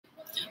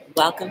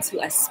Welcome to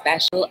a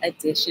special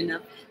edition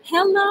of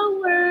Hello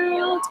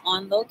World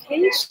on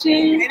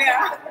location.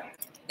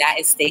 That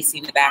is Stacy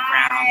in the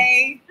background.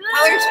 Hi.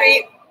 Color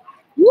Street.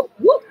 Whoop,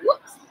 whoop,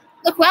 whoop.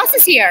 Look who else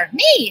is here.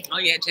 Me. Oh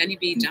yeah, Jenny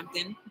B jumped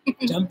in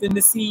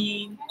the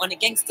scene on the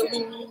gangster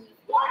lean.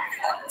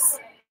 Yes.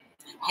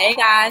 Hey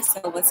guys,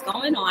 so what's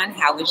going on?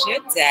 How was your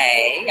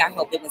day? I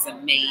hope it was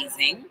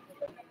amazing.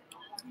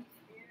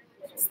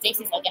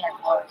 Stacy's like in her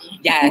glory.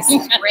 Yes,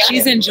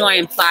 she's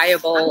enjoying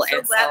Pliable, I'm so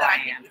and so glad I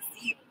am.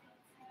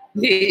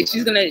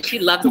 She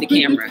loves the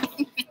camera,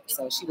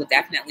 so she will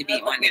definitely be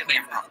on the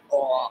camera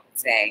all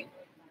day.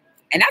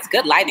 And that's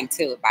good lighting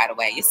too, by the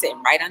way. You're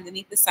sitting right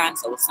underneath the sun,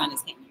 so the sun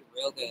is hitting you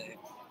real good.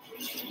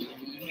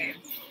 Mm-hmm.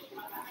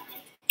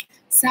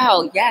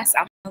 So yes,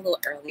 I'm a little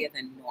earlier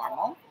than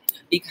normal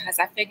because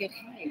I figured,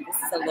 hey, this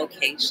is a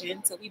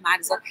location, so we might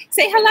as well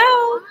say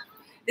hello.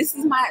 This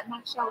is my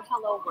show,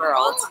 Hello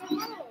World.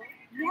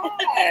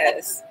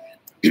 Yes.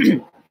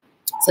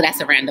 So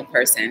that's a random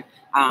person.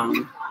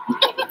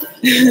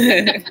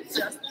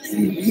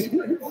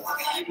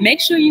 Make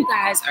sure you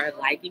guys are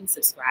liking,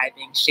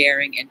 subscribing,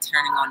 sharing, and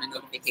turning on the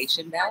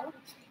notification bell.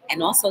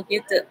 And also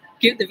give the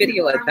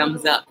video a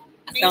thumbs up.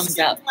 A thumbs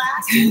up.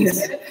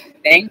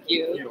 Thank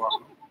you.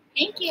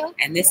 Thank you.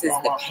 And this is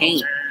the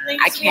paint.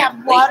 I can't We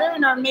have water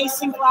in our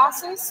mason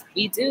glasses.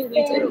 We do.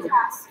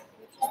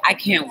 I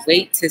can't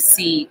wait to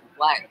see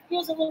what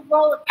Here's a little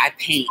roller. I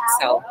paint.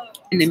 So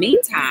in the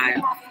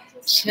meantime,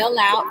 chill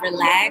out,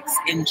 relax,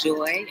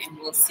 enjoy, and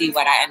we'll see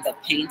what I end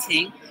up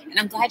painting. And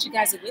I'm glad you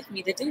guys are with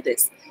me to do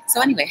this.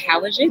 So anyway,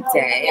 how was your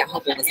day? I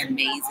hope it was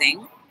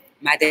amazing.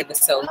 My day was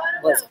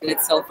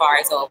good so far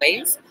as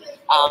always.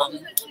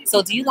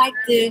 So do you like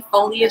the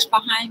foliage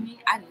behind me?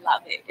 I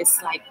love it.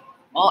 It's like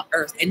all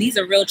earth, and these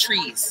are real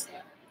trees.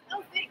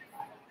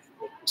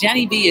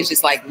 Jenny B is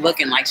just like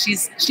looking like she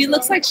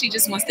looks like she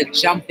just wants to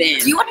jump in.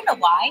 Do you want to know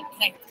why?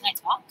 Can I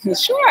talk?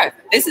 Sure.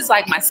 This is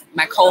like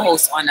my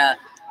co-host on a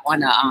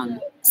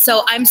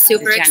So I'm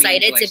super Jenny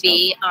excited Joy to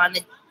be on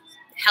the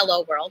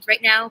Hello World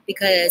right now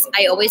because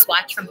I always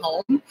watch from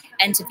home,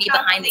 and to be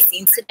behind the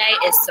scenes today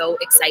is so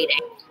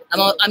exciting.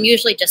 I'm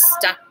usually just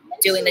stuck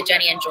doing the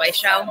Jenny and Joy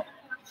show,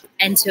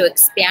 and to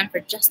expand for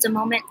just a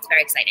moment, it's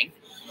very exciting.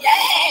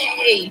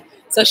 Yay!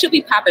 So she'll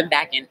be popping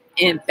back and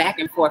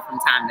forth from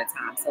time to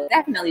time. So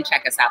definitely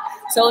check us out.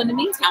 So in the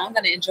meantime, I'm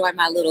going to enjoy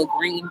my little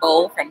green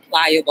bowl from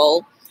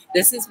Pliable.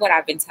 This is what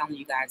I've been telling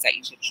you guys that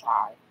you should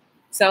try.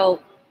 So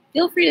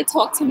feel free to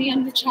talk to me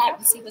in the chat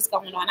and see what's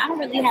going on. I don't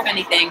really have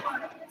anything.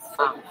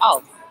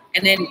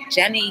 And then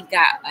Jenny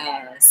got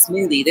a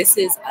smoothie. This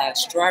is a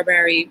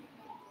strawberry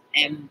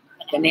and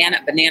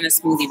banana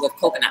smoothie with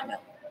coconut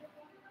milk.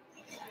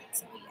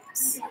 So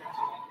yes.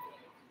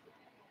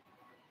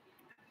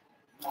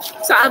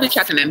 So I'll be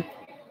checking in.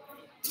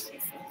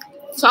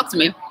 Talk to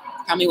me.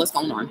 Tell me what's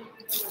going on.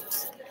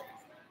 Is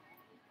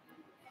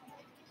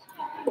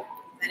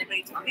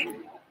anybody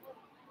talking?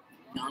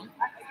 No.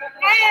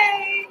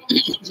 Hey.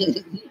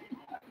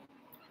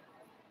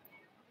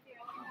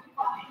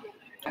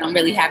 I don't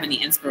really have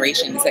any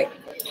inspiration to say,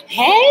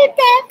 hey,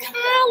 Beth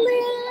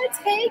Collins.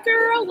 Hey,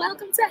 girl.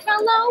 Welcome to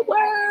Hello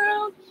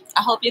World.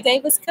 I hope your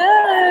day was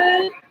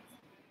good.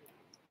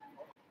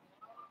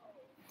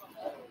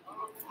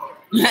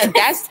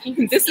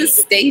 This is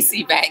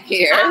Stacy back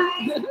here.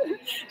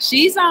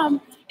 She's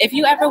if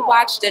you ever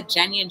watched the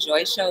Jenny and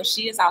Joy show,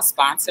 she is our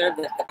sponsor,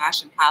 the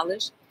MahJ and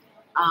Polish.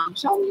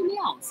 Show me your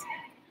nails.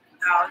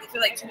 Oh, these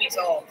are like 2 weeks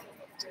old.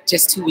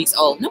 Just 2 weeks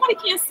old. Nobody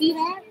can see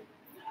that.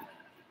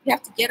 You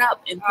have to get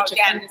up and put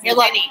your fingers in. You're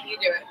lucky. You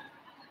do it.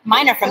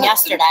 Mine are from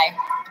yesterday.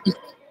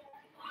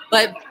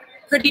 But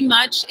pretty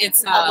much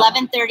it's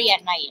 11:30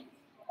 at night.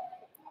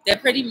 They're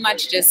pretty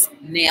much just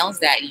nails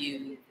that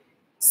you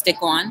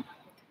stick on.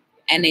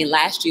 And they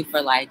last you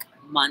for like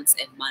months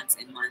and months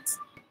and months,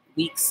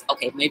 weeks.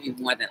 Okay, maybe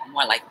more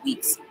like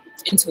weeks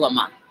into a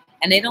month.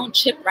 And they don't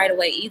chip right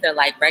away either,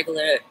 like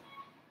regular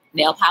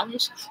nail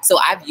polish. So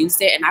I've used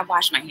it and I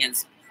wash my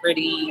hands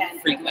pretty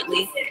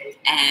frequently,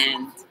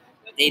 and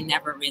they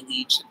never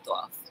really chipped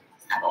off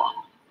at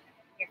all.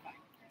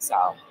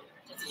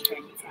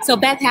 So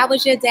Beth, how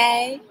was your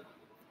day?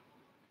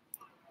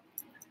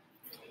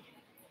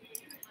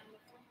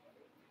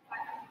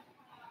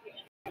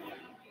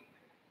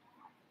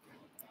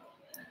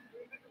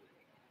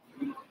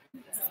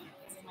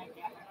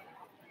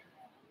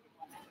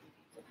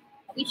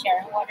 We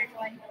share water,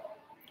 Joy.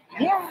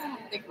 Yeah,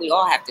 I think we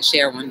all have to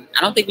share one.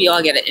 I don't think we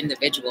all get an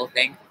individual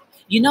thing.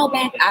 You know,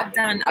 Beth, I've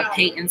done a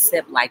paint and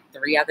sip like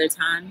 3 other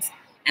times,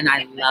 and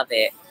I love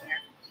it.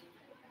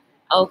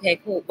 Okay,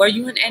 cool. Were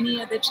you in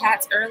any of the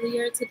chats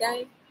earlier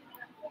today?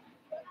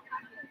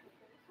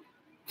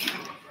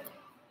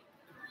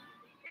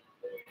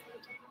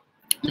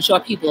 I'm sure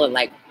people are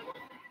like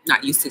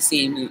not used to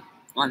seeing me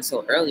on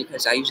so early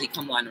because I usually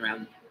come on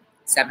around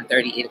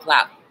 7:30, 8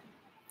 o'clock.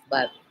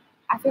 But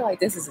I feel like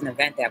this is an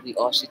event that we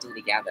all should do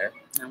together,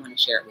 and I want to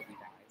share it with you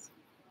guys.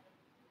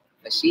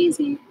 But she's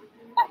here.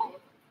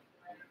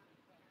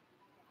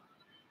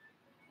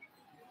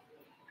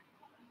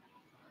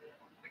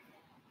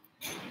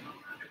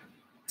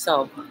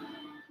 So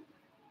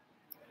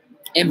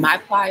in my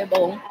plie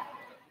bowl,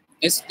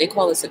 they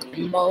call this a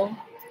green bowl.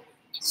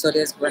 So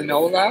there's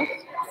granola,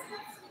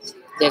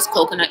 there's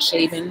coconut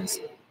shavings,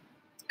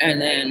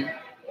 and then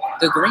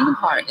the green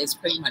part is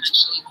pretty much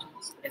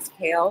it's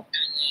kale.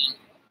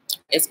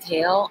 It's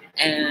kale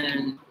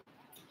and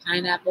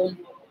pineapple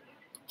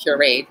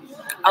pureed.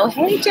 Oh,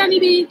 hey, Johnny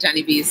B.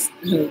 Johnny B's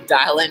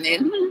dialing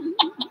in.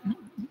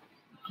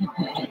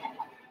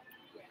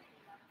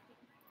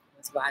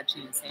 That's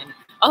watching Sandy.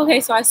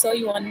 Okay, so I saw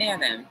you on there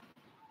then.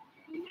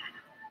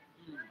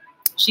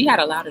 She had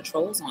a lot of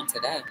trolls on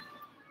today.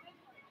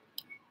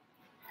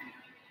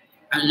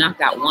 I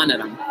knocked out one of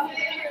them.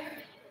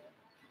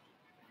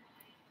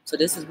 So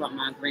this is what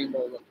my green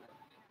bowl looks like.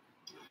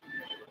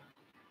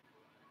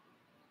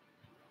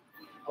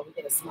 Oh, we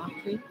get a small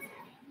cream.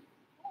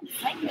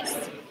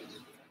 Nice.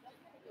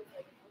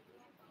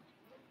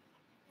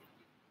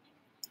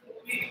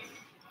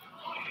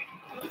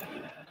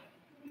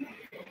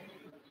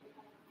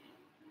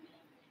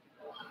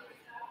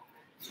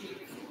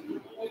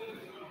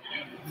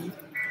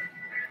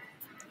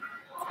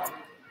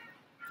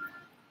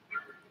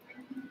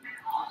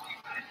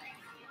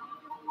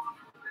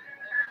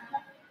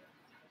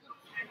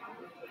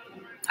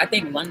 I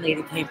think one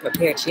lady came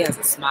prepared. She has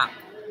a smock.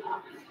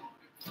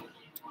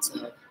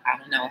 So I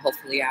don't know.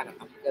 Hopefully I'm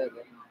good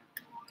with my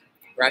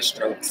brush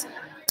strokes.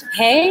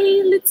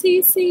 Hey,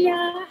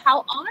 Leticia. How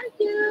are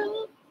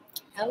you?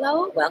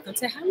 Hello. Welcome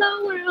to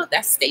Hello World.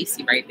 That's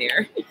Stacy right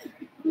there.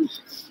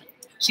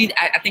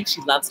 I think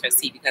she loves her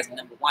seat because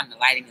number one, the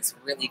lighting is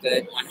really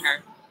good on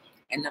her.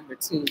 And number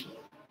two,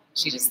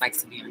 she just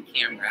likes to be on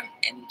camera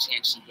any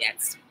chance she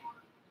gets.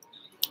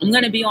 I'm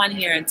going to be on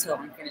here until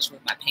I'm finished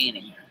with my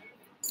painting.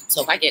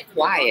 So if I get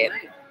quiet,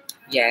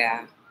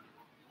 yeah.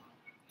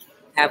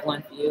 Have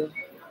one for you.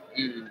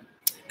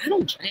 I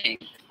don't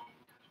drink.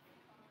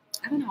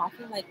 I don't know. I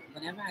feel like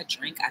whenever I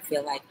drink, I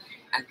feel like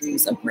I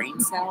lose a brain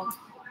cell.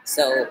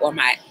 So, or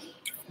not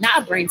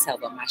a brain cell,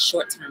 but my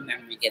short-term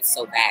memory gets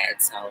so bad.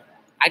 So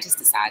I just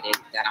decided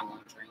that I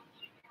won't drink.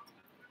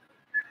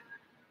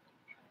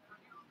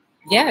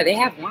 Yeah, they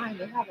have wine.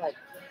 They have like,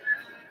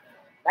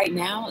 right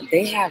now,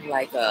 they have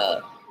like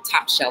a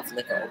top shelf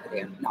liquor over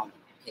there. No,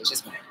 it's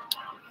just wine.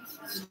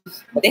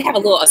 But they have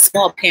a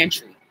small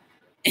pantry.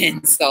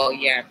 And so,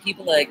 yeah,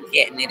 people are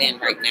getting it in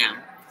right now.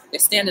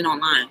 They're standing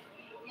online.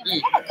 They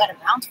have a good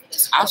amount for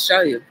this. I'll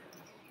show you.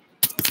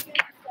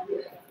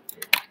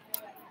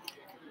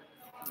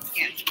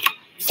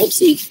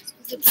 Oopsie.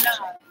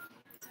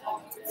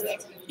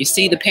 You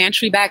see the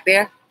pantry back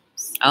there?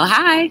 Oh,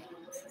 hi.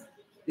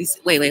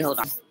 Wait, hold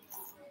on.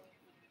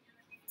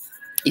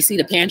 You see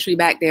the pantry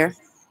back there?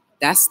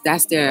 That's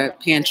their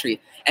pantry.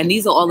 And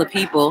these are all the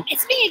people.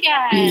 It's me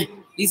again.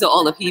 These are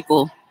all the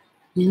people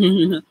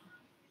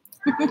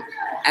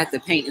at the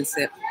paint and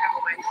sip.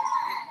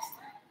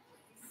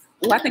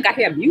 Oh, I think I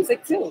hear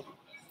music too.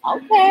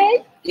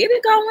 Okay, get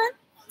it going.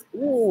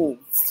 Ooh,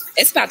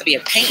 it's about to be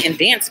a paint and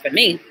dance for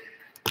me.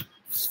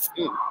 Excuse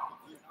me?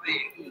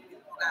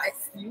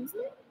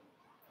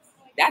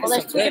 That is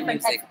some good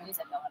music.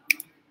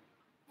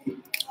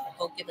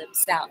 Go get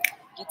it out.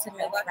 Get to the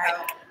right.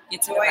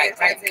 Get to the right.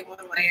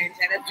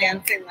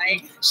 Dancing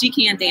like she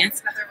can't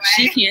dance.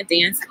 She can't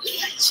dance.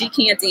 She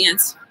can't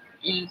dance.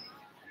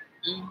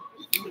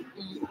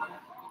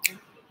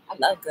 I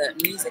love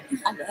good music.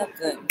 I love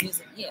good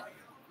music. Yeah.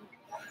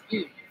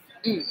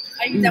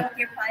 Are you done with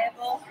your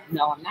pliable?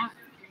 No, I'm not.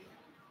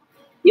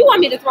 You want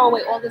me to throw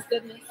away all this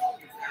goodness?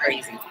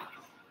 Crazy.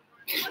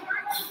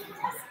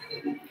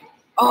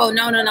 Oh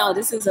no.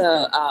 This is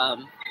a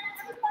oh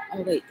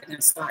wait, I'm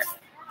gonna start.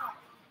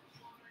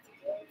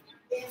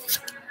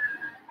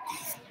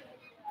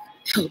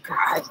 Oh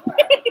God.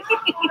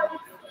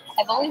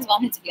 I've always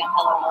wanted to be on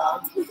Hello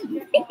World.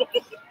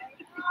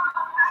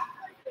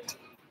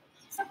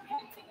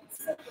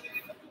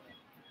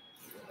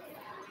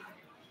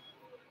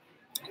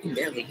 I can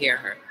barely hear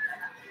her.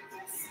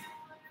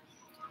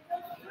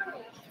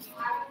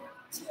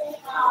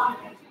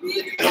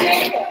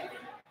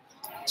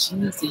 She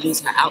needs to use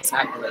her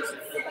outside voice.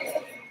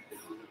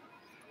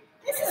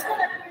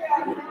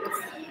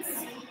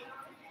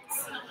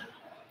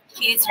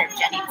 She needs her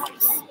Jenny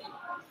voice.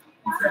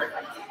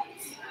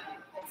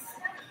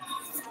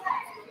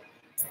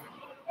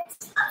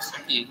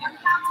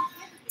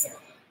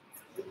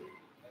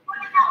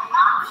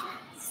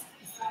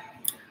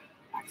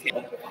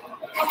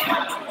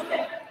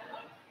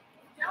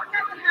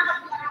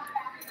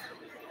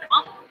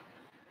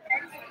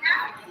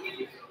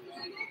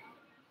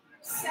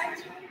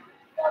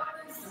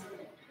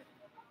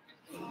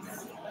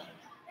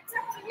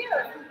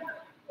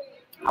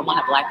 I want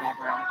a black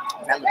background.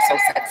 That looks so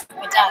sexy.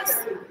 It does.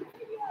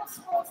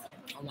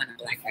 I want a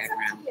black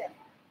background.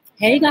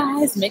 Hey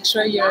guys, make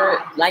sure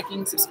you're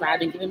liking,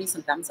 subscribing, giving me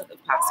some thumbs up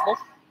if possible.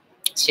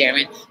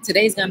 Sharing.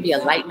 Today's gonna be a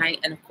light night,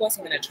 and of course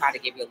I'm gonna try to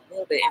give you a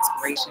little bit of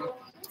inspiration.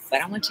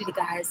 But I want you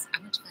guys to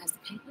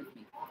paint with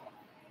me.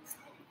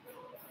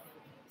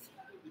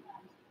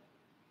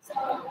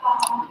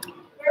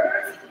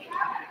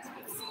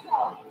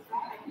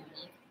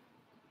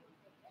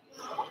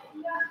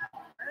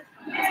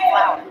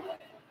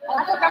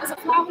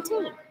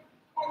 too.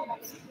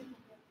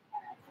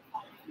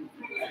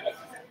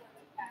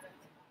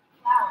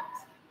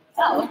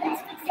 Oh, okay.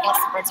 Yes,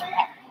 birds of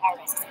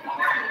paradise.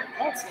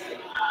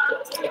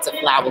 It's a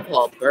flower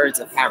called Birds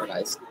of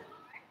Paradise.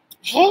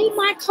 Hey,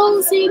 my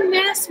cozy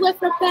mess with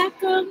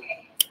Rebecca.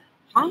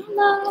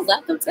 Holla,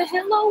 welcome to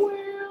Hello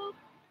World.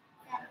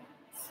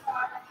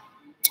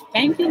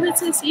 Thank you,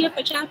 Leticia,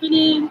 for chopping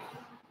in.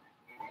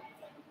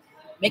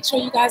 Make sure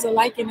you guys are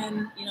liking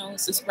and, you know,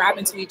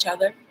 subscribing to each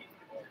other.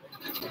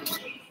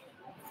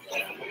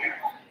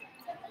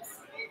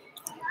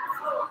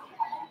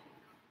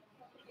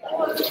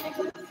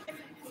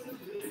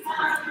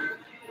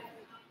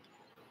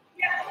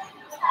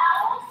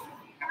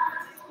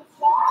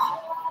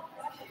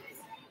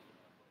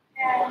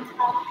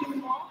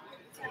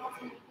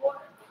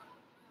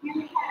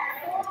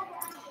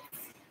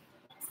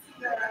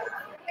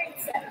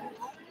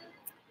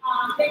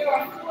 There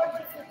are 4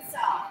 different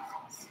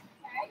sizes,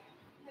 okay?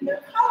 And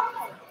they're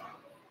colorful.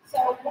 So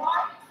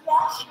one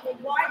brush, the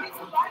widest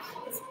brush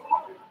is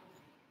colored.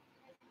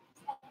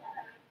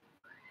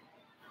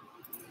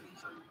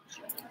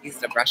 These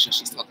are the brushes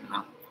she's talking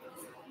about.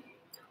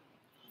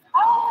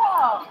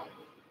 Oh.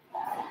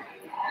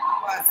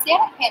 See, I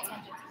don't pay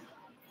attention to it.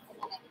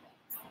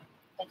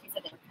 But you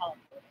said they're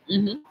colorful.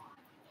 Mm-hmm.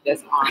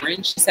 There's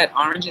orange. She said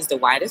orange is the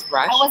widest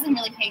brush. I wasn't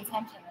really paying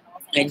attention.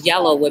 And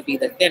yellow would be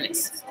the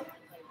thinnest.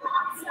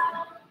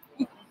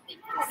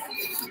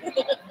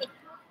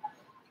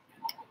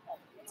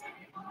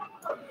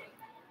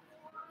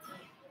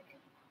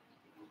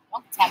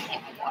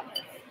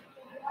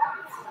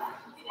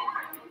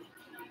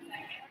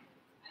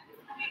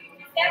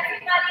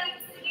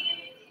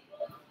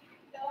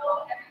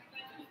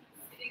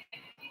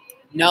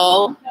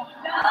 No.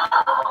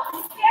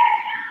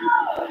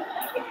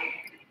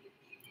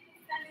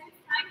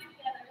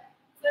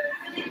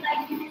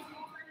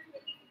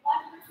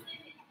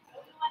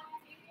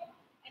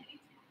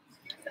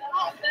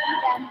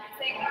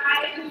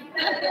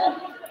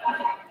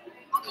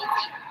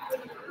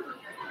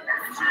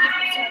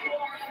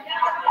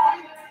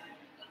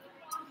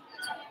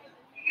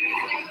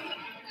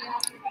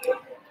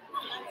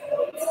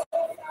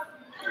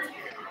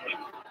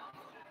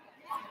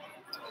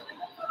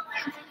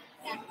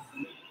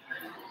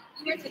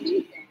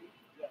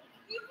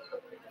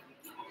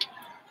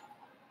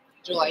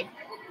 Joy.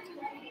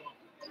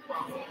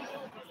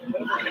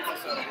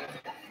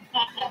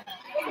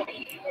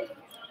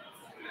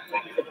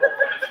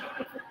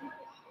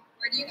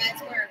 Where do you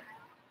guys work?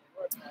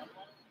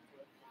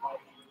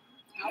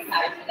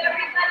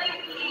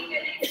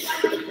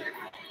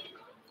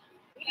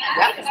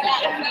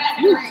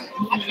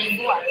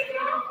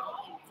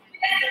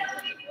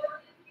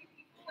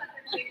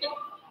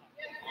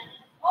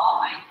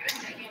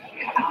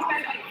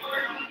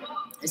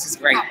 This is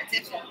great.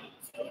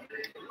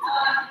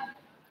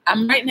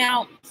 I'm at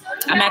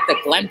the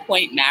Glen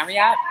Point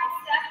Marriott.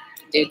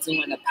 They're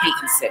doing a paint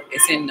and sip.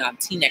 It's in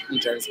Teaneck, New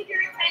Jersey.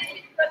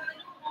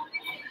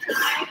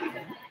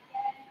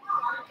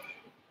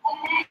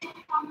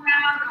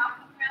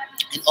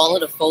 And all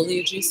of the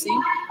foliage you see,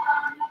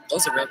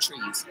 those are real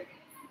trees.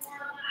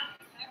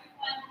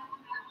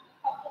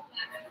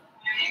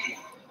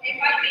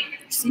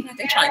 See that?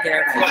 They're trying to get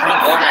everybody to drink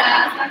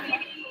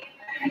already.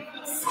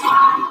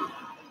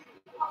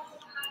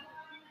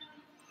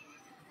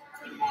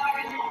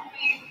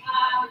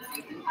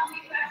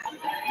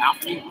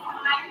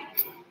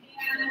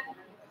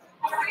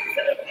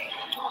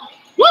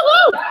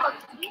 Woo-hoo!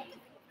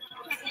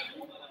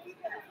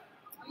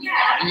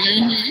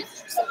 Mm-hmm.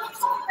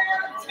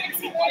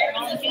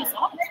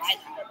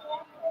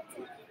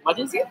 What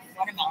is it?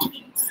 Watermelon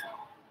juice.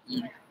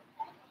 Mm.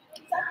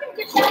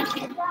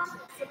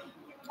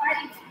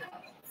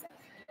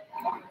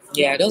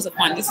 Yeah, those are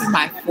fun. This is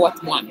my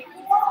 4th one.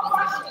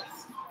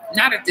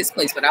 Not at this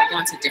place, but I've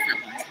gone to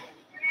different ones.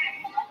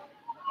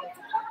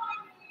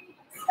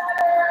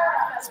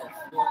 So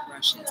 4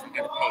 brushes. I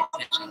gotta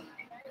pay attention.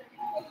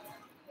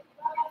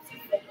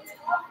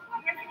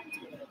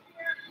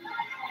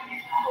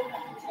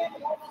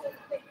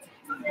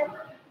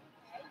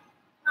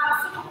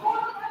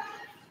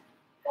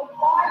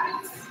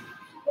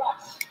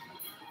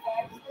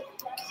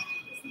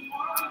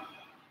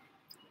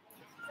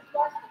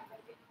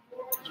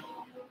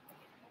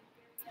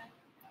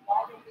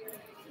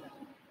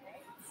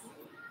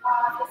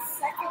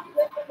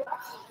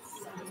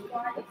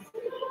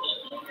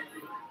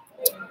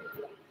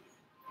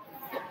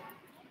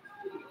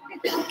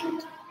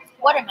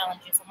 Watermelon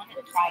juice. I wanted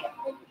to try it.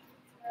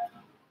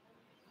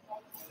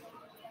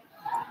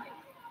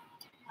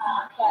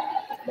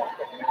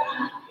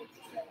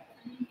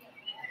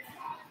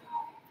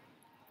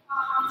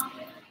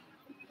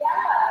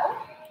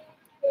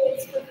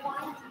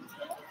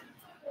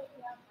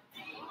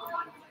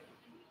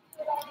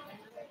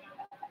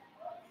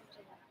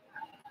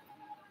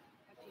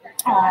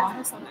 Oh,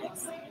 that's so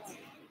nice.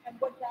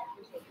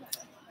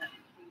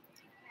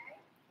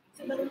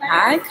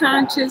 Hi,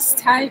 conscious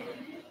type.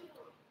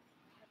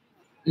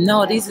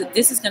 No, this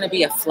is going to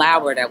be a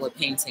flower that we're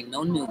painting.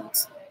 No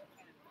nudes.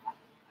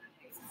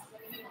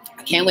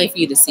 I can't wait for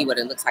you to see what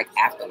it looks like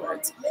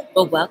afterwards.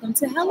 But welcome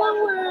to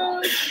Hello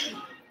World.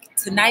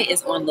 Tonight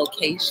is on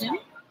location,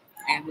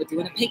 and we're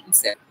doing a paint and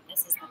sip.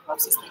 This is the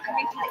closest thing.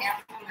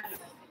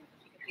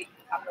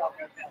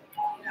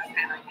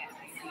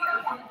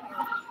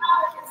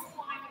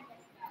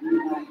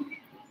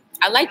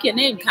 I like your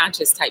name,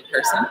 Conscious Type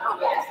Person.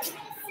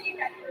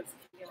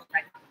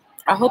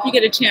 I hope you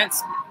get a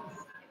chance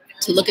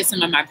to look at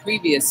some of my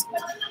previous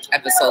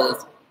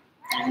episodes,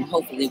 and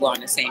hopefully we're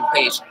on the same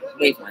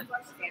wavelength.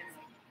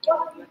 I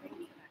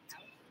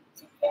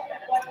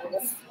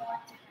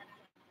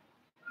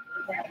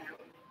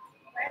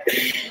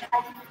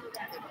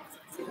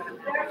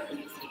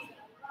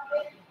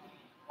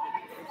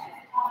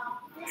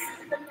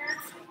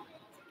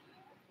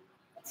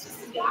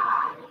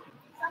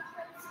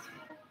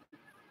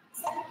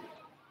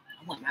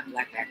want my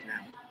black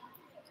background.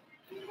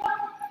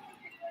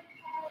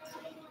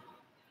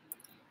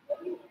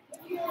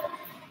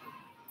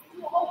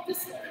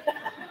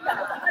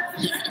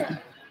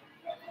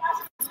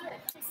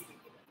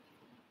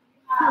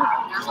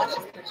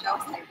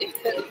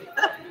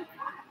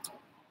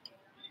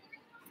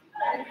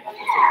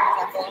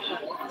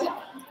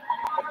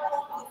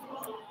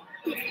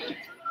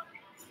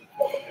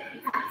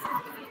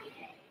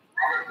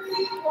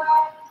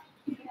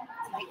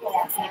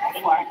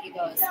 He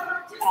goes,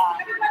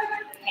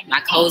 My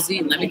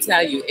cozy, let me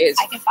tell you, it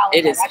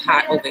is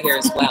hot over here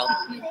as well.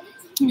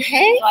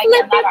 Hey, so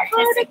flipping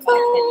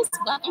particles.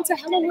 Welcome to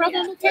Hello World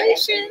on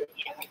location.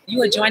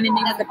 You are joining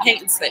me with the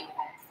paint and sip.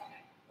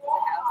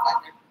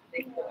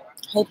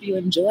 Hope you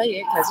enjoy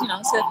it because, you know,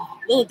 it's a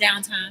little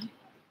downtime.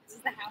 This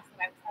is the house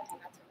that I was talking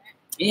about to rent.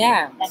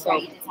 Yeah. That's So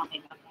right, you did tell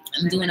me about that.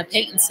 I'm doing a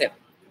paint and sip.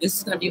 This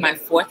is going to be my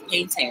 4th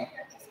painting.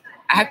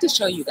 I have to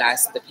show you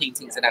guys the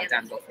paintings that I've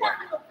done before.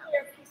 The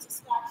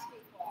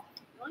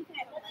only thing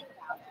I don't like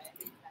about it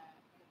is the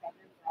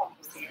bedrooms are all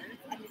upstairs.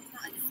 I mean, it's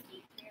not like a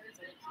suite stairs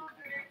or it's not.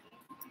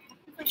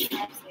 It's like an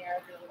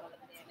upstairs or a little bit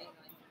standing.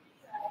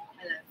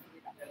 And then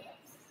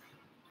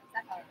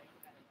that's how I like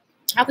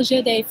it. How was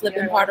your day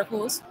flipping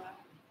particles?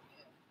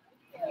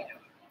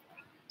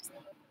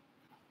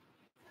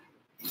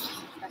 Did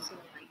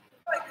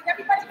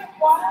everybody get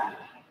water?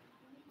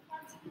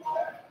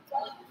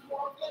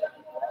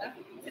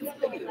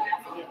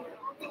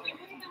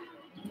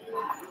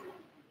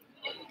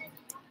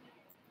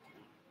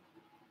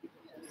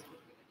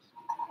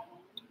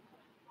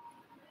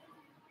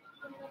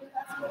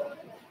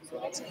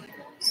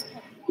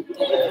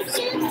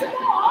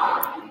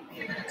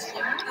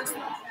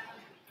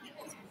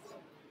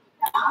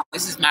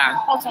 This is my.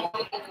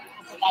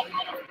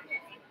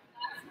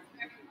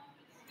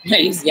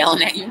 He's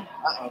yelling at you.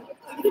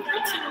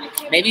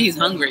 Maybe he's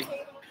hungry.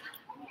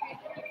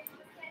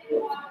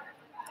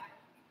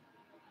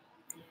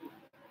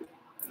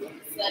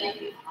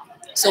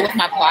 So with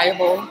my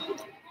pliable,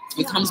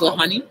 it comes with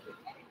honey.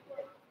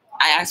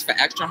 I asked for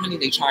extra honey.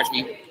 They charge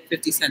me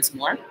 50 cents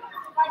more.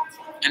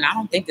 And I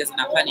don't think there's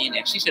enough honey in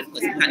there. She should have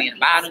put some honey in the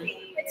bottom,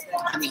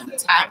 honey on the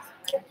top,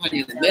 honey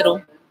in the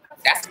middle.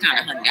 That's the kind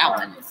of honey I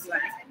want.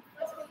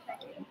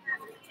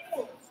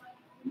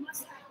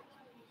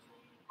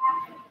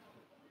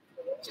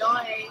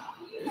 Joy.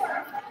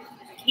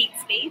 Kate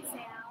Spade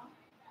now.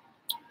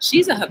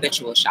 She's a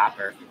habitual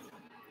shopper.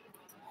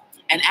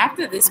 And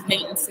after this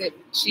paint and sip,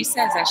 she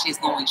says that she's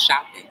going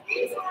shopping.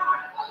 It's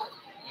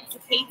a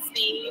Kate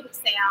Spade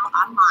sale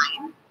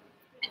online,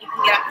 and you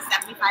can get up to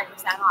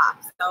 75% off.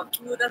 So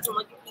who doesn't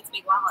look at Kate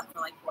Spade wallet for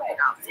like $40?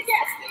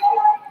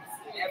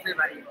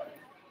 Everybody.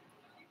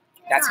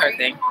 That's her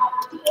thing.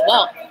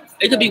 Well,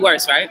 it could be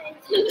worse, right?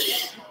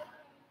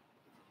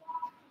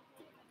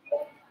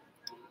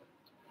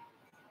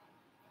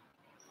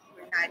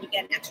 You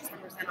get an extra 10%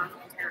 off if you spend $150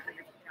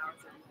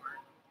 or more.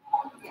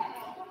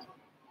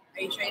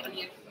 Are you sure you don't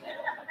need it?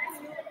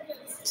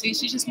 See,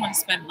 she just wants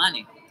to spend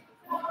money.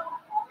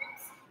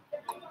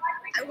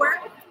 I work.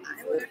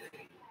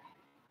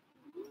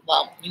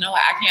 Well, you know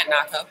what? I can't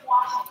knock her.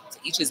 To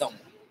each his own.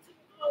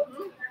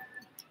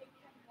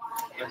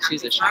 But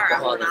she's a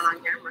shopaholic. Not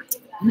on camera.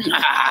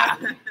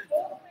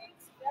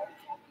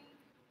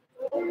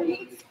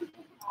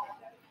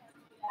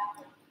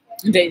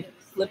 They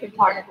flipping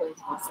particles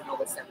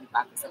over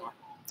 75% off.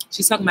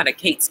 She's talking about a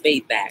Kate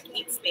Spade bag.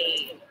 Kate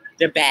Spade.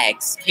 Their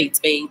bags, Kate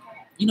Spade.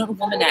 You know the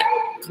woman that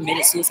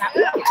committed suicide?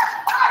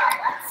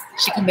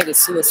 She committed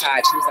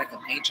suicide. She was like a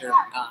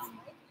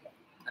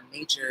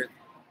major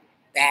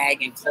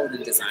bag and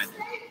clothing designer.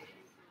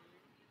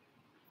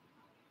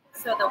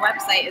 So the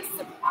website is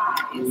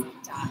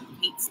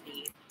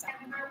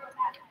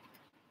supplies.katespade.com.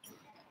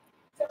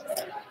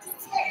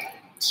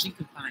 She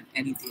could find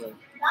any deal.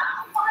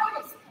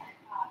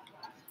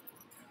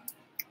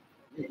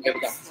 Here we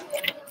go.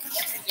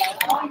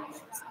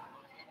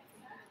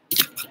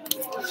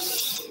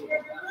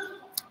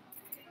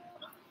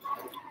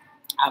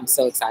 I'm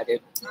so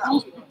excited.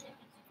 I'm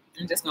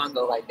just gonna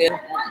go like this.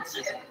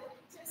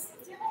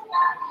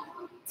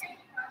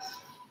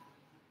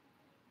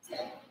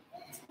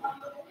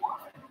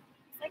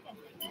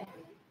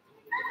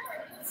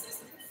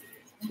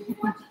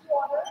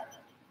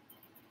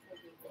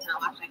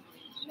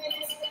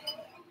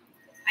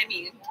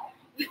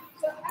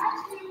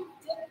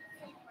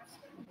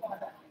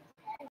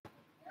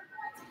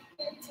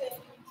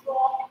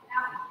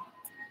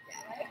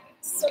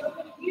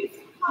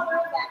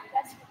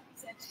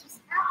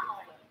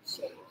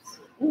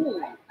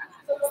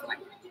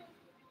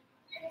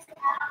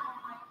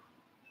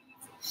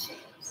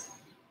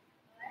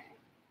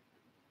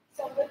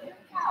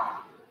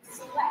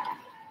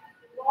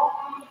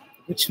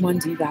 Which one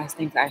do you guys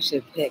think I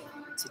should pick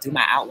to do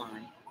my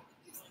outline?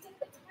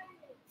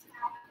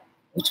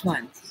 Which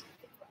one?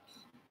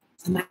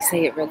 Somebody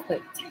say it real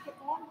quick.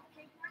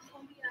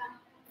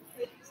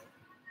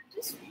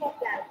 Just rub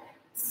that.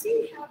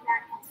 See how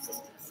that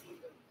consistency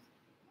is.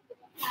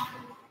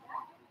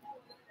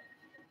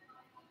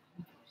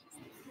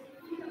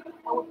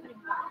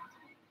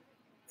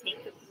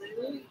 Take the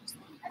blue.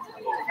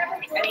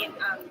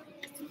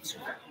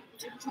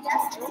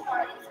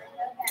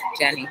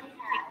 Jenny.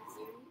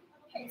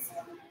 Take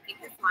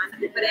this one,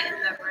 put it in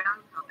the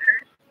brown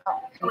color. Oh,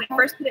 wait,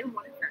 first put it in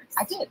water first.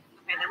 I did. Okay,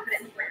 then put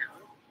it in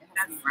brown.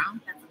 That's brown.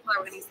 That's the color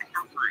we're going to use to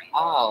outline.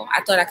 Oh,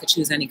 I thought I could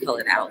choose any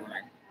colored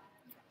outline.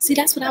 See,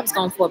 that's what I was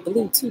going for.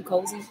 Blue too,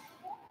 Cozy.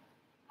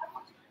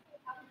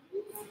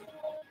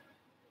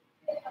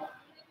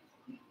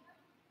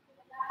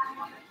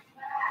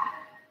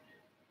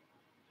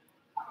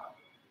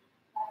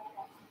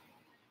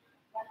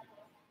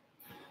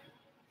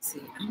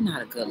 See, I'm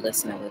not a good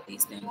listener with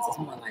these things. It's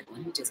more like,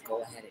 let me just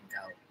go ahead and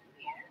go.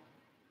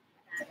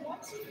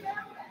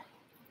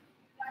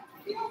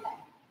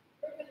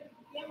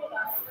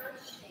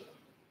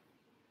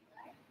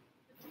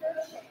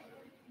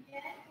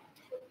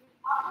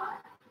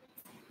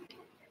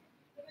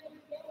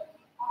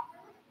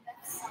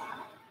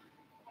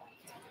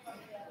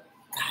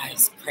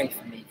 Guys, pray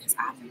for me because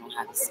I don't know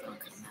how this is going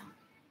to come out.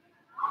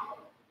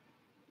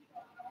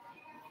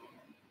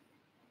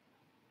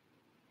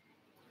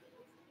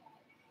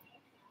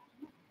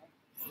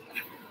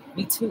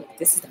 Me too.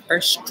 This is the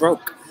first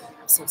stroke.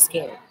 I'm so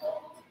scared.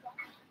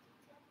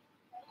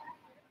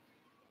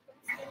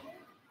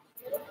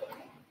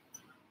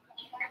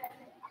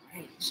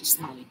 Hey, she's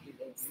telling me do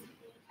this.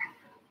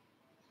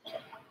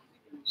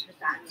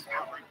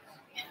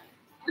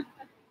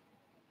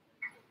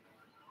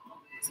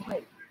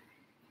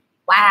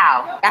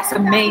 Wow, that's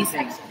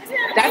amazing.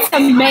 That's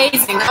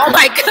amazing. Oh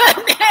my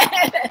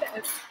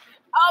goodness.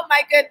 Oh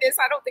my goodness.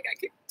 I don't think I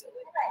can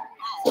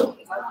do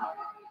it.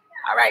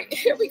 All right,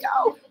 here we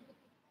go.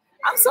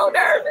 I'm so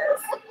nervous.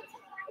 Here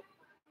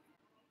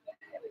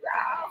we go.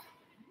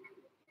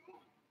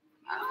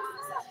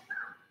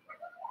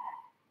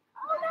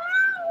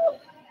 Oh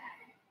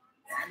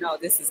no. No,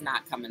 this is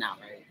not coming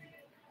out right.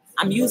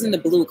 I'm using the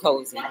blue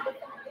Cozy.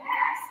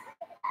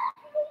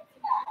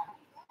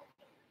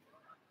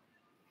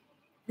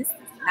 This does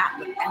not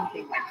look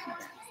anything like she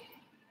does.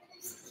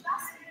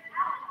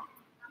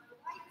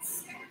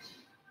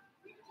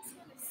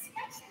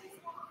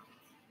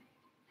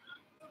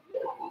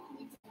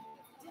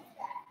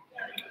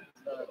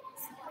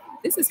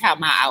 This is how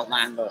my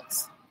outline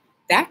looks.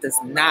 That does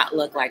not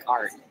look like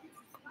art.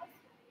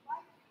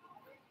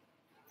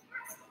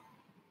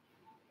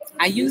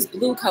 I use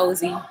blue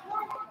Cozy.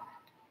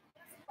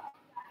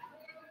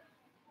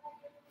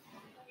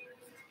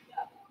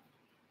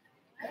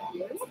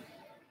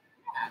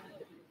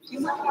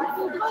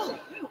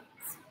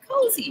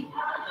 Cozy.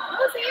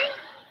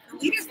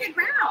 Leaders get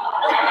brown.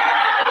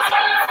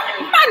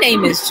 My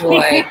name is Joy.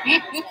 I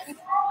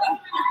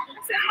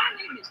said, my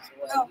name is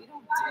Joy. We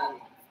don't do.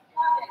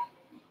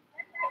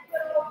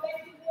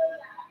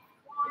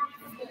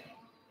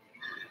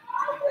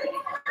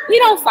 We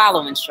don't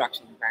follow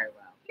instructions very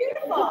well.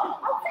 Beautiful.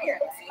 Okay,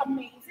 it's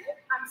amazing.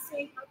 I'm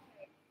saying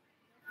okay.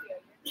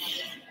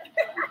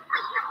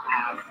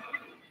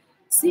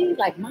 See,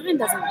 like mine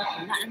doesn't look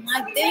nothing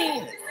like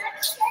this.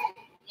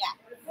 Yeah.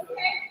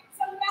 Okay.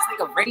 So now It's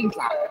like a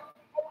raindrop.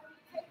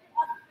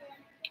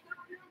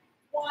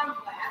 wine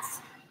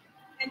glass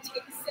and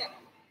take a sip.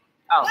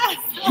 Oh.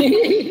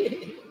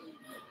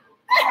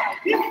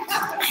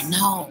 I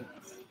know.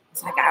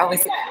 It's like I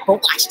always say, but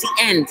watch the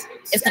end.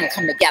 It's going to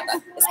come together.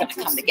 It's going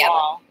to come together.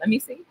 Let me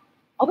see.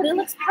 Oh, but it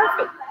looks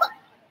perfect. Look.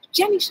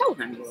 Jenny, show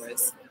them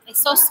yours.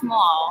 It's so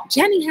small.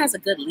 Jenny has a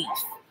good leaf.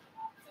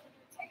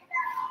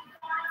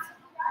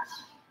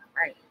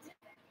 Right.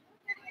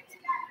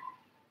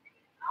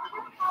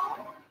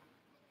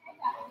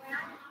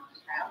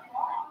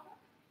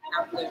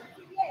 Not blue.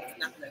 It's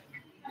not blue.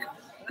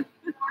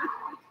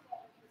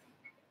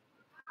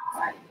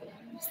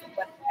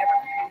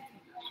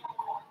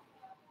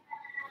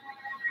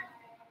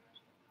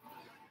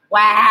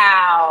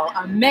 Wow,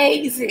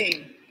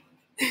 amazing.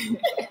 They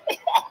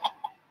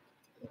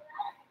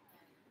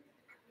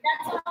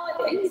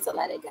need to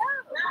let it go.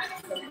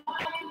 All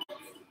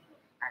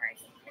right.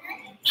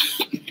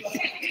 Here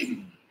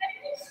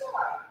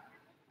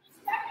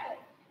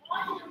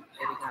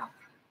we go.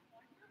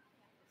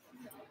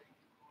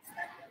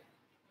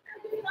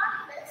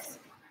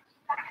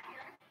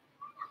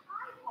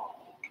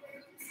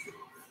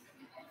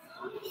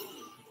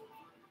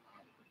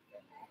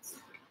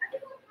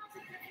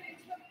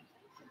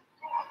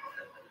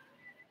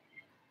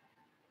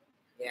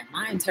 Yeah,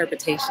 my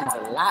interpretation's a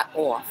lot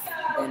off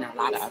than a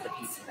lot of other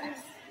people.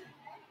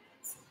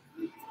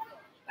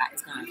 But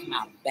it's gonna come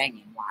out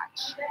banging.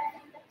 Watch.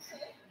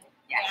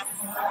 Yes.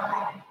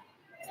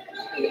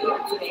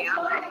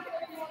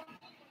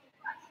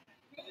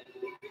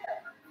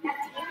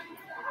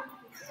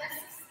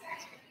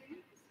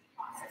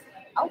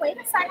 Oh, wait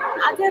a second.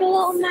 I did a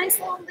little nice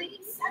little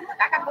leaf. Look,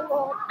 I got the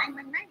little bang,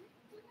 bang, bang.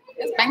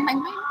 Just bang,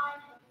 bang, bang.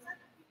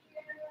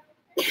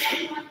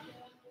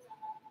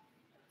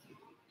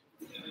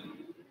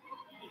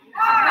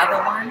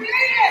 Another one.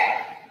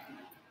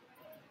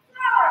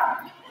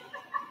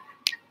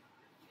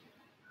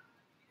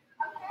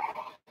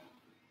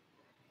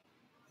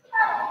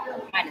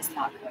 Mine is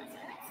not good.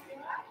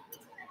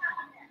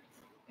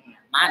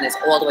 Mine is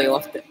all the way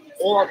off.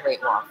 All the way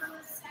off.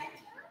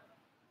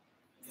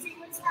 See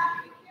what's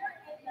happening here?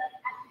 At the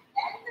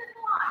end of the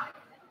line,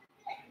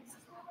 this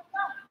is where we're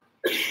going.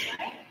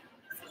 Right?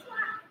 This is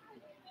line.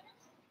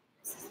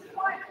 This is the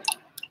line.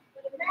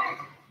 But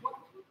imagine what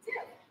you do.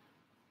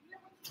 Here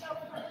we go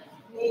first.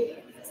 Maybe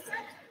it's the center.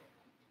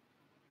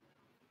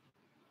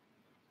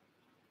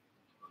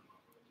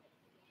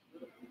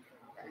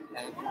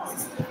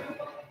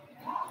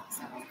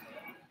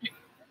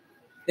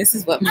 This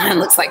is what mine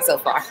looks like so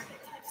far.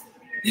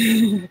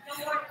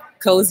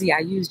 Cozy, I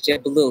used your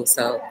blue.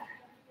 So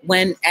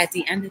when at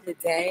the end of the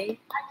day,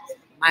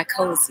 my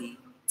cozy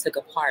took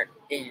a part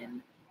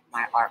in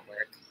my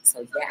artwork.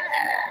 So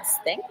yes,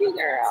 thank you,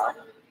 girl.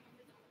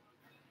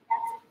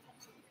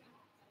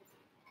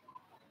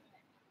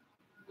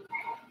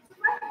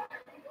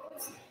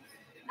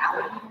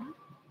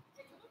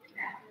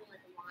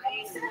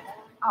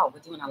 Oh, we're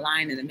doing a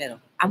line in the middle.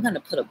 I'm going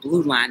to put a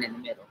blue line in the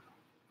middle.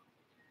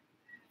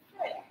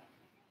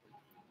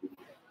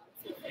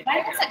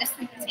 Mine looks like a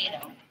sweet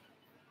potato.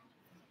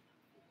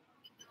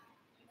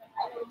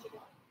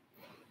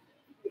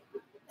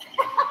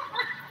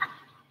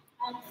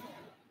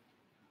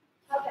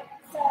 Okay,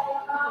 so,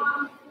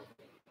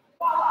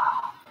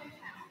 voila.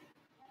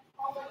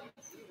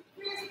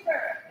 Here's the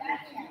bird.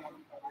 That's what I want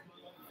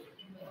you to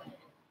do.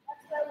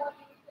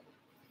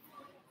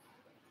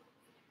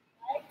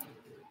 Right?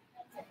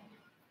 That's it.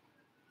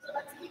 So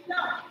let's keep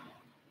going.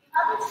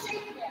 Other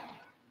shape now.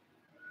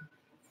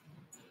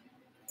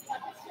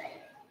 Other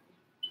shape.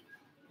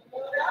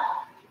 Load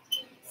up.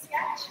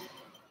 Sketch.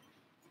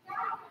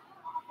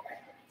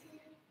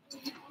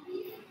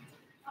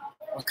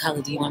 What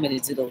color do you want me to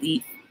do the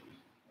leaf?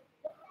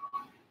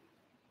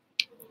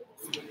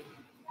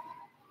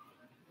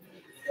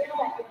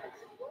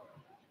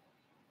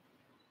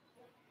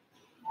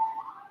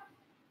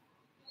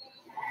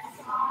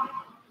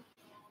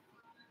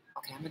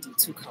 Okay, I'm gonna do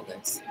 2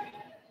 colors.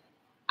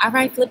 All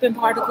right, Flipping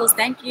Particles,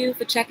 thank you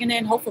for checking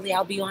in. Hopefully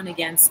I'll be on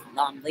again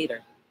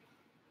later.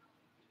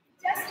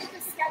 Just need to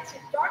sketch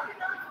it dark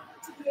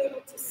enough to be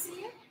able to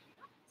see it.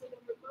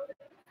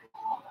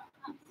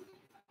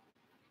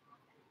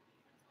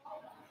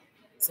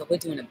 So we're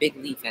doing a big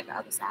leaf at the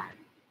other side.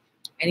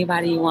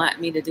 Anybody want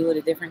me to do it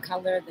a different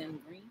color than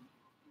green?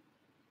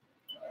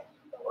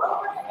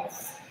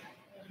 It's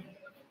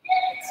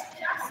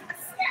just a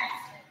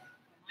sketch.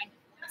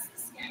 Just a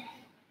sketch.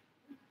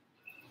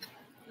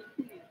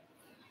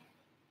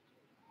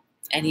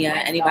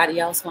 Anybody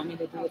else want me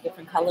to do a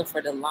different color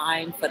for the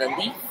line for the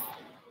leaf?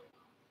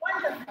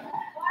 Wonderful.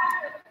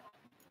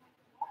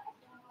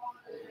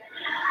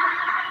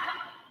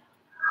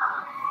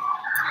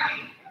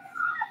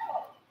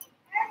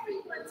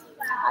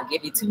 I'll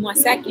give you 2 more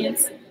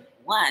seconds.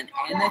 1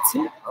 and a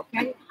 2.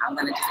 Okay. I'm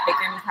gonna just pick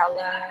any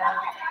color.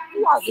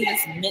 Ooh, I'll do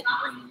this mint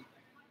green.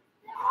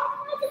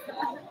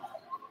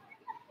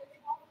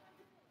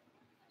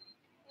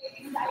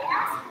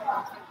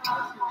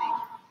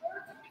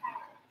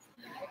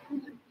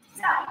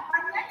 So,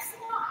 our next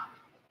line,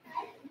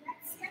 okay,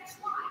 next sketch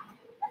line,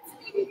 let's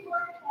maybe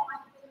work on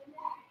the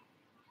neck.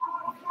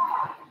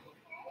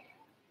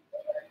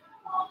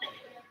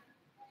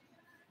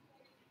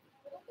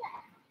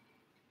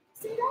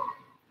 See that?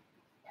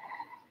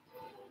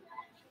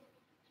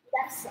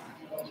 Left side.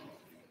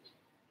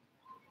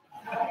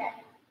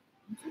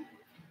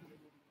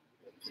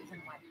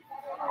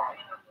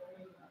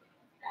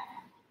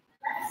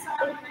 Left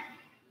side,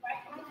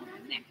 right on the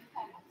neck.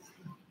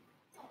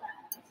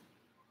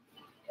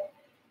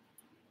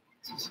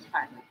 She's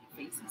trying to make your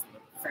faces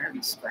look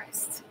very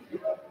stressed.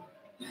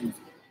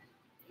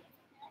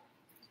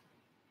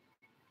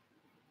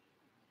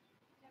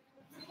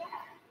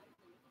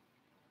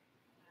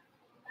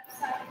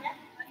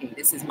 Okay,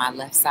 this is my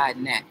left side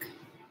neck.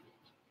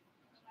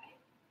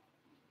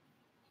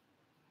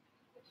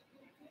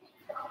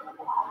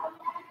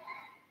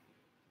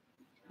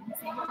 This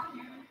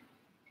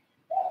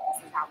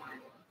is how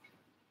mine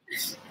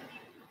is.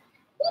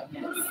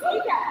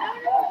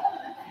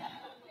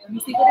 Let me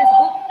see what is the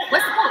book.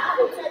 What's the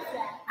book?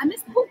 I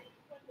missed the book.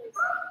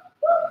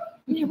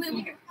 Yeah,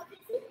 wait.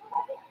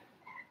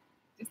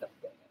 Just a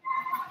book.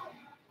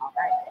 All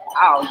right.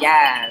 Oh,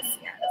 yes.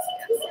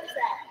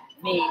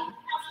 Me.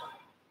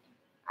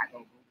 I go.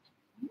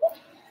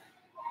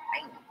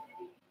 Bam.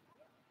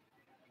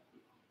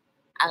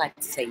 I like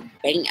to say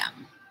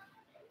bam.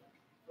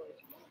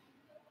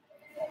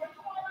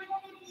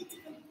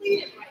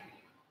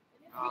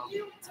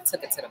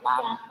 Took it to the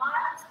bottom.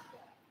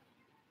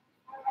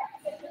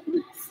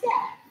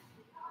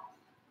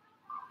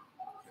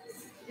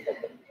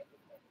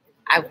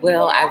 I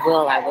will.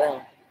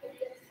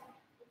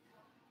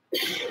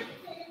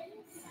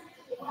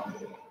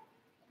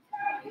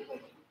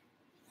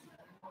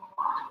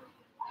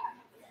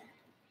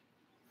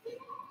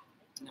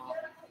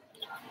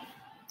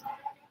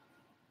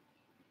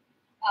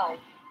 Oh.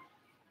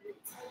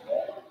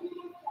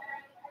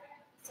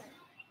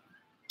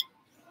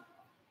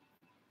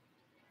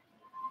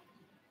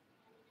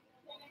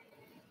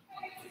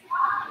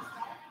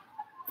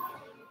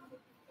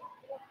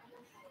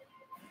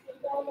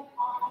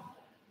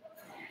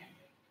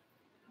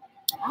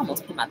 I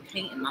almost put my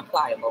paint in my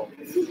pliable.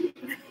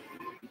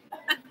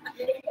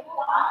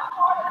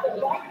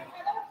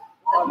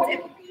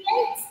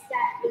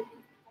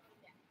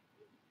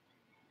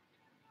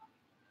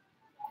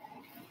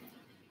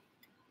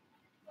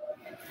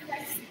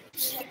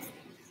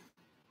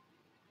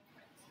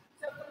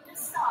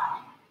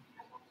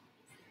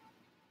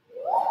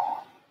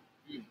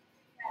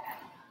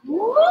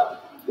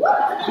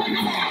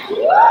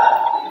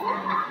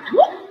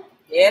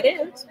 There it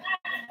is.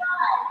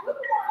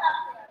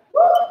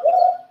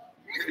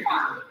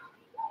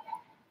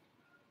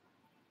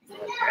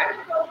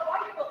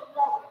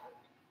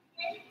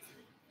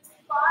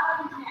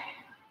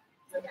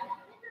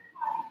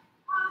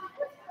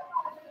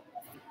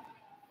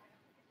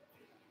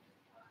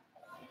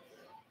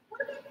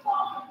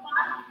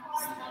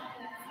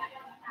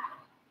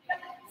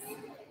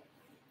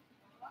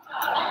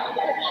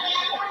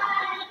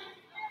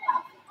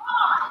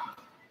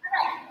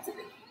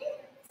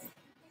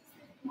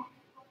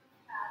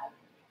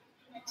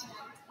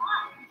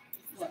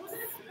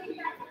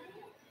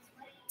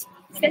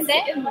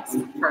 It looks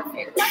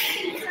perfect.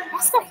 My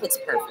stuff looks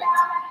perfect.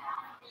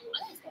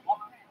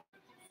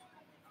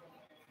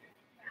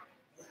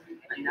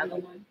 Another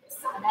one.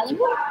 Another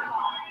one.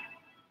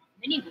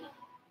 Mini one.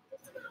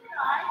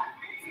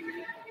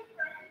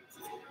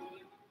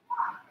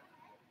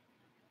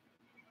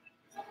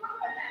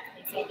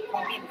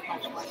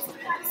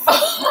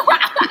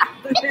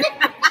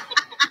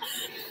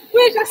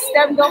 Where's your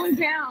stem going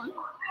down?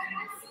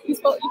 You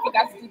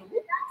forgot to do the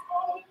whoop.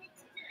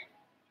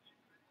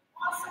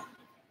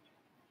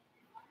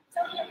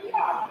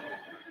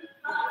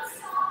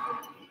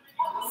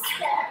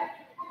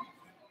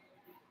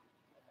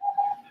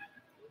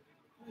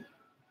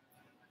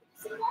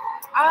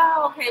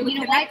 Oh, okay. You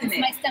know why? Because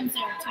my stems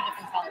are two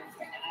different colors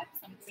right now. I have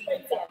some green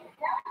and some.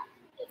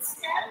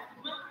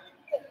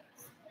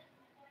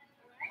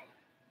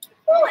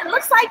 Oh, it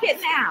looks like it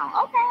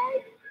now.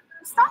 Okay.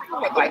 It's starting to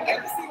look like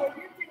it.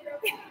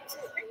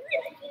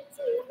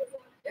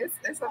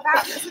 It's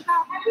about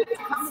coming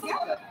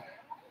together.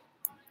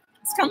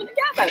 It's coming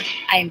together.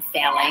 I'm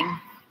failing.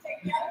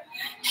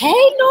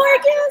 Hey,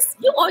 Norgus.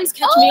 You always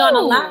catch me on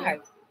a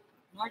live.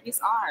 Norgus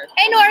R.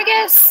 Hey,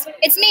 Norgus.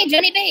 It's me,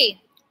 Jenny B.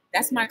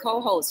 That's my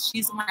co-host.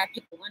 She's the one I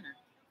picked the winner.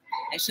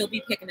 And she'll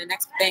be picking the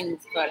next thing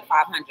for the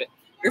 500.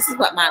 This is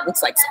what mine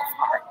looks like so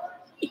far.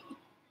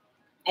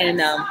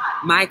 And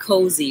my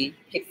cozy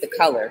picked the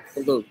color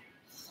blue.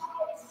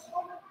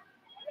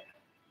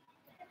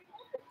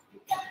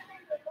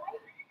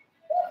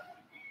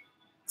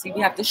 See,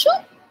 we have to shoot.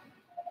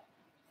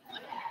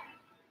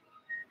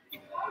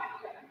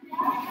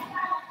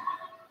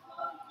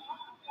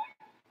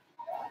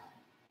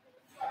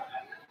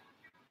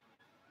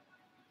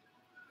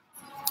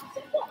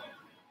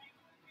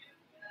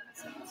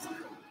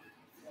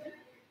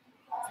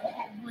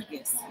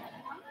 Norgus.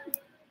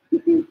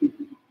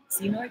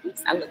 See,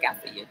 Norgus? I look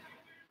out for you.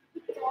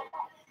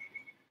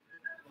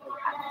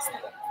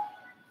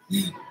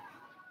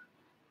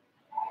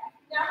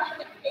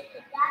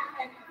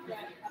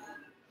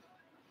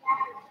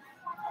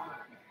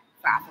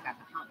 I forgot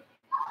the comment.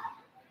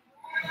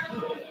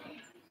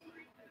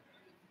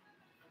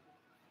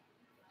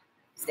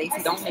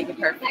 Stacy, don't make it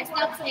perfect. I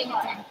stopped paying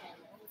attention.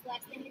 What was the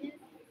last thing it is?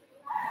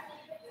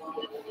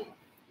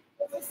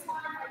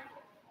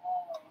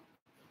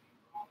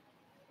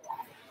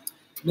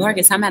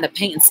 Norgus, I'm at a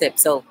paint and sip,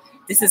 so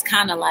this is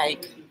kind of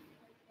like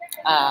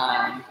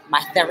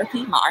my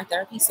therapy, my art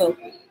therapy. So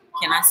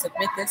can I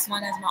submit this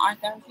one as my art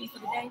therapy for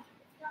the day?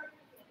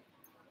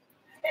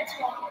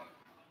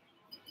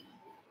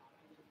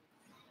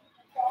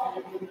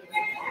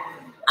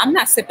 I'm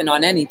not sipping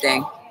on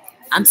anything.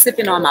 I'm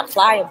sipping on my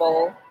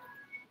pliable.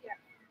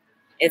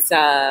 It's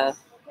the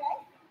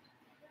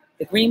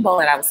green bowl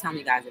that I was telling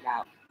you guys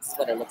about. This is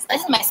what it looks like.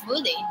 This is my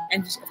smoothie.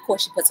 And of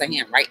course, she puts her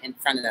hand right in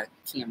front of the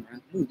camera.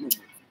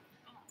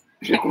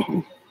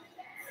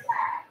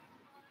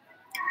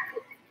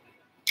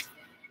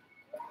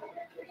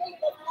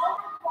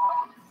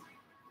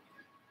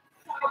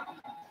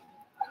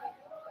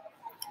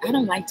 I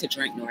don't like to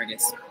drink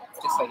Norgus,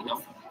 just so you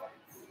know,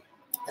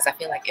 because I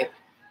feel like it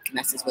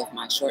messes with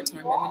my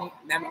short-term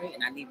memory,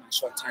 and I need my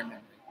short-term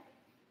memory.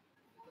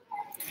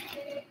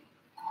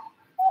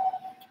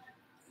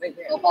 Wait,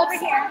 Go over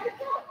here.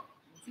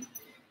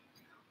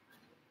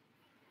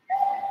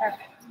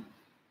 Perfect.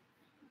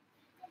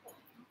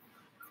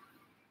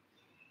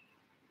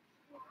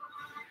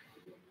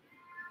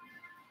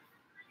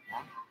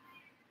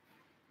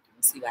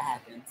 Let's see what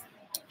happens.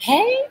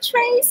 Hey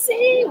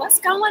Tracy, what's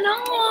going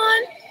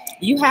on?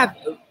 You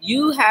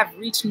have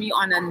reached me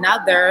on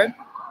another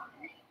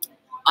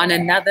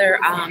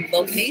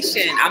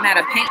location. I'm at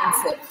a paint and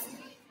sip,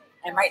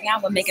 and right now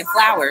we're making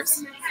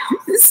flowers.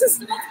 This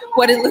is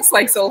what it looks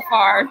like so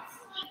far.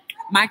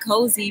 My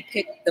cozy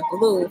picked the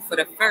blue for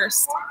the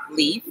first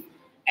leaf,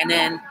 and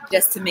then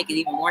just to make it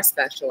even more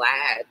special,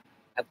 I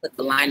put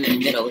the line in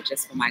the middle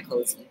just for my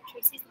cozy.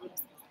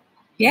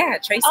 Yeah,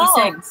 Tracy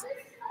sings.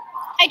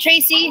 Hi,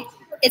 Tracy.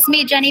 It's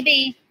me, Jenny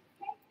B.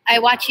 I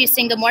watch you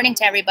sing good morning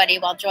to everybody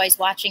while Joy's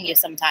watching you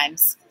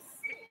sometimes.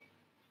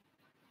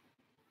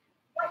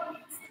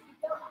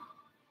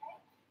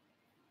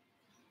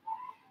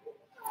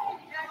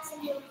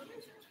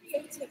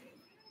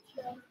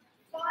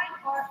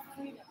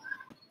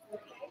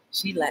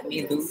 She let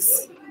me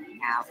loose.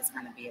 Now it's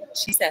going to be,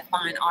 she said,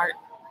 fine art.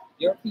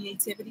 Your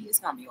creativity is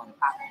going to be on the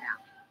popping now.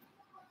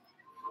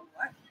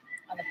 What?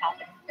 On the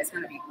popping. It's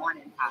going to be one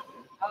in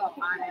popping. Oh,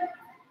 fine.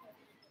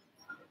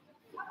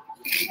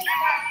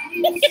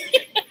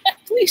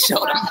 Please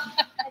show them.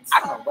 I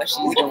don't know what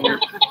she's doing.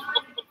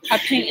 Her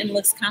painting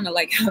looks kind of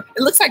like, it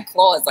looks like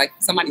claws, like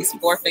somebody's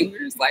 4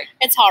 fingers. Like,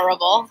 it's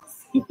horrible.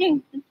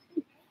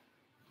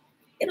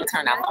 It'll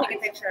turn out fine. Take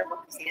a picture of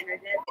what Cassandra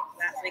did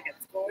last week at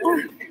school.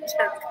 What?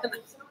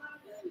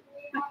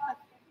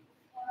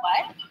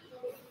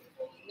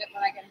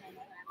 When I get home,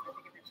 I'm going to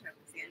take a picture of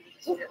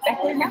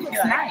Cassandra. That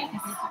looks nice.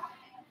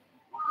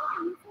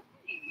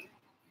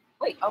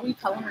 Wait, are we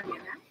coloring in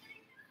that?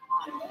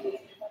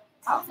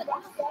 Oh.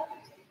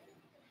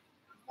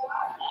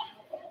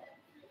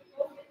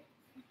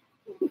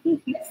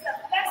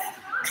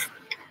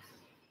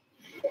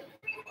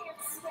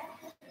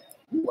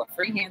 Ooh, a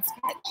freehand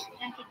sketch.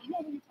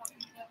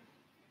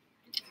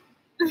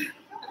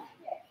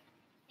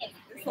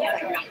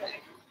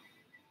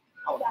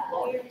 Oh,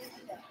 Lord.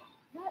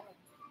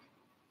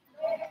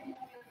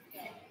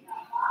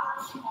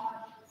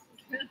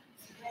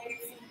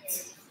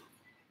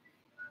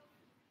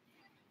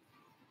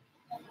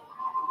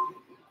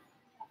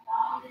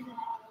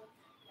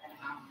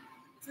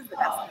 This is the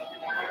best thing.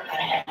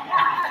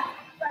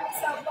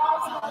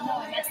 Oh, no, I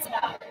messed it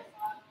up.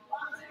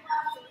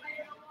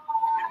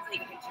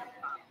 Take a picture of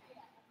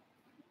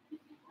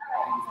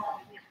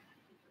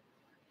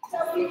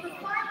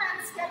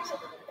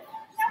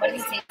What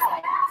does it taste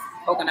like?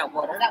 Coconut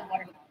water. Is that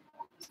water?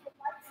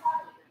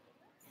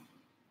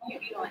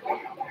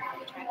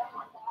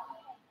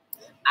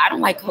 I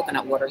don't like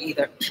coconut water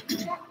either.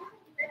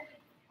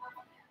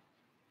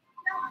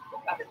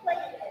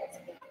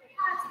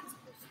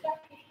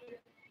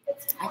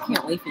 I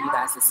can't wait for you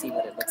guys to see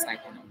what it looks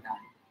like when I'm done.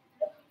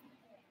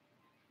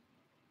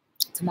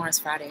 Tomorrow's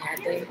Friday hat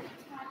day.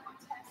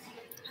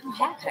 I don't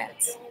have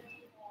hats.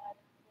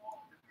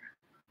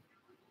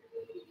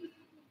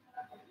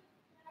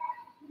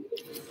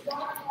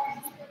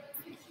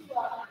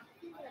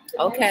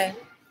 Okay.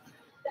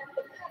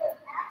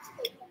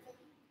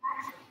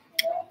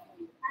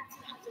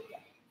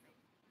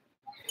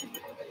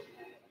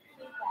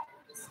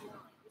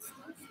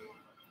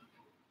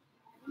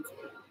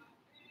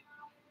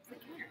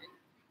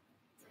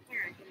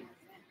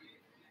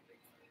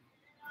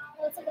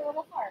 It's like a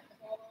little heart.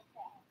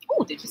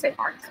 Oh, did you say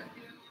heart?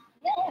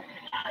 Yeah.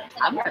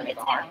 I'm gonna make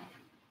a heart.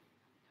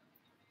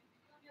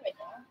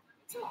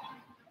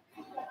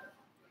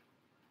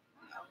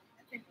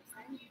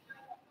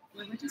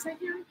 What did you say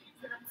here?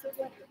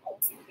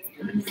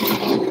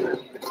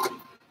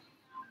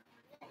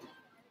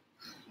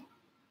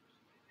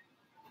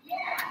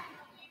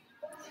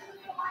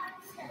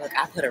 Look,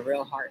 I put a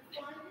real heart.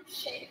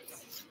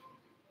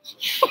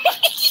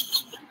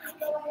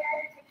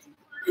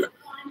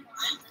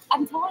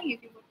 I'm telling you,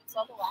 if you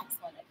saw the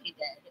last one that he did,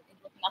 it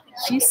looked nothing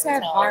like She it said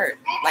until- heart,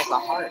 like a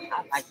heart.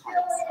 I like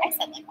hearts. I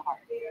said like a heart.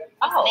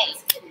 Oh.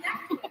 It's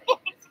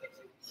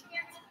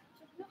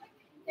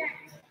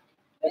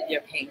With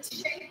your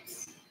painting.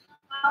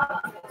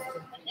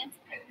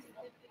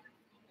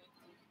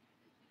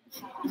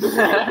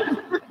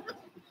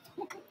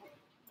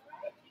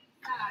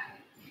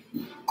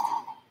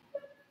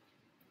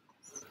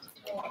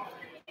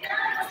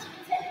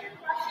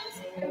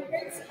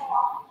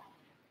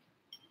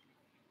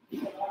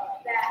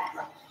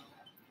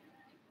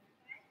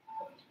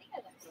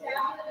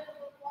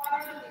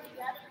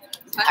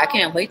 I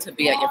can't wait to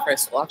be at your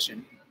first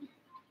auction.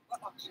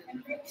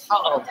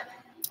 Uh-oh.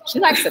 She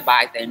likes to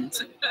buy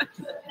things.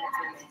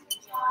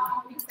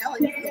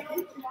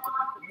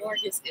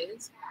 Morgus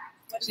is.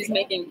 She's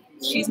making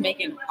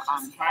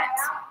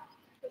hats.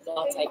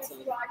 All types of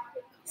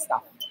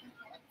stuff.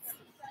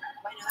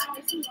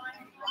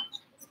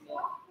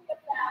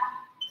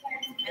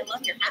 I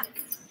love your hat.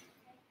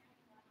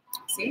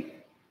 See?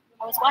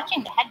 I was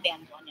watching the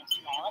headband one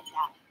yesterday. I like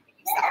that.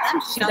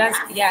 She does,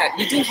 yeah.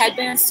 You do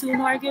headbands too,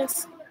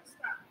 Morgus?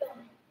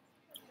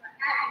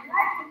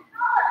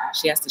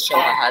 She has to show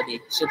her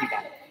hubby. She'll be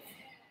back.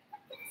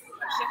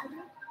 She'll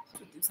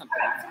do something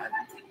with her hubby.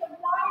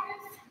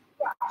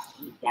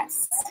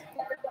 Yes.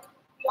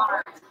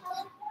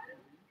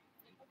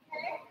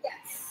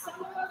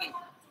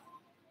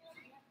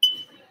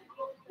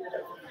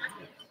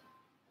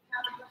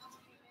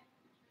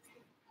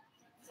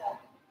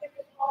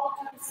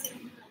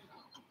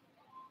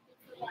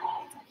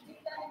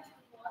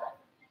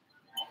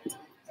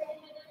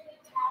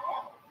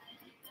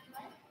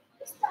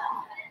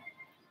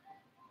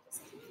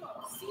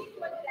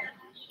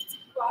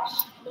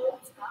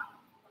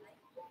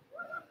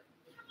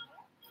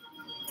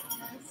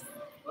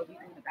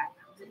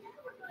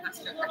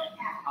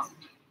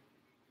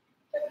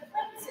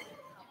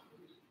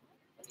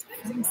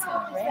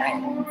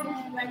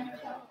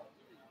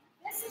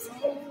 This is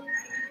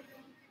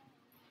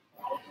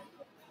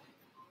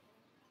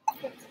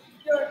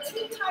there are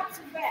two types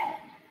of red.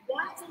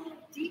 One's a little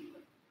deeper,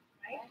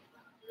 right?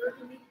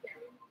 Burgundy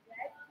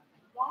red.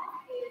 One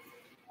is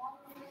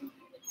orange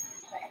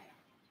red.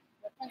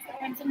 What's the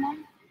crimson one?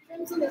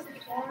 Crimson is the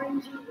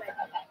orangey red.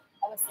 Okay,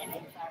 I was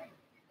saying, sorry.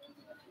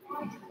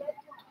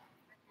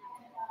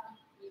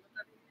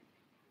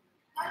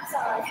 I'm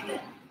sorry.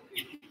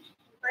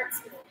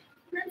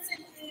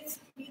 Crimson is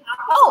the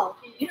opposite. Oh,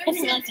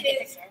 Crimson let's take a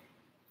is picture.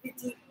 the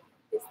deep.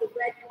 It's the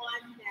red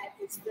one that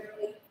is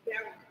very,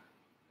 very.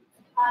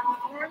 The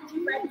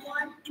orangey red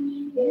one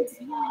is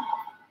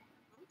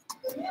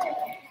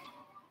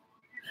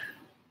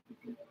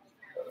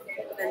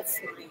That's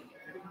sweet.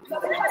 so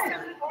the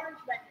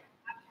orange red.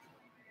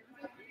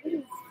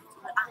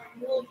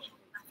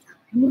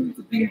 Million.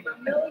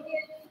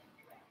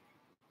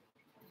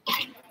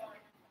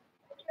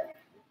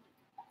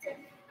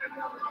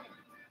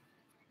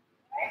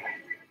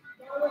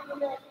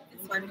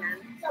 This one done.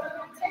 So we're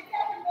going to take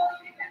that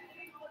million.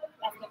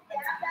 That's the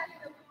crimson.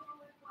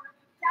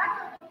 I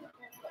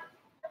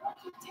want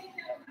you to take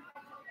that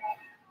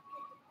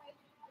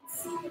and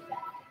see what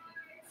that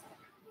is.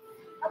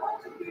 I want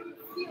you to be able to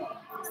feel it.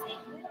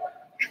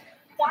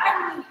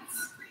 Dilutes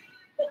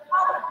the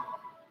color.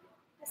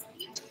 Because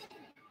each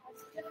thing has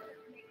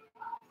different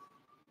makeup.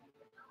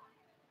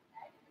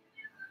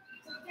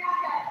 So get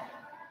that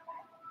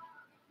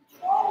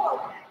control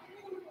over that.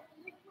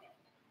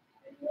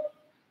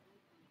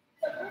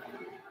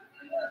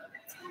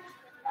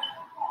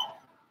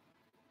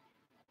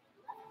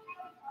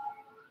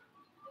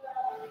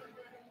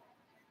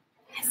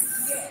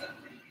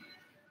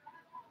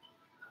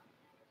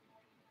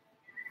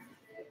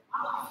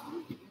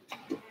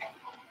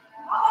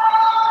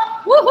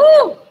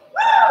 Woohoo!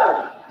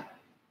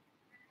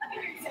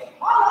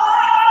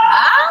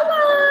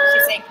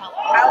 She's saying color.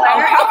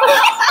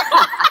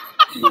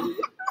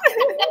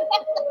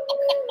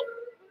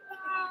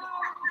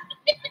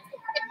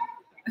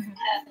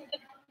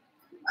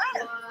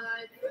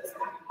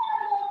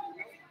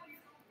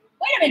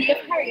 Wait a minute, you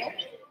have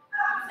karaoke?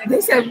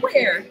 They said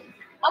where?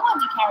 I want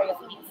to do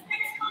karaoke.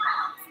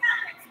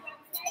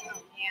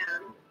 Yeah.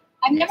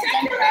 I've never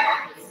done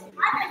karaoke.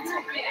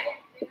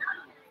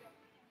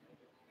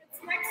 It's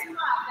next month,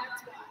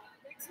 that's why.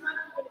 Next month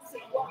we're going to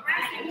see what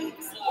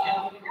happens.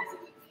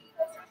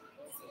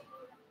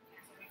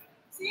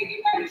 See if you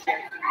can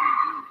check it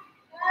out.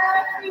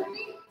 Every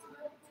week.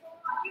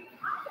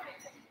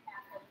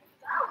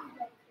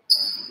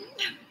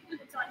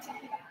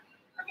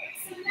 Okay,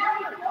 so now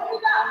you roll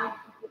it up.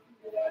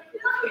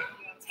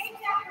 Take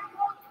that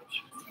remote.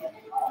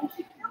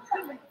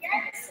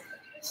 Yes.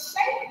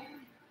 Shake it.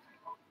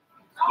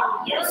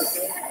 Yes.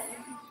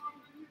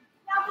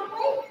 Now the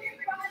way this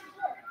brush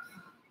works,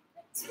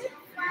 the tip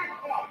flat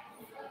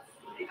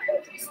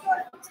edge, you start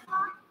at the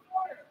top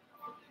corner.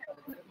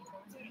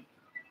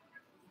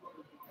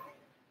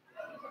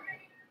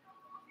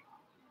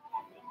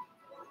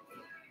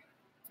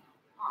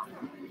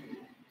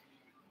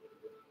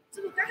 So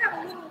look, I have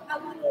a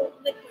little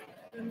liquid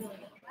vermilion,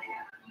 right?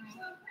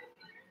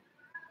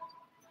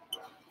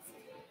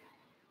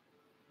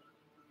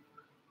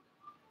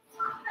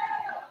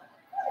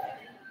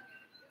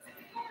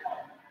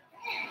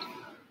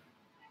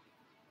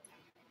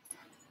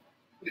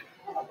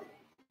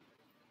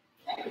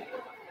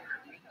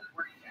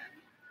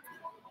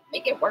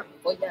 Make it work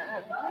for you. Don't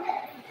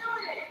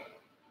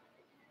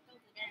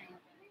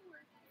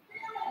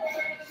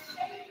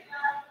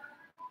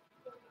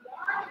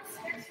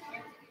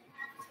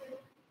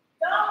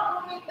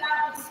worry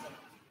about this.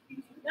 You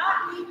do not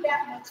need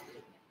that much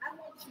pigment. I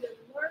want you to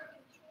learn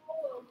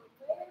control over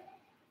layer.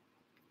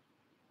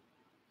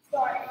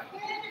 Start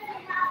again if you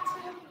have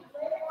to.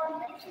 Later on,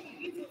 make sure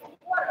you're using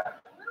water.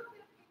 A little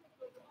bit of pigment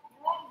goes a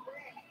long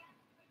way.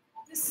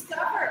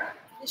 Discover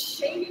the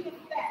shading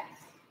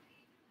effects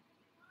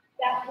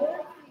that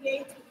word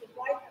creates with the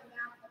right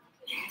amount of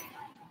pigment.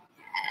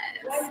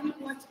 When you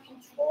want to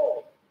control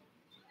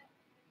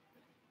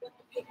what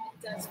the pigment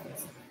does for you.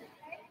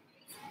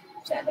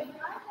 Okay?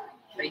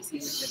 Tracy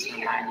was just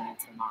reminding me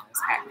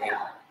tomorrow's hat day.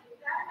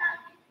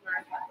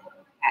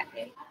 Hat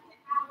day.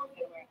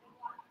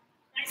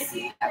 I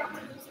see.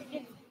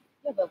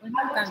 Yeah, but we're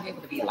not going to be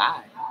able to be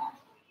live.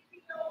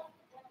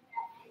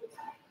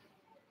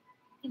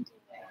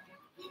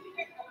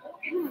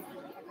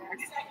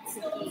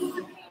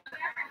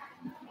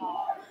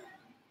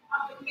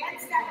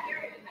 Against that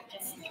area, I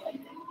just feel like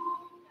that.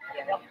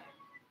 Yeah.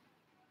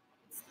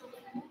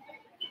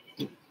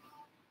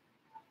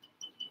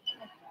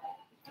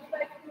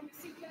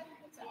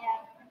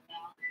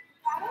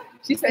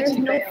 She said she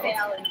no failed.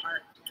 fail in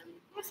art.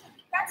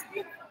 That's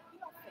beautiful. You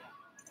don't fail.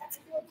 That's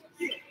good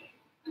for you.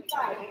 You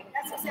got it.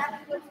 That's exactly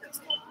what you just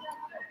told me.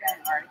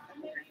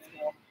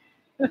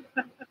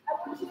 I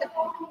want you to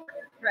own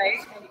it. Right?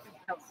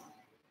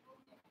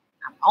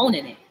 I'm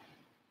owning it.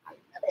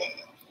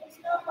 There's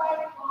no right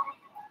or wrong.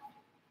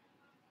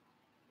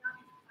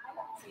 I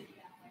don't see it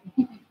that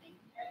way.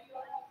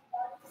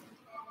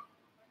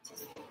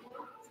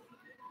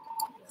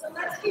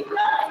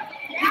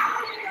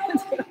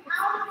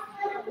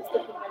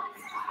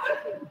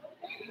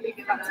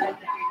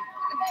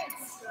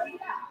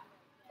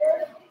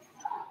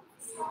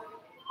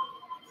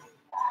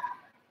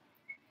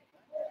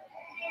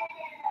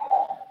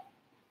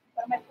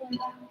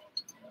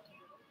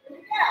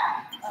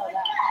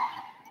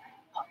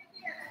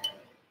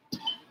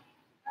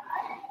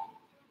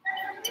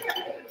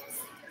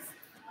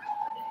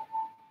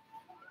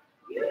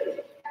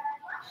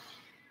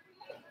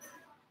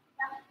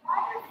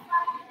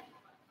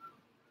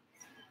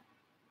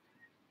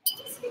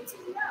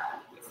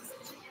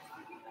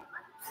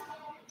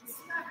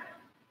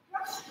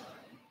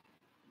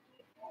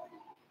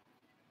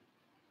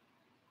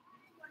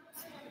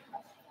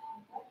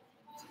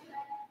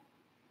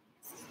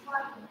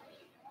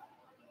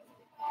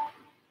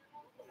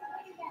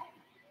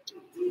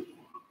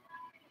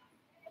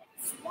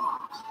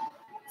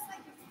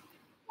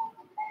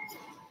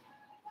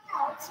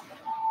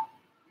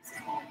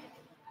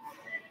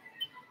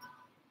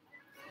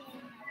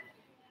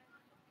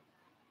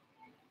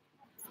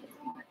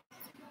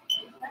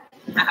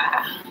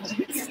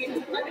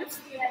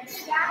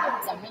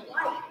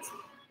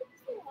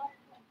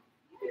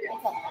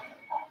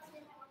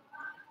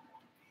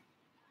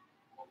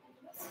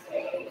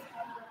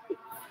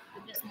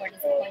 I'm just more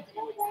disappointed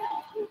in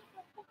myself.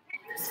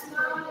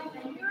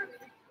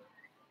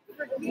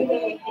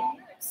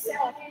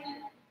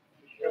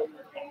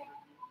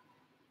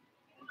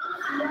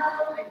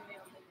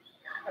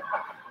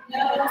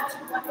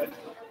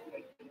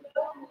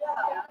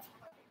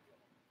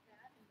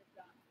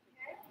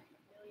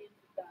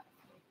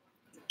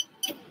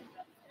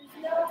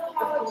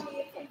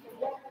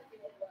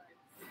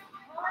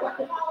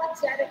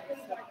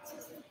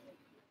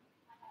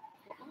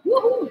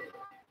 Woohoo!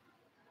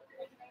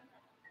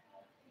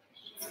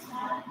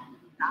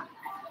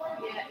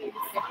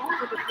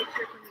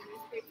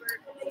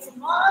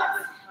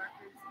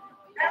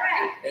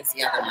 That's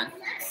the other one.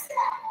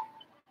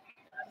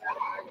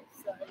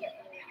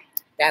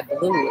 That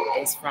blue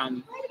is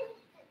from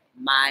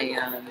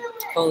my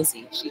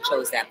cozy. She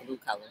chose that blue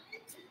color.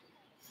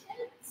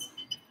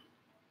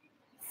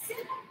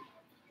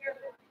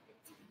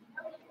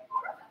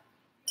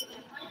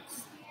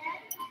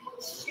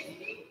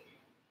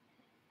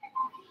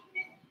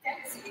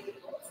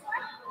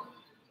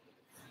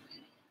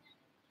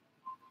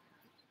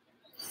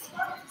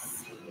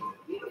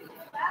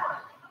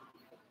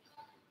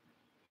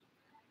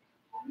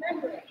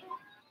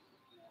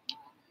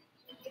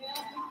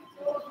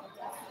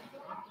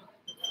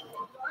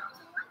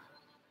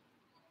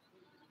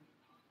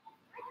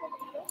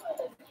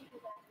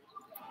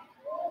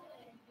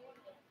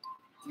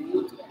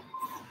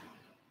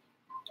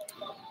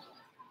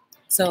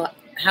 So,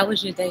 how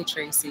was your day,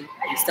 Tracy?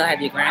 You still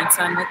have your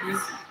grandson with you?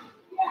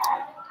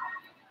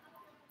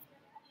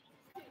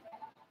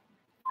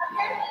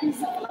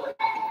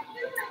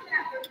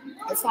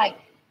 It's like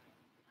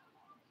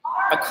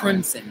a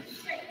crimson.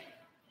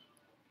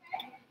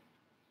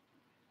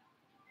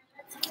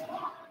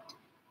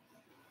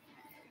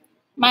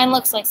 Mine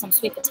looks like some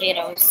sweet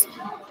potatoes.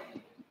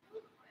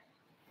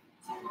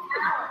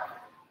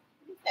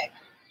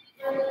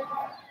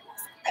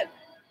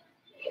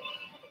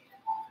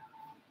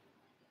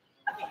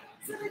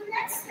 So the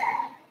next step,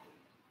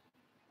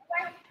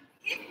 right?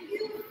 If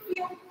you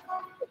feel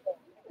comfortable,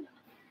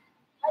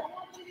 I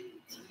want you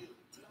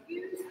to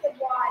use the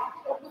wide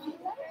open.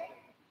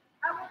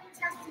 I want to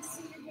test to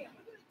see your hand.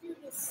 We're going to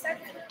do this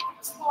second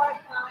part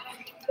of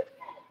the pen.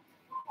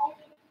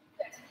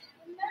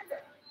 Remember,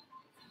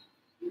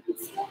 you can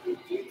still do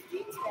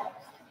details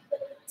with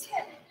the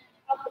tip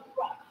of the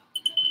brush.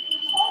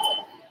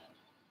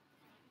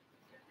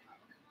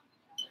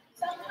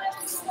 Sometimes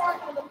we start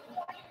with a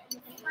point and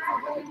the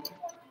flat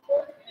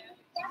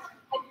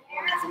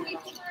and as we turn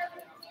it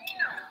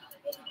down,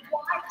 it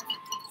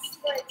widens,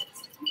 spreads,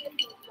 it's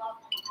really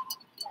lovely.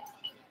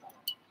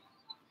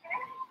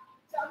 Okay?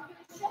 So I'm going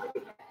to show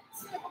you that.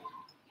 So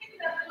in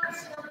the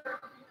first number,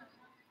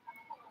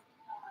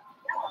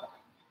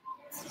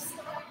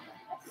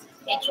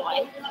 Hey, Joy,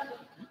 I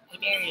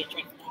dare you to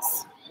drink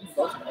this.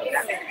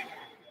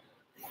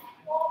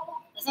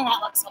 Doesn't that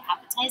look so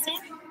appetizing?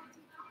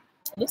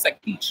 It looks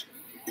like peach.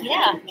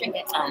 Yeah, drink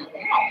it.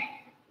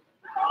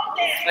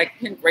 Like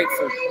pink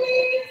grapefruit.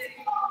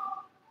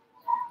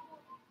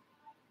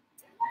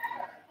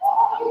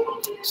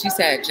 She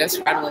said,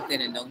 just run with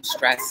it and don't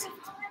stress.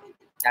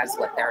 That's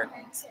what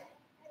therapy is.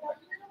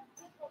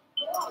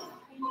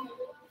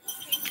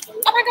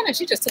 Oh my goodness,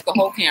 she just took the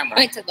whole camera.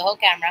 I took the whole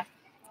camera.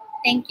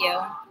 Thank you.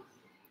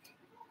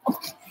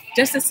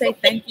 Just to say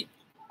thank you.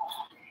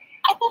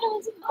 I thought it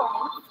was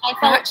important. I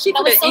thought She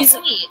that was so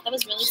easily- sweet. That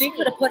was really She sweet.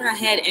 could have put her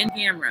head in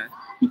camera.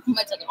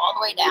 I took it all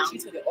the way down. She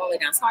took it all the way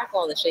down. Sorry for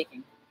all the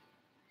shaking.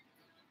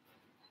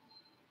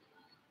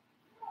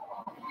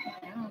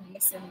 I don't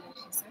listen to what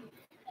she said.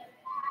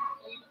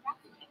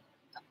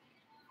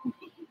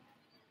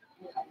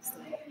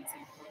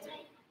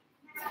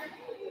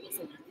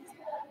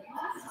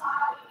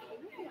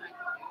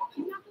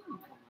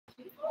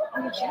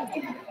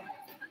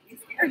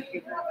 No.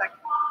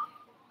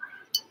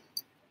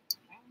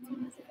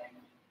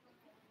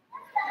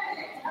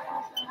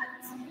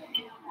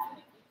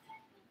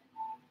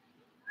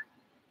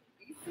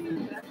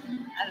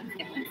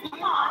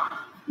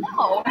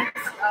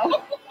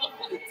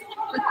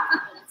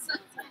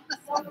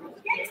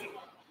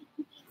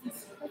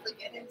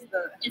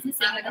 Is it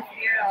singing up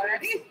here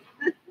already?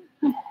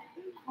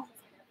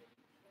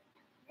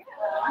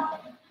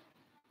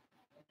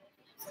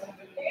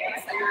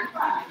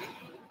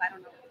 I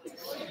don't know.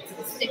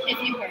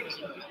 If you heard me.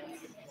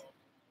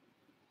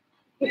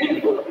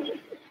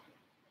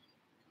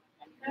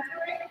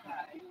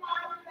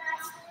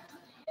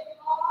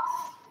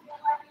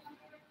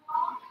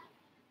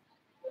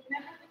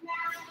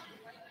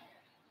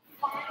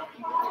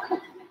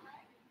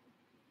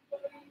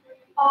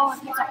 Oh,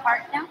 there's a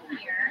heart down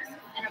here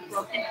and a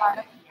broken heart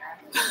up here.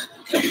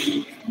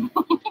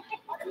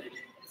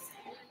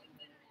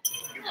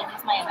 That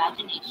is my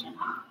imagination.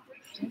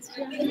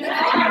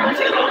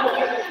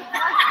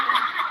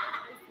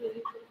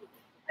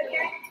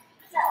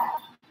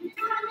 You're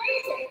doing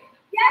amazing.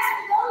 Yes,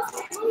 for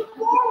those who move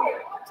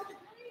forward onto the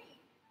green.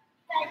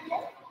 Thank you.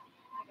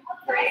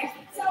 Okay,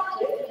 so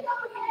you can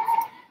go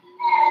ahead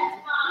and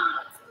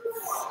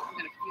I'm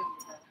gonna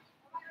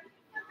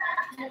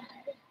feel it.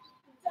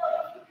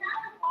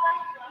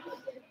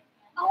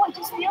 Oh, I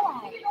just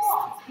realized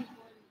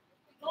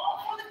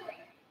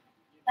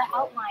the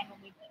outline when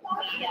we do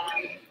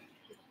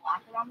the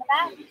black around the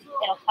back,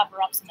 it'll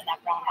cover up some of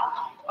that brown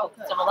outline. Oh,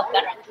 good. So it'll look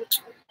better.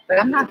 But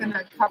I'm not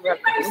gonna cover up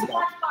the blue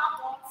though.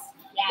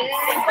 Yes.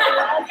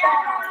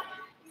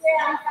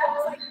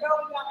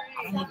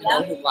 I don't even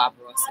know who Bob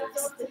Ross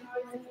is.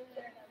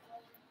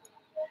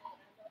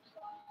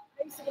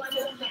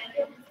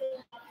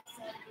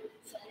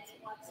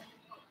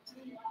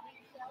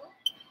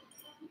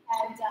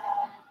 And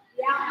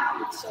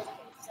yeah, so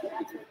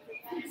that's what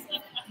they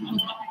said.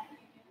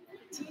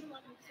 The Team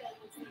Lemon Show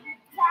was the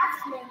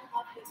craftsman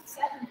of the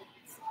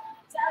 70s.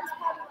 So I was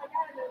probably like, I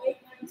don't know, 8,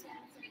 9, 10,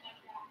 something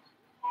like that.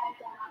 And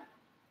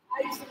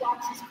I used to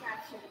watch his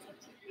craft shows on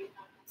TV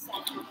on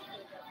Saturday.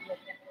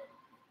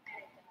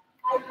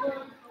 I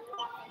learned a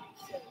lot from his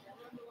shows. I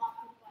learned a lot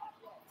from Bob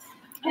Ross.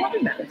 I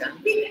haven't met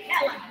him. Big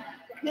Ellen.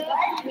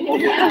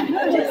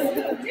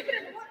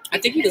 I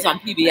think he was on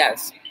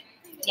PBS,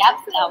 Yep,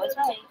 that was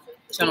right.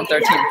 Channel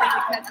 13.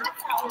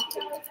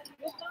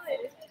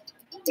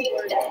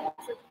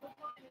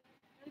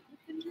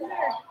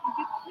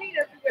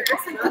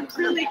 It's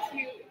really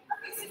cute.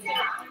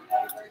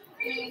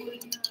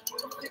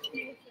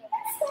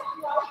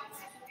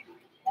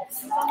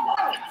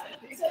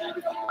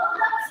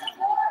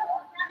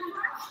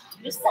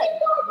 Just like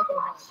looking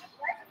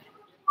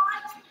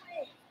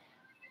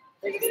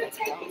So you're going to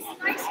take this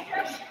nice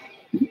brush.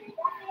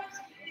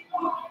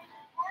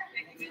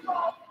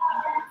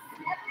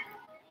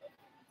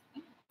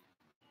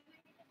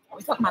 Are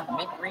we talking about the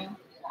mint green?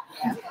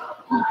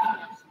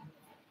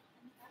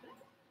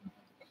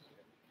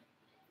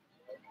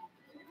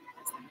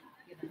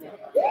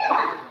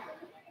 Yeah.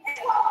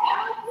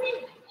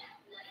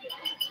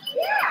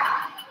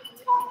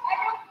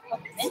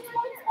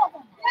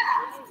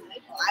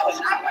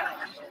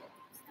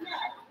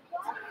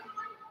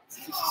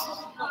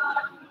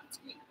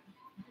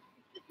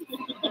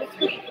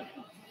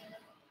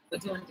 We're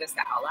doing just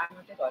the outline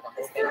with it or the whole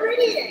It's thing?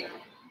 meridian.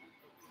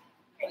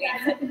 Yeah,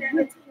 I don't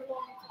remember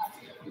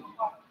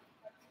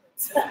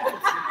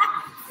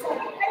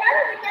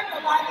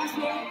a lot of these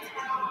names.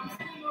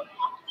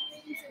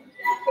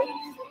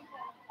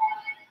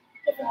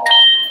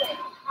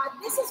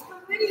 This is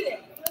meridian.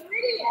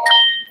 Meridian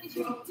is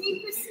your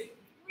deepest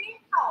green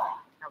color.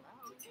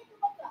 Hello. Take a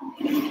look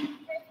up. Okay,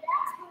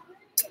 that's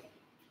meridian.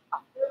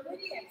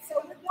 Meridian. So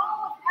we're going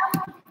with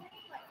emerald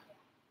green right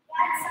now.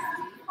 That's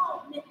something we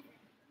call mint.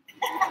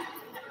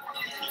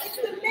 It's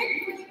the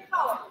mint green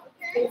color.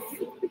 Okay.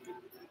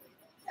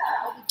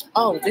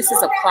 Oh, this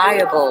is a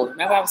pliable.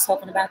 Remember I was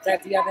talking about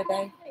that the other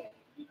day?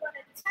 You're going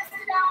to test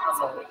it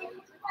out on the green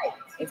plate.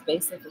 It's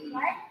basically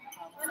Right?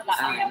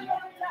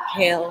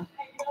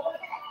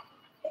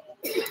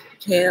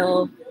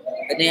 kale,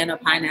 banana,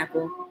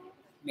 pineapple,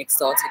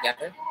 mixed all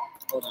together.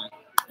 Hold on.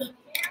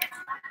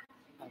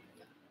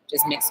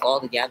 Just mixed all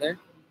together.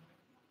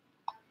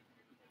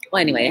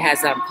 Well, anyway, it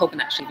has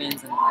coconut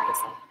shavings and all that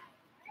stuff.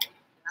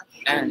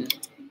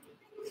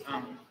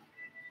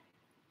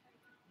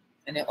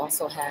 And it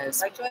also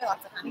has Right, Joy?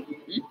 Lots of honey.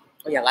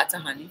 oh yeah, lots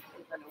of honey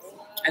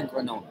and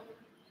granola.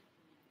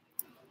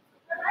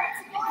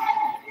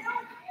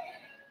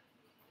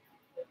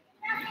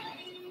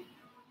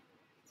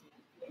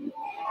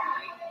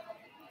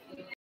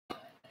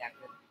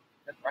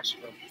 The brush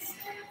strokes.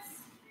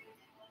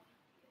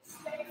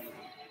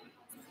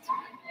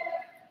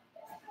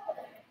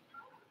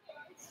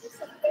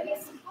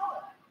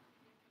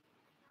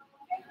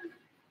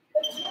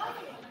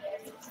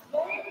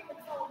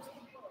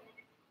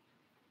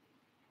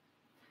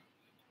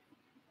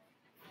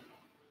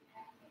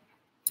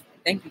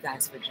 Thank you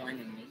guys for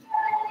joining me.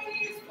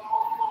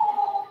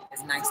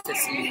 It's nice to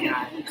see you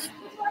guys.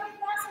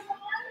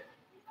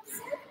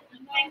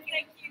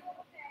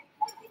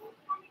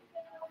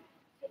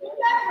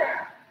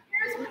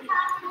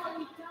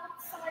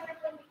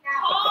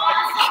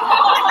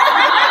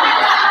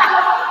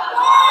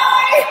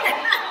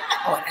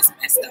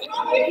 messed up.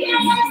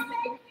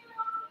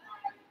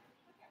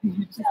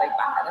 She's like,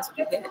 bye, that's what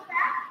you get.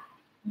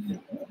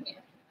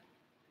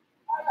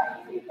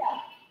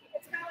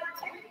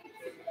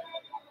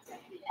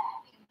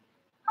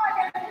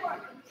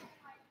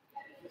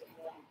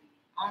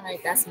 All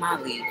right, that's my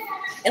leaf.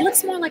 It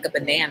looks more like a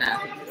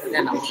banana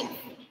than a leaf.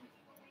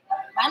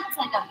 Mine looks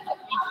like a green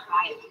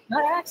pie. No,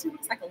 it actually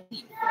looks like a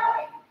leaf.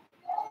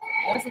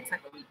 Yours looks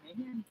like a leaf.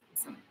 Maybe I need to put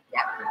some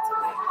gap into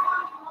it.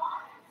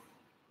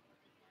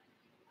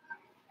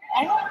 I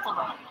don't like the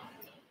one.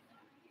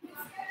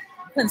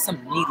 I'm putting some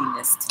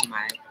meatiness to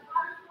my.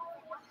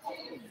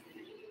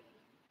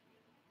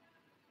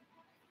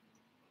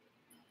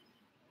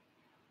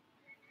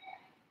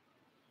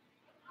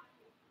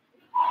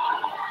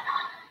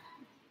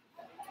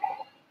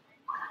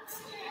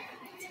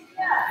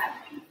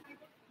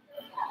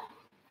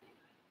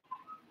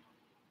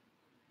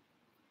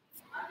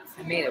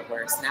 I made it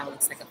worse. Now it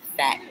looks like a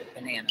fat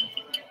banana.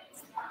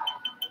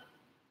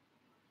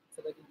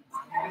 So they can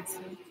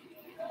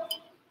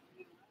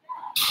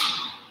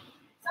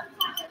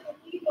Sometimes I can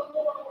leave a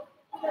little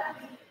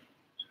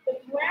the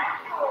brown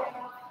color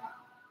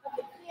of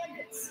the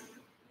canvas,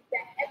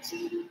 that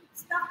etchy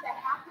stuff that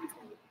happens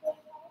when you pull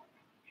color.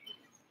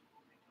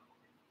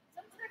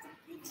 Sometimes it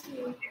gives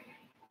you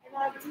an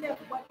idea of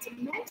what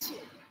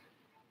dimension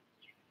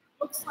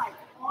looks like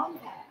on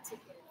that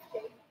particular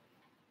shape.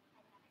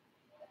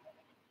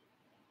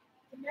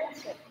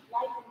 Dimension,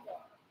 light and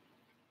dark.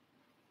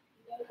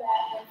 You know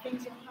that when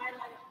things are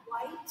highlighted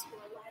white or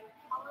a lighter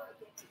color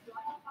against a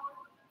darker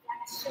color,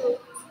 that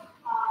shows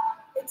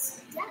its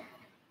depth.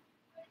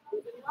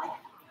 Even light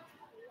color.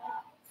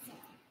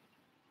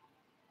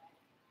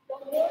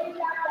 Don't worry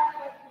about that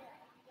right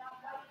now.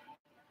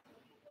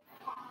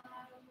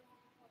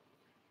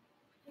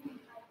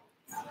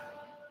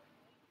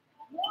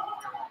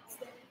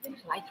 I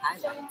like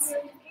highlights.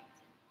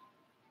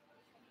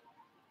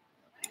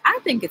 I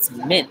think it's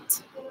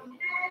mint.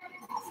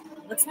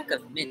 It looks like a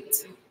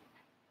mint.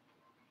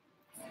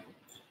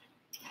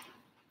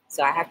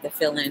 So I have to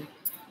fill in.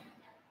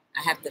 The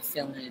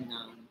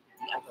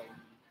other one.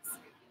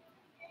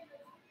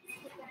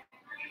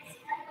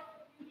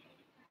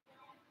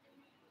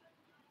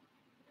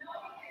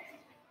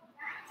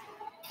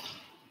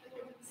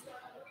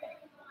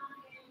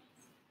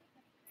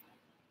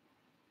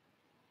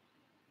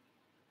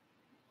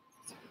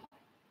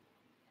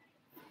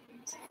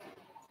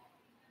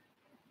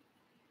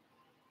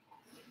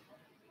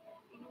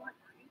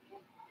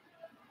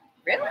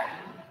 Really?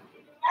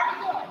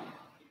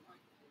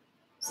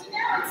 So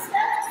now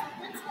instead of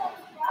this little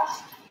brush,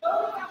 go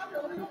down a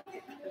little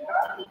bit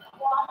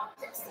more,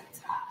 just a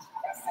touch,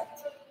 just a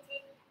tick.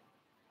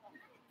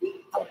 Deep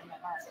tip.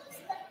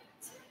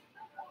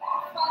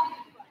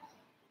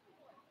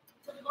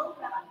 To low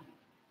down,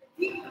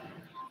 deep.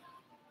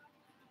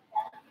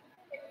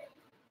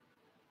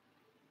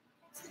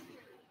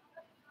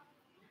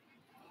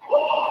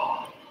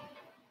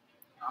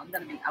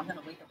 I'm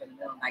gonna wake up in the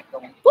middle of the night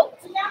going, whoop.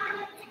 So now we're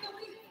going to take a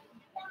leaf.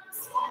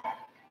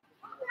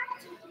 Come back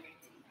to it.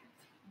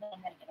 Then I'm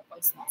going to get a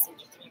voice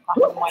message at 3 o'clock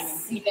in the morning.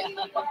 Yeah.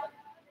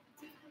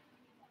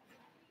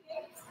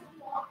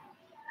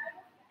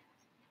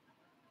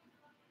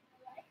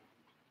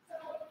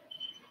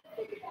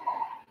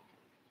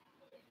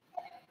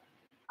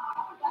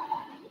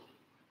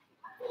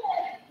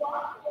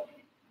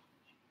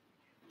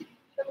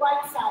 The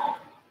right side.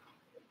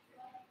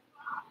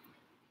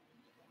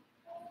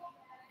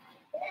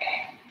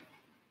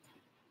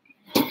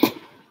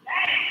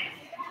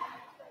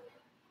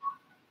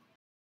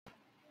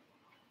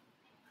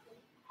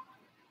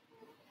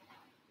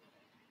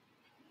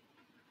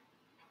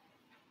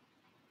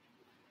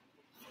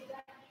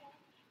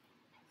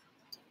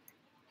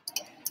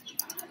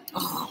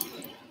 Oh,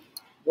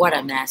 what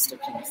a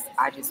masterpiece.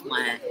 I just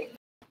want.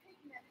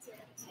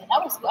 Yeah,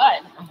 that was good.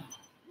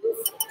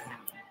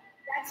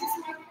 That's just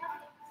my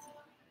preference.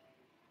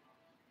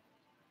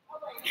 All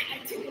right, I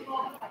took them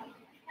all.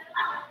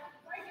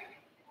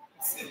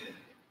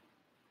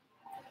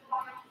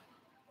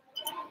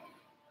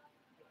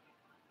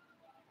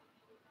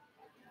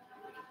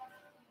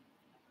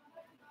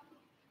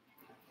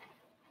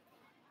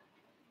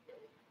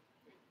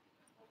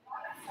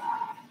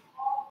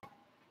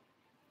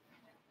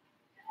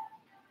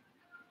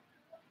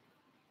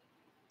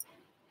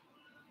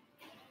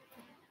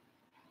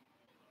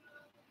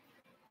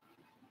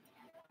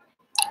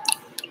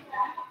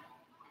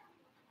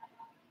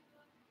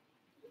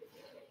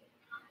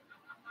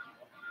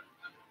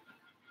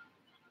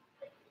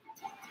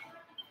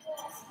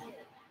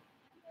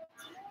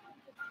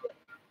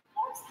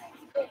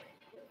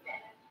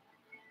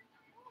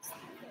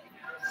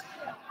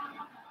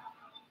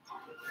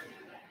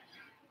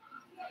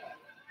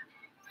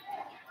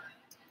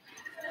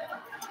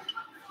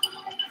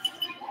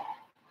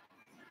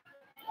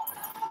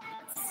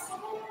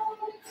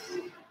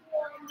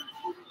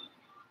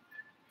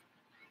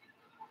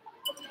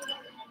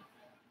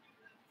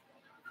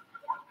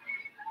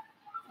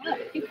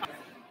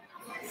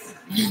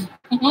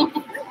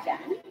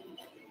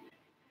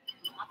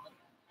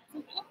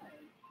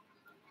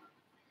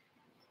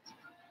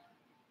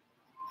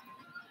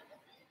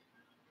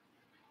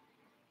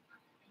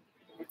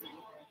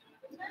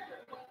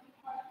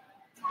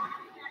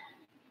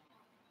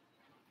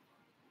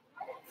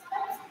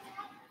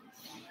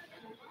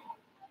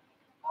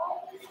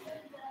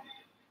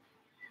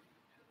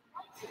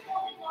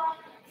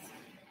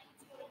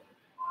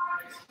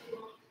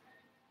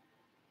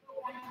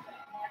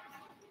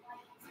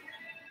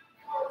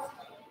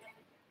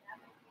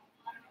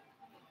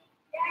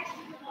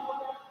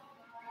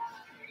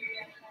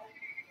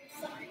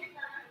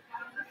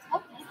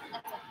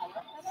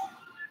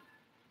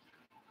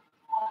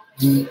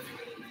 What do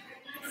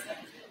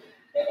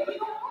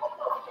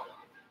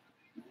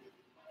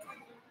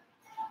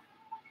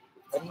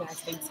you guys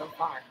think so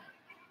far?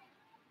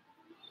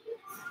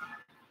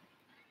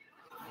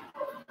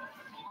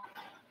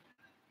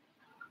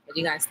 What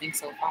do you guys think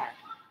so far?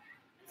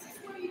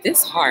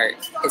 This heart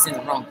is in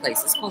the wrong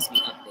place. It's supposed to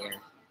be up there.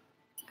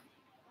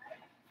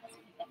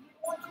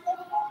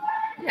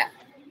 Yeah.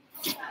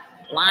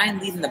 Blind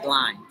leading the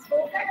blind.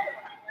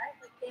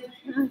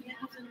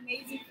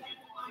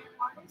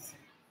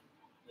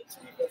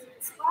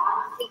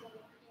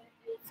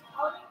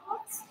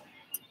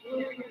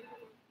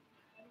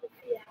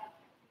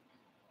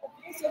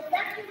 So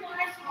that's the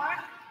large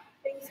heart.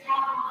 Things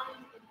happen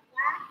in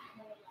black,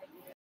 more like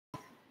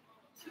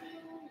two.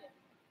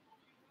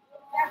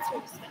 That's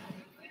what it's like.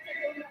 Maybe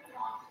you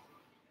want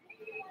to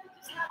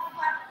just have a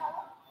flat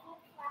color,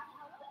 flat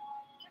color.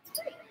 That's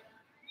great.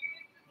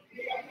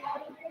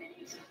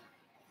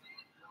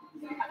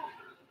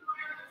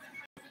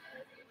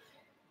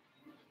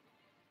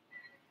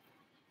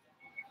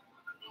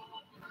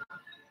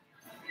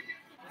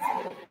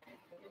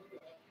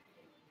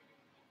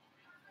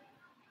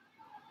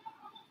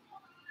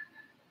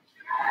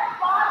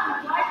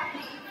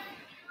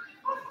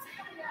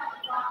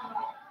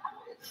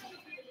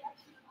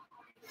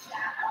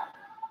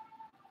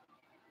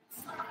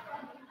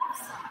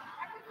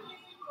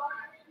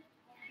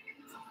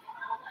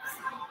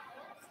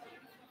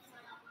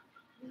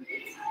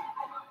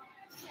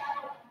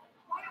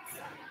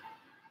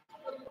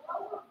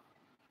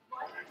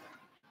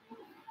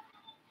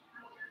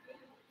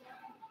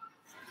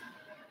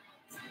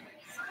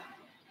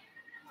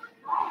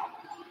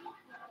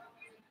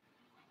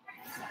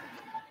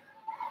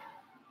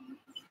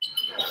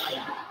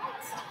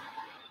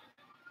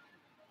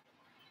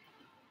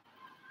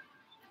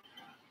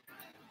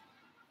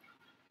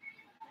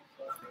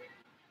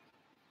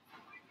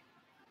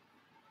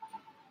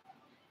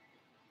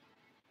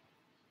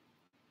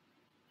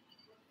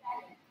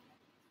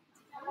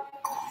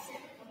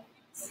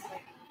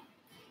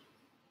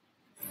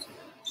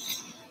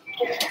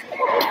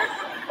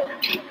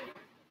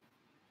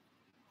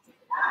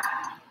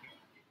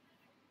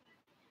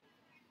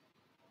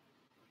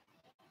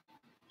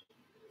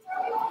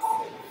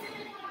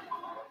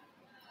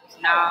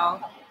 No.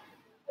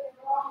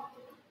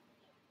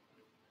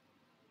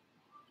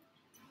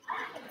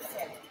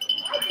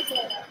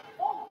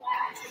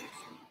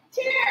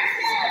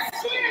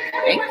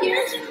 Thank you.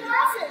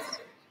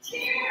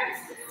 Cheers.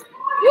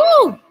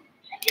 Woo!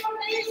 You're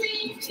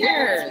amazing.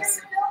 Cheers.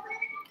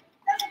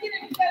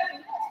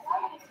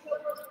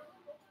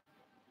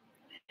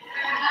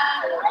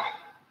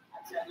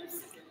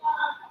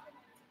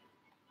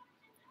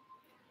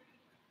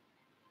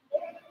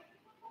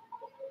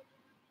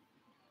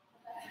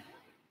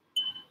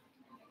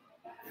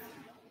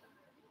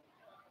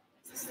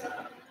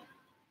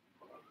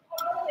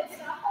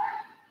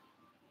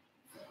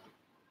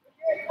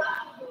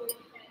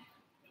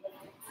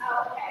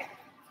 Okay.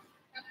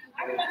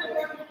 I remember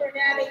working for an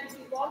ad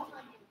agency a long time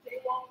ago. Jay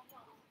Walton.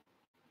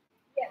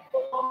 Yeah,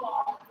 full on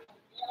bar.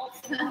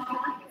 We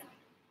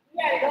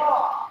had it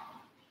all.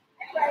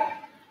 Anyway,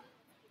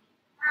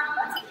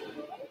 let's keep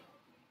moving.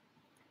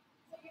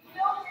 So you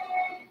filled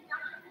in,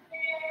 nothing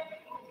there.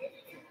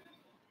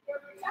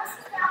 You're just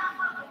about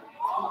coming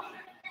all of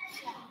your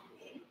connection.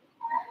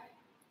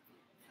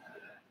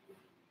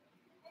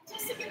 And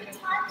just to give a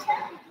time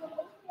check, we do a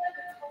little bit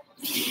of total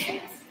 6,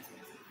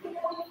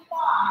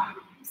 45.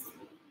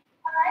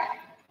 All right?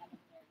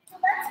 So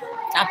let's go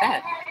ahead. Not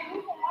bad. And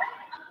move on.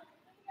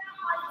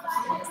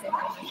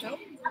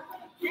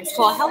 It's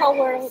called Hello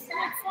World.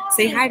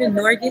 Say hi to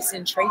Norgis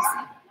and Tracy.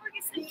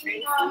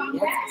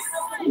 Yes.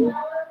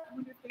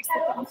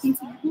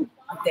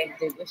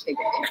 They wish they were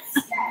there.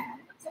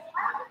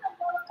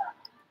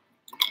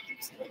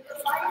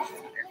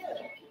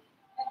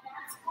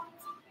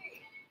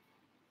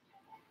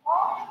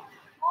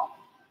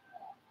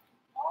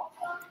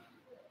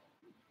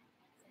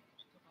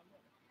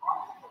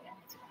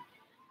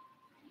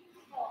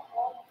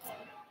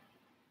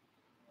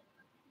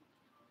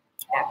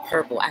 That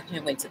purple. I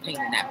can't wait to paint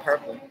in that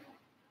purple.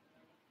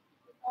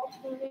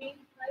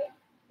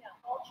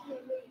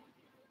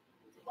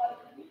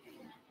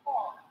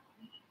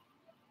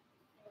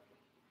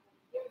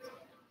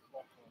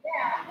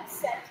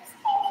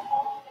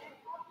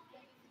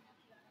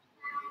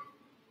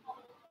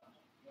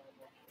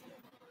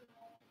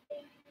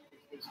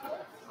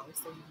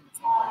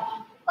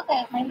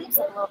 Okay, my leaves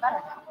look a little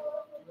better now.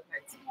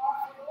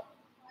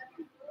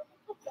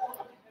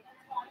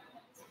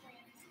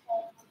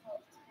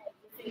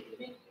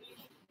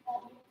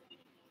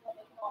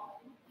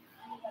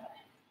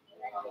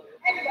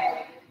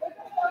 Anyway, we're going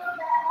to go to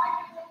that. I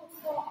can do this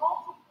little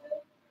altar blue.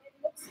 It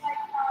looks like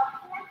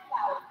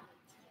cornflower.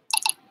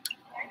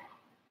 Okay?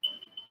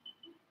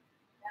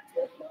 That's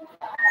what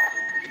cornflower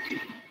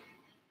is.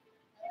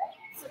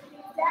 So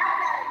you dab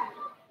that in.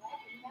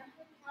 Right?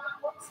 Remember how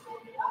it looks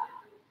when you're up.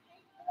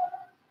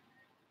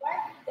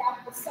 Right? Dab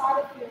the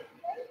side of your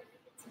plate.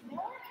 It's a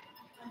mirror.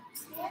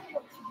 Understand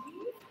what you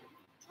need.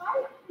 Try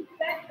to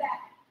prevent that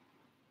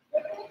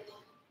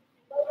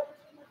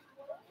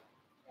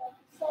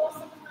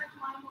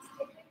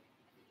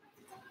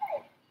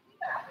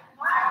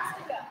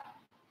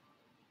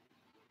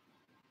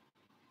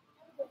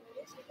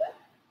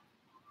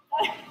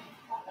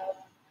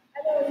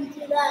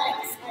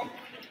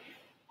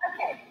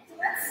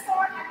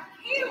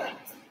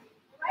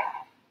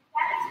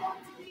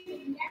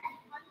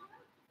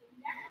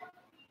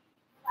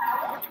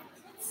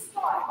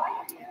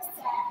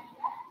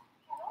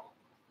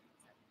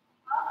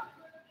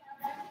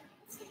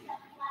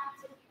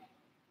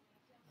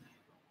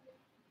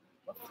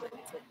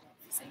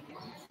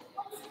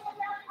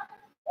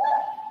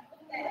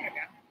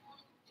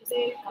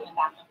coming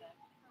back with it.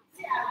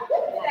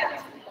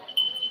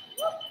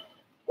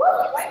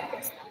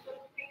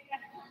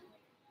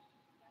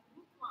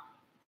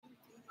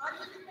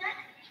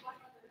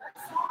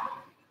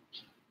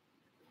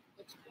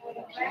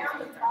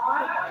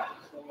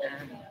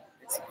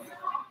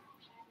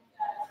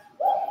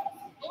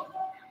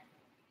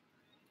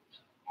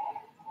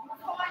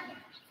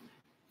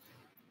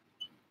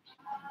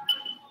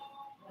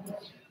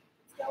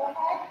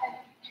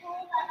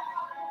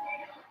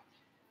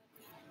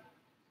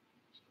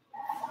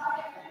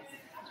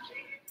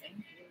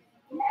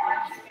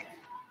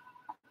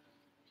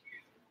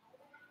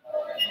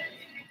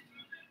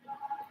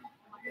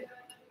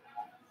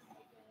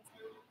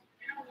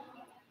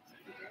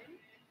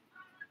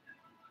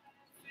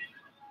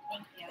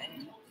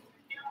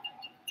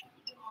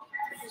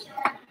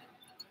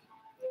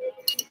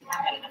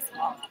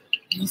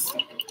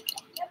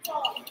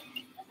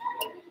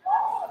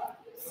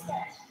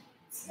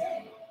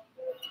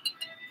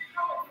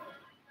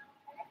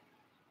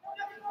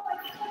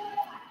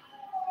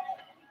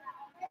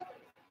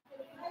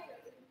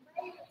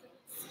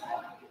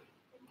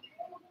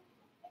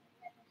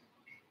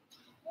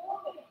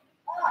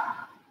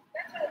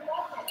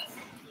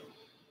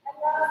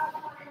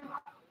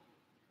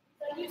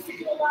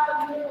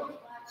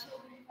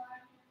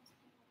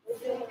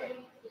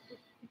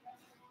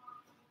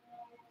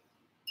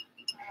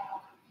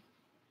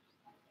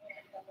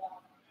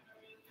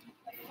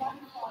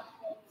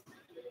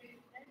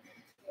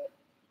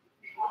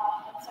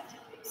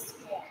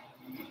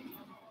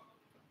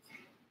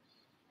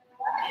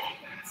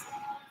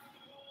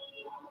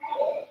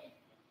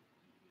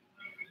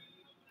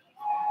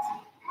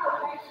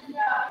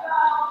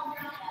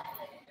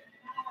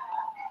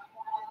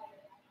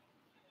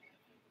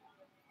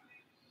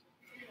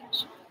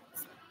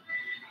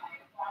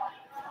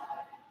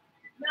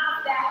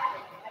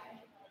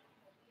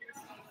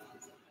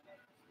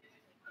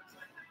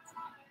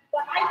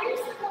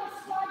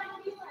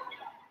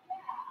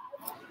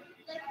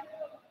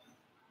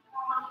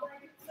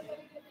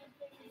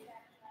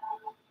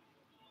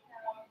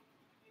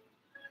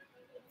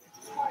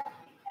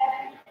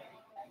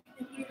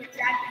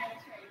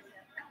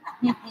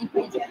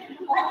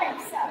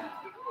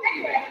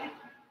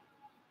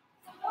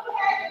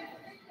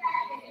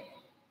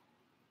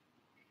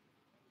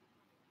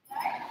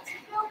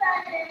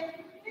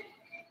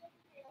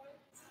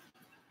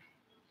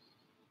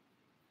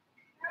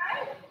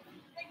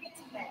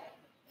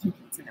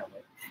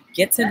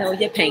 Get to know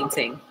your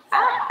painting.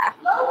 Ah.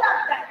 Load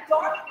up that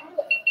dark blue.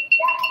 That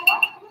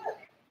dark blue.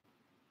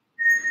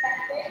 That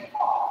big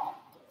ball.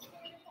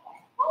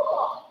 Hold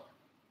on.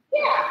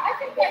 Yeah, I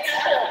think that's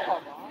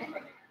cool.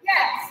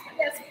 Yes,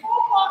 yes.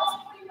 Full ball is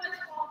pretty much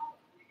all.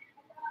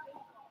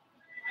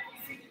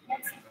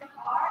 Next to the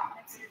heart,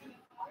 next to the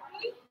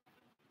body.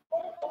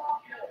 Full ball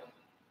blue.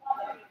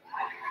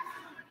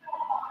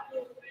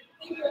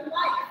 In your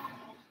life.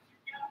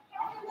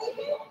 Can you leave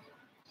it?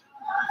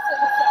 I'm so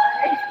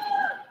sorry.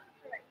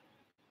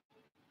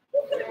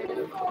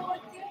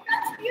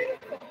 That's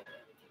beautiful.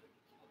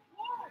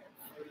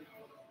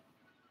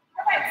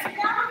 All right, so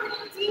now we're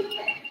going to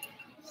deepen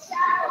the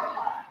shadow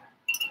part.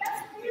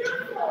 That's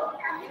beautiful.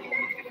 Now, you can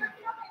have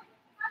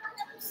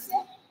another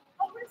sip.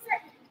 Oh, what is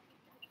that?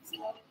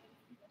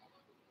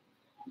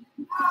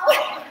 Oh,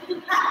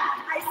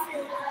 I see.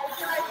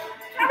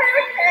 Come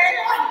here, kid.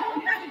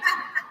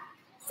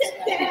 Sit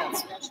down.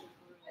 So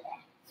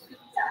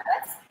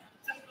let's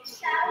take the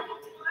shadow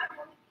to my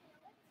room.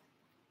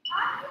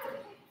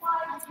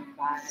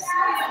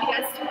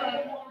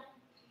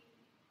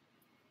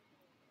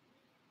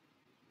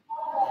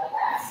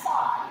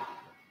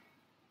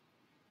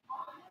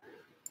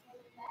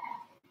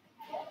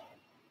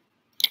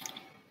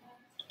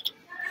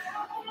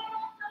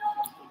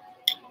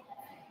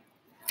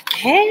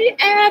 Hey,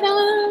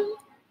 Adam.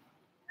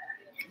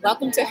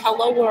 Welcome to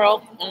Hello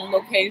World on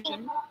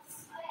location.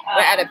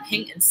 We're at a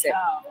paint and sip.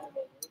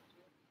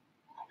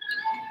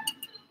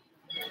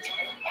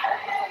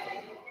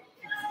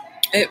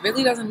 It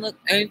really doesn't look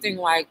anything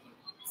like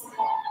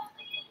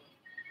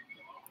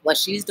what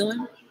she's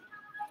doing,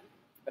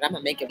 but I'm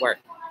going to make it work.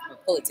 I'm going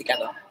to pull it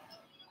together.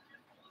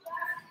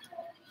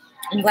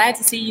 I'm glad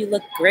to see you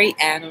look great,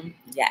 Adam.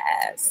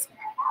 Yes.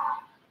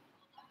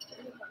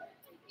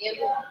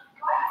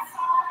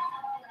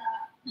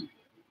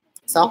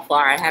 So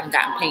far, I haven't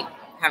gotten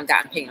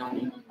paint on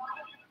me.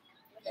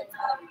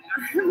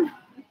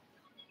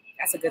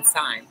 That's a good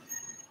sign.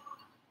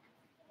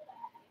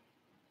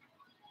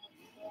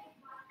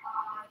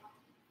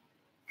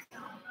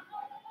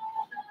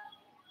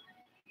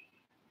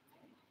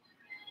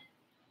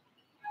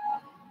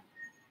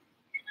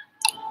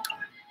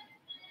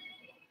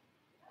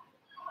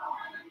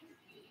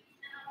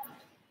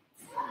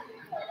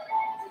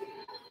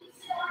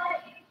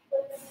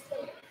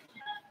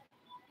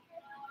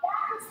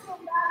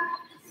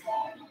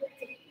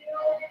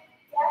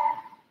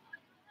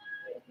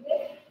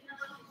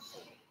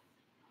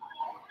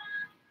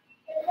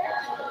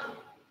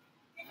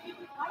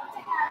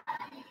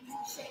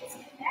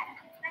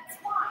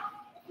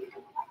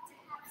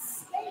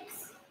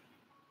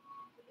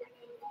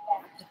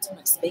 too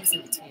much space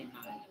in between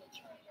mine.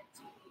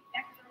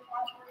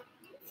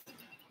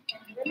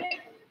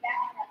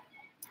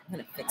 I'm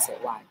gonna fix it.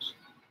 Watch.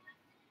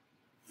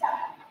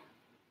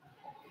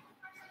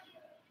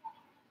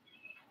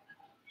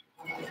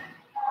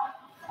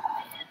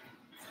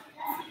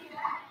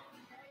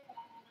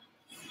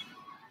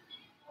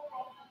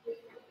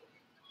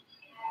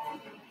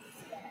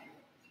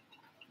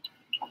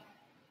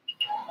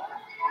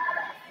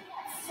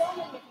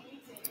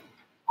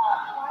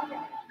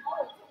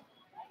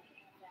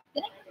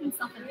 Did I do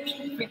something?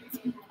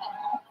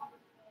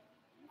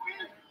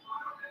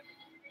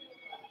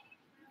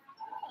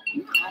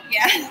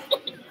 Yeah.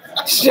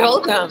 Show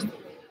them.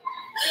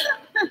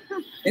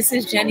 This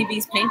is Jenny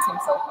B's painting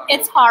so far.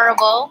 It's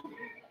horrible.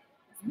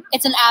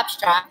 It's an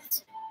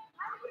abstract.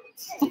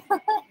 That's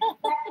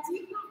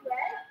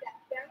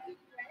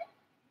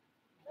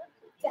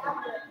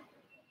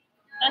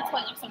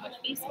why there's so much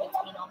space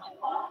between all my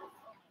photos.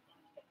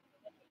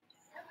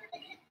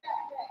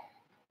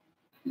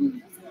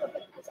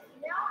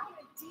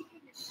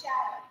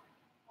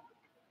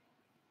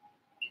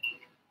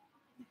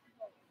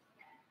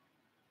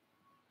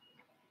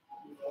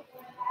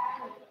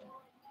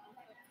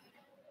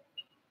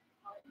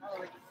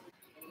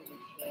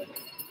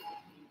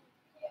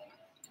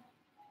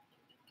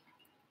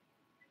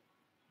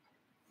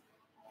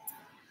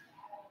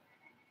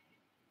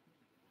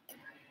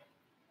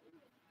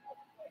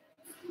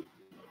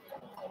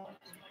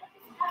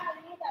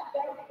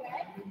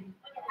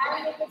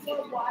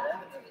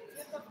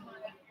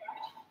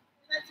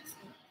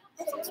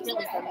 It's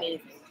really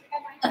amazing.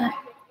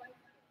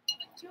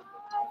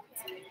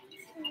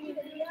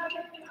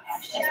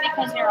 Just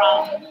because you're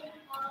on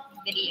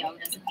video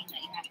doesn't mean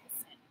that you have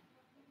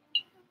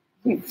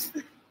to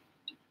sit.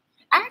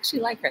 I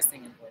actually like her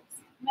singing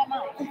voice. Not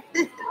mine. I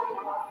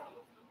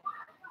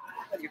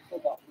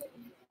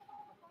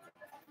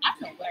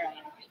don't know where I am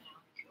right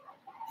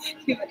now.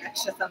 You have an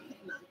extra something.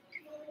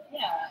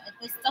 Yeah,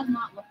 this does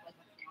not look like a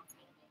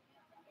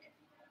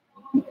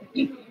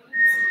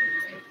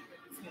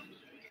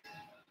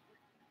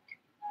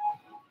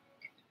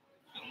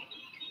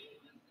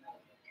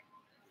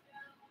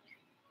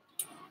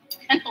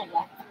pencil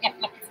left. Yeah,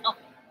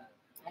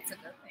 That's a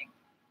good thing.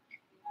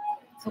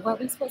 So what are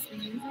we supposed to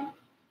be using?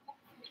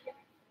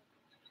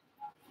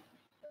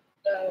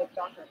 The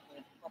doctor.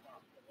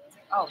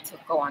 Oh, to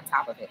go on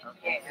top of it.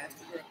 Okay. That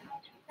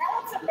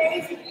looks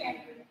amazing,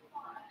 Andrew.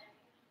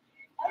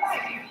 All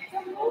right, so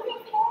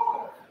moving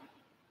forward.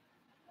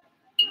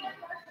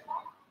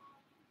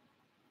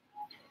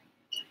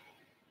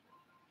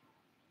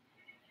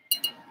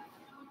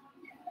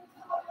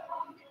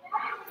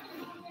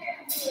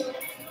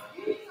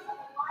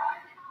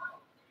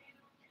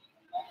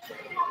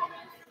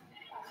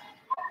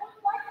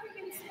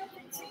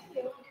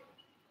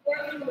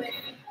 Working with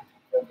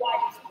the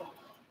widest book.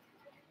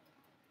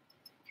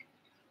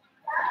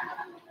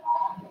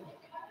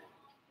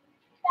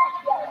 That's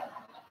yellow,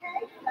 okay?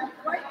 That's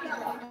bright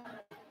yellow.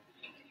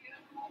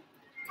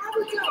 How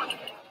we doing?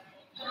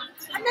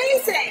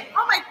 Amazing!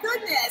 Oh my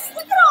goodness!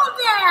 Look at all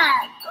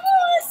that!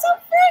 Oh, it's so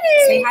pretty!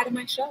 Say hi to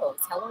my show.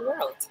 Hello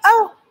World.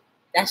 Oh,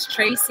 That's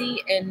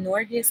Tracy and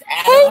Norgis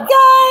hey Adams.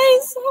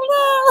 guys!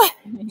 Hello!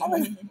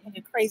 I'm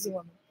a crazy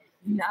woman.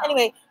 No.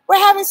 Anyway, we're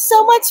having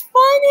so much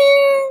fun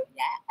here!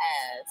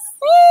 Yes.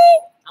 Hey!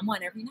 I'm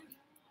on every night.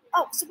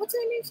 Oh, so what's the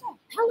name of your show?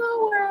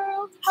 Hello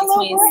World. Hello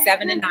Between World.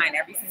 7 and 9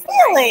 every single night.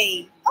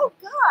 Really? Oh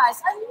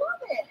gosh, I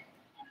love it.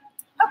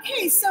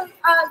 Okay, so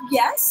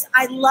yes,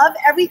 I love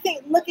everything.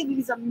 Look at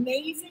these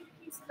amazing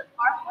pieces of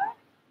artwork.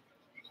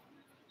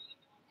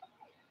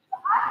 So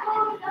I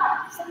loaded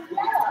up some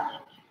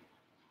yellow.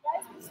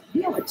 Right?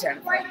 You know what,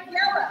 Jennifer? Bright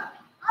yellow.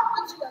 I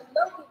want you to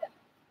load it up,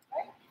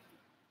 right?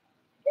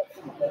 Get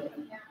some good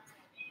now.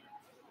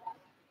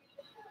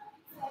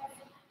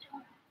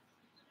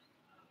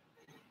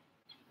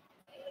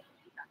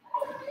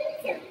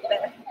 Here,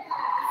 better.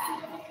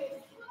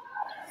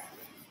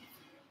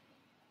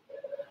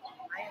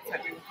 I am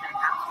touching with my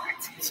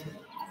abstract.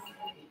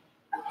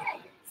 Okay,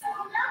 so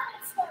now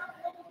let's start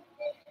with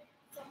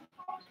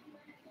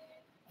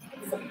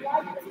some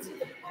lightness to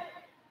the color.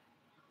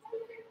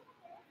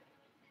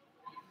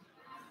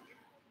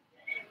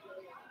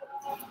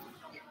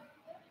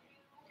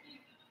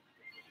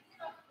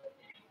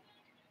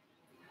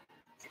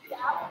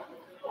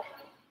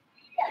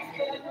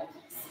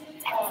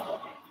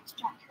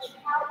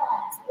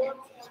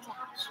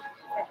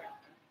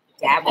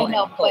 Dabble I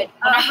know, in but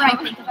whenever I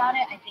think about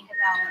it, I think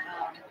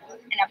about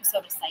an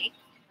episode of Psych.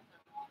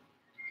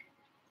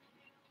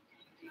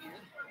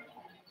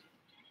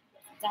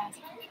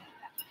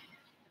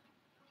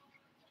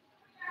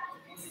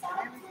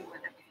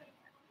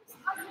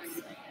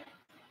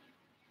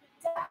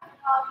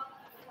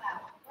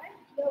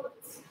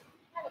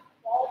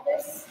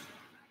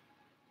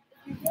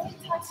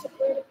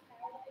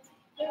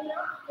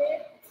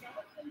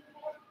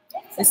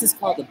 This is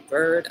called the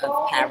Bird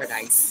of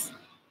Paradise.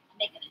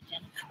 Make it a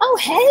gem. Oh,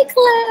 hey,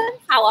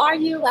 Cliff. How are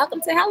you?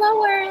 Welcome to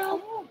Hello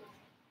World.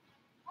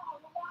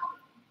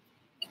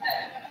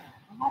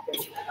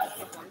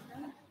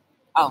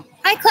 Oh.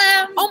 Hi,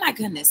 Clem. Oh my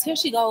goodness. Here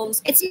she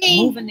goes. It's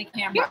me. Moving the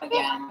camera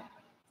again.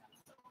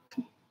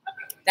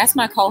 That's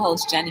my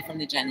co-host, Jenny from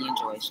the Jenny and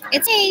Joy Show.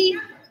 It's me.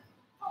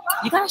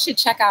 You guys should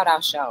check out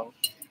our show.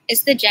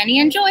 It's the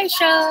Jenny and Joy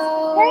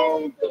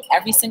Show.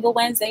 Every single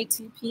Wednesday,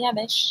 2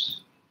 p.m.-ish.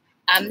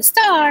 I'm the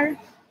star.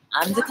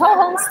 I'm the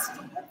co-host.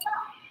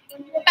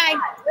 Bye.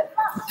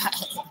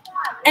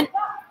 And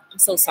I'm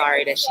so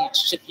sorry that she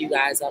shook you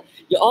guys up.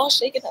 You're all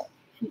shaken up.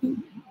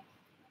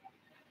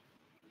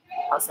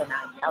 Also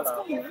not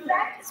yellow.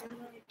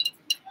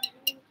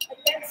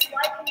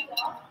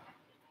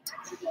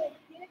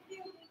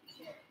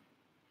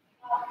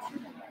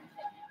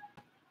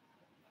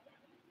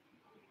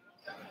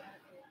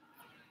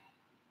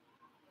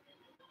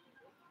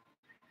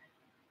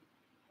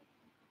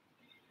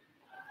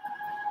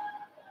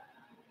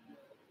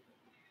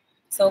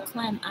 So,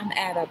 Clem, I'm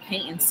at a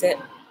paint and sip.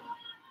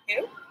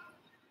 Who?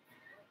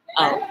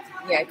 Oh,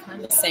 yeah,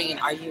 Clem is saying,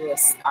 are you an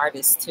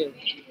artist too?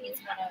 He's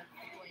one of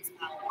Joy's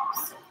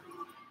followers.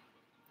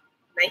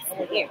 Nice to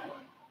meet you.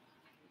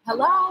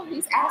 Hello,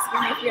 he's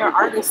asking if you're an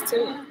artist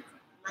too.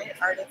 I'm an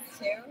artist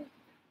too.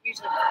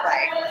 Usually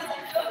play.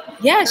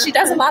 Yeah, she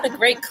does a lot of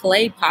great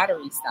clay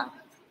pottery stuff.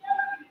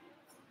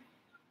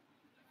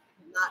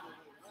 Not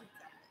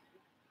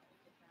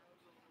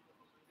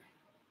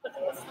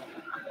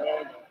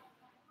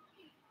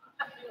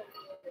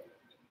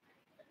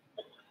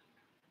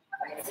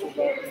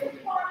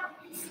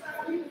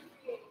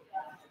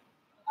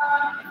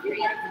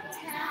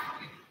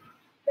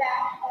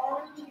that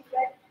orangey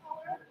red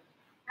color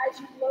as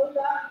you load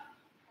up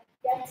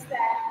against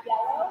that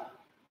yellow.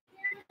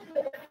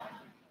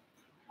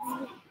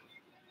 I'm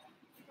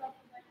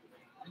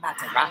about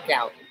to rock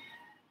out.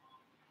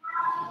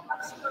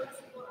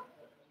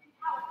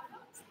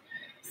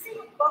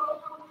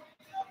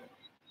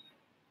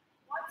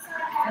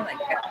 I feel like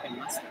pepper and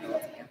mustard all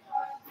together.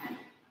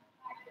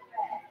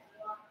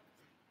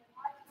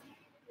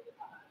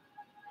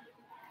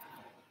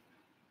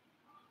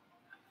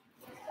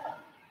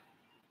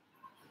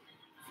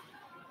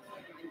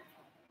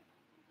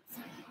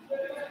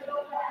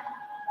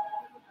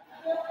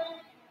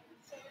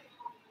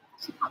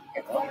 She probably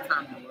has all the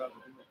time in the world to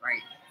do it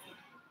right.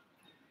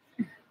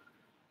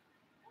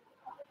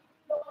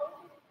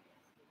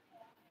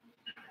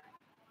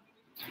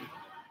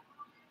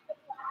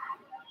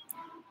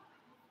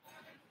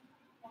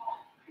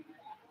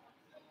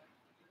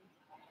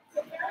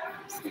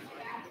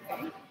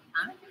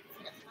 Huh?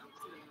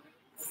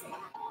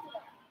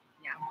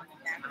 Yeah, I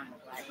wanted that on the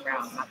black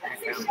ground, my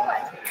background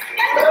black.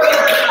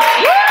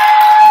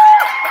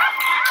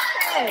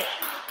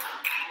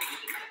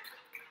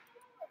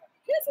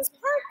 This is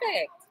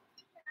perfect.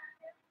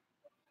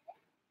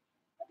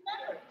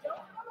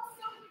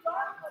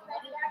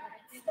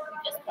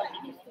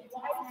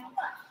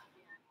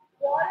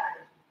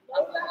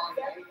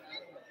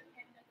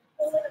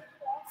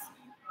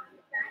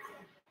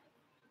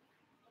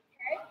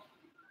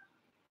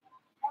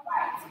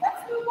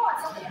 Let's move on.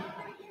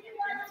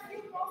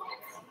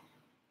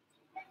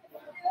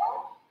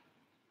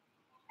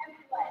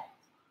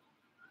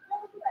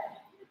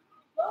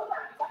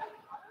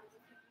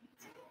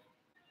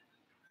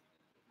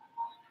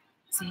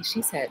 See,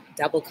 she said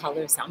double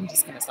color, so I'm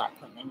just gonna start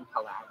putting any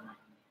color I want.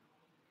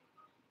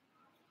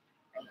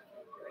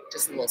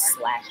 Just a little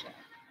slash of it.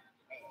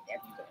 There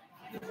we go.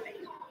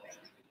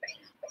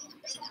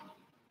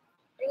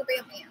 Bam,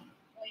 bam, bam.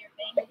 Oh, you're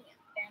bang, bam,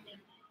 bam.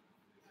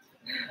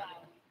 Wow.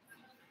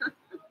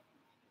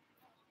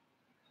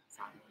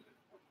 Sorry.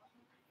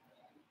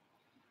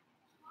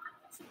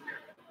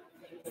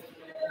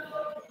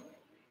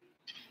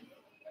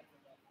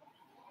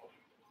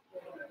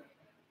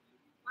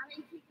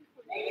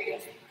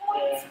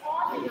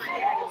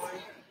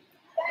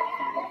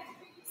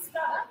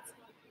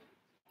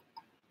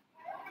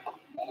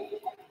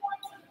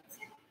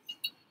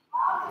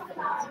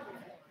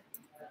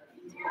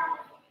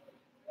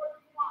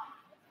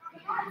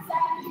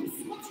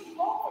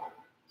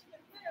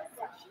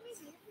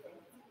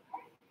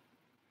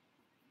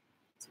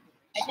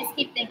 I just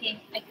keep thinking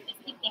that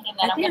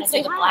I I'm going to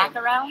say do the hi. black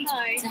around. You're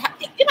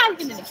not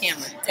even in the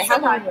camera. Say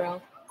hello,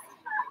 girl.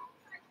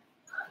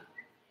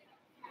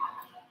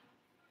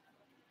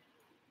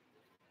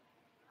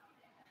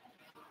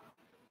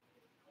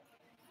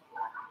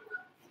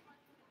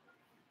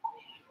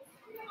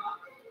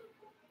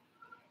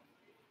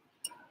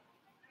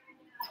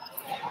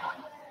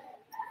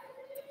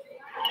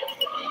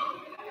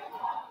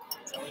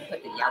 So we put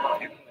the yellow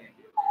everywhere.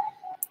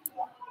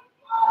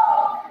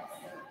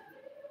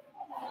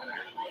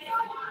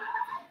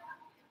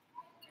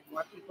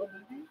 More people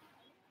moving?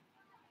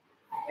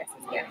 I guess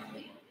it's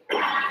definitely.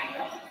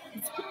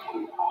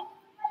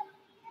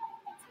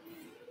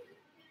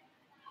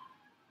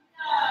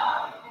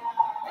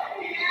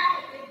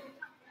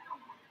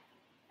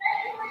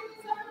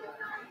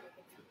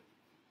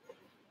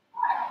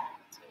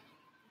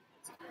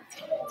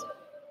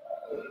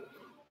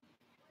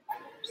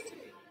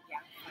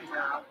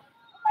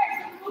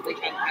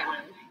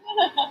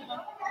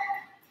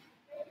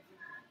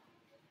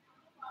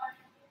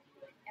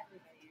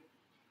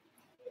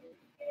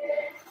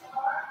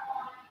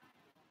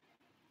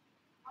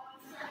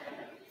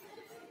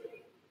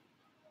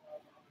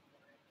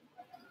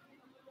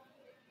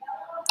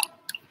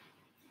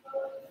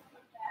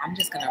 I'm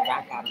just going to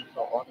rock out and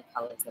put all the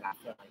colors that I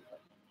feel like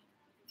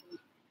putting.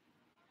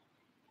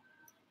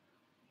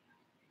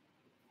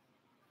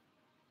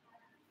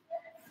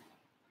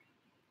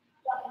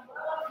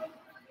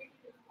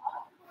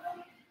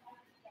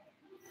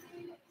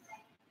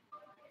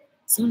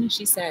 As soon as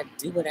she said,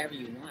 do whatever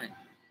you want,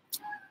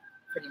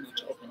 pretty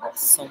much opened up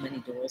so many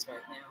doors right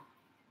now.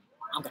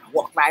 I'm going to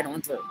walk right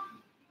on through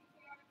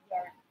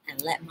and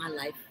let my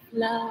life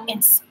flow.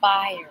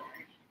 Inspired.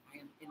 I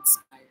am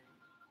inspired.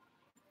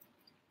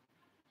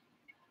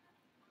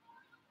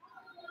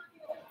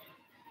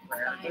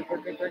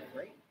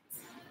 Great.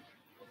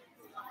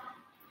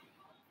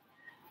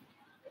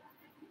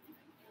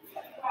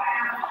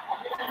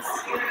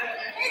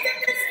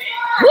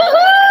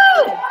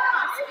 Woohoo!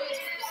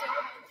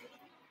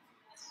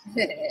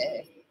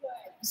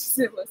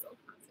 It was so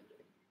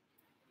concentrated.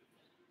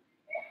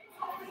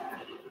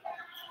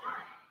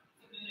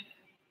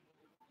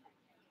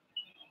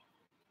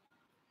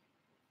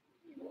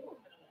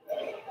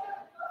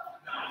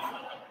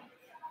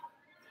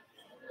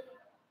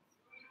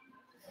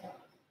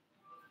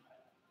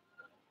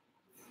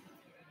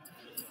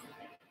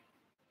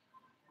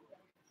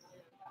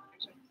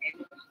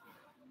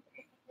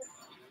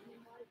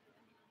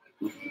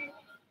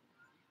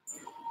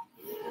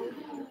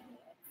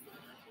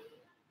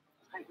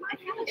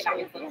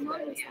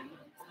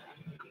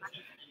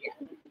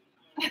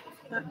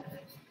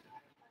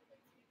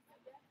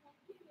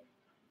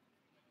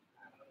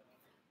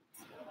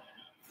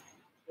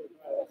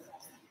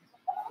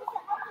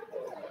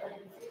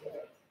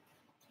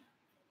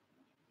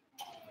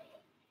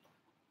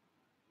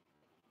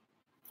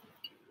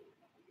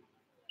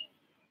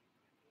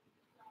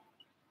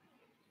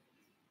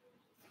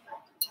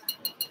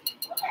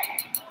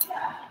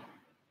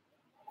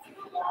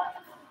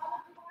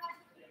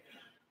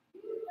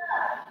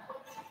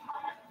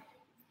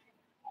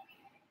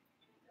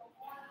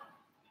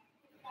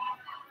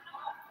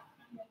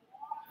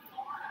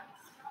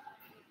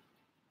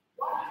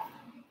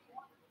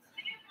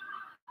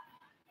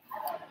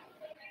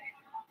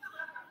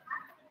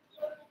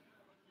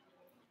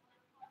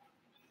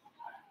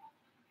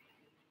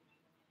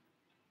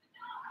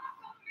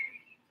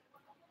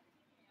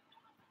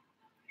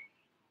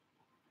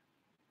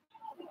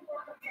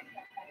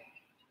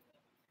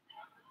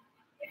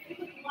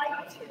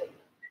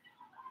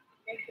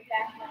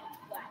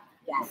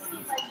 Yes.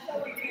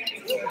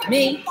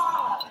 Me,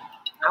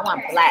 I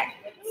want black.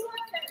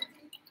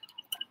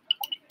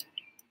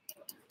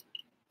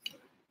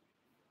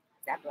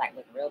 That black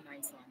look real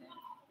nice on there.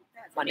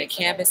 On the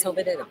canvas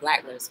over there, the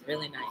black looks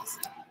really nice.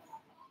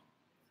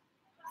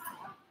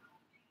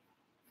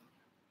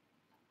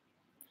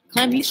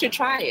 Clem, you should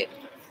try it.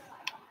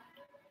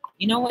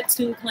 You know what,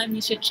 too, Clem?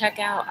 You should check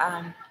out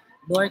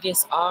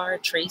Norgus R,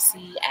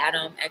 Tracy,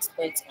 Adam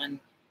exploits on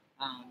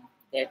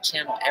their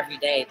channel every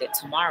day. That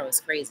tomorrow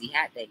is Crazy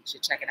Hat Day. You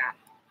should check it out.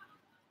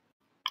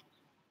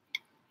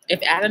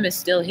 If Adam is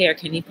still here,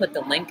 can you put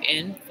the link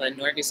in for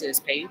Norgus's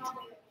page?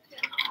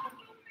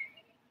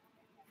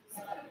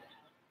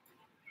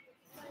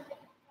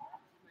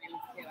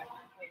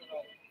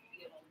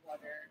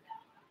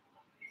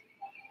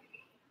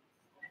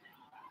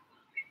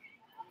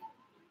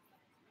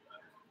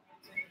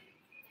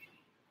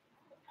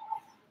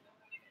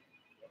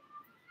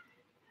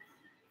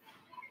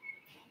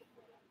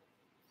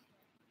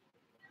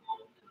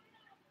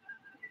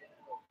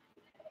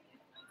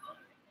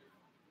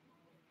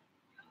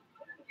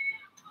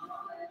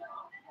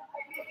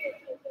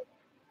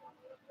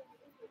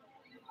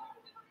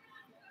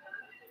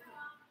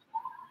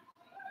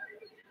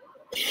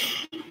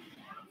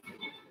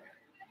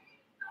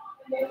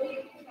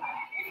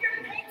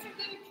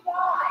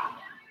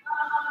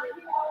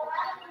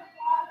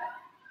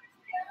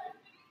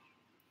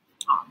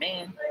 Oh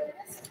man,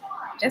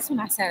 just when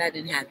I said I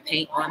didn't have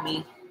paint on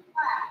me.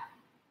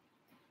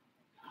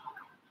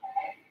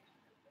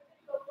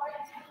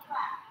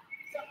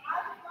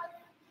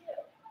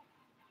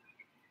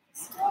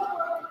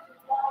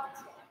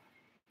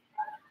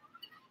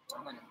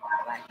 I'm gonna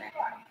put black back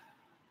on.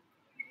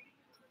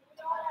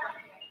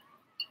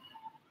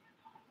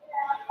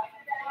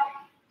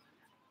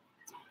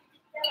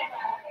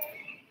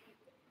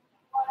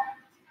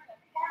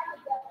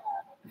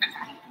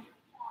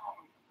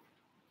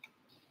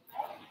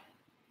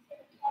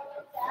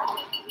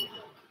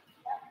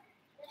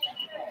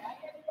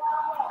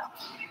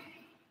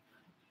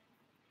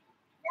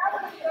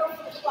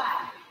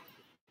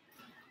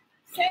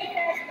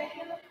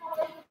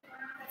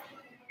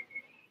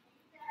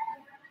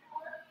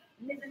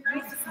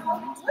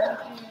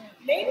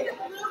 Maybe the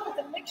blue is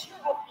a mixture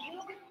of blue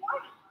and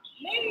white.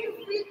 Maybe you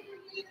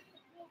recreated the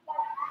blue by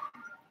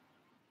accident.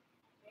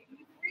 Maybe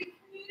you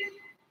recreated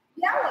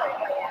yellow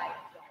by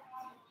accident.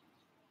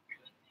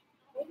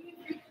 Maybe you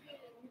recreated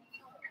a new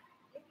color.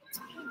 Maybe it's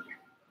pink.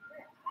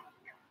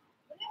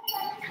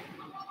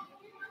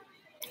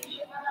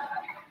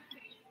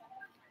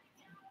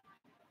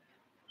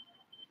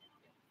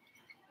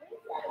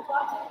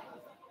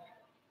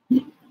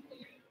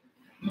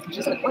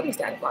 She's like, what is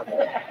that bug?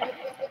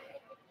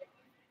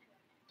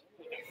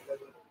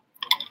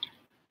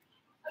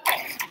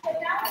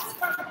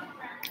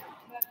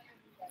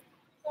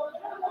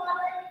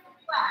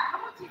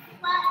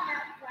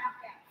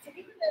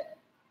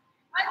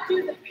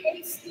 do the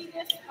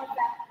pastiness of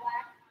that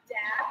black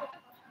dab of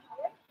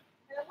color,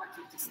 and I want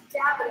you to just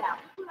dab it out.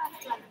 Look what I've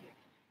done here.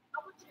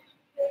 I want you to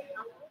create a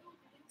little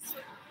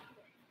insert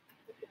here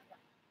with the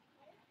black.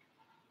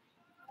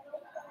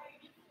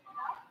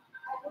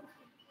 I want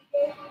you to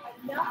create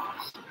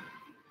enough to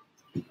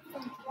keep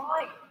from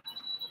drying.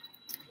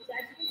 Because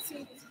as you can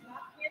see, this is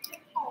not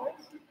cancer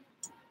colors.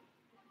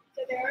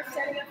 So they are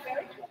setting up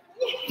very quickly.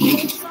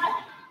 It's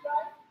dry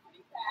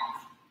pretty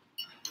fast.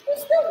 They're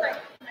still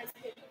nice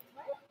pigments,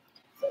 right?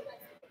 Still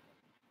nice pigments.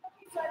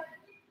 Okay,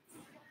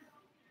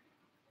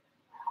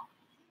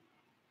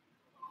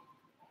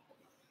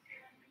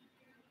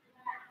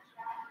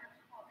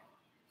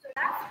 so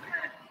that's the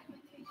kind of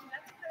pigmentation,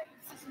 that's the kind of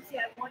consistency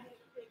I want you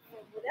to create for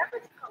whatever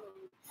color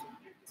you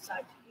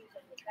decide to use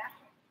on your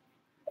background.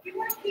 If you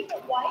want to keep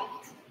it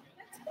white,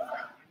 that's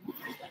fine.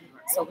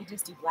 So we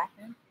just do black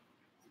then?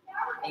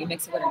 And you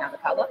mix it with another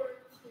color?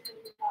 Or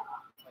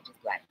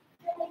just black?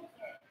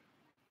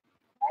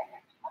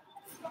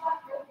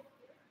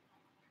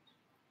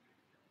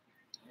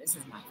 This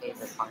is my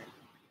favorite part.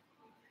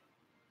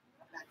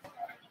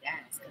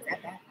 Yes, because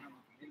that background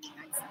is really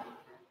nice.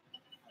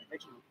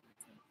 Original.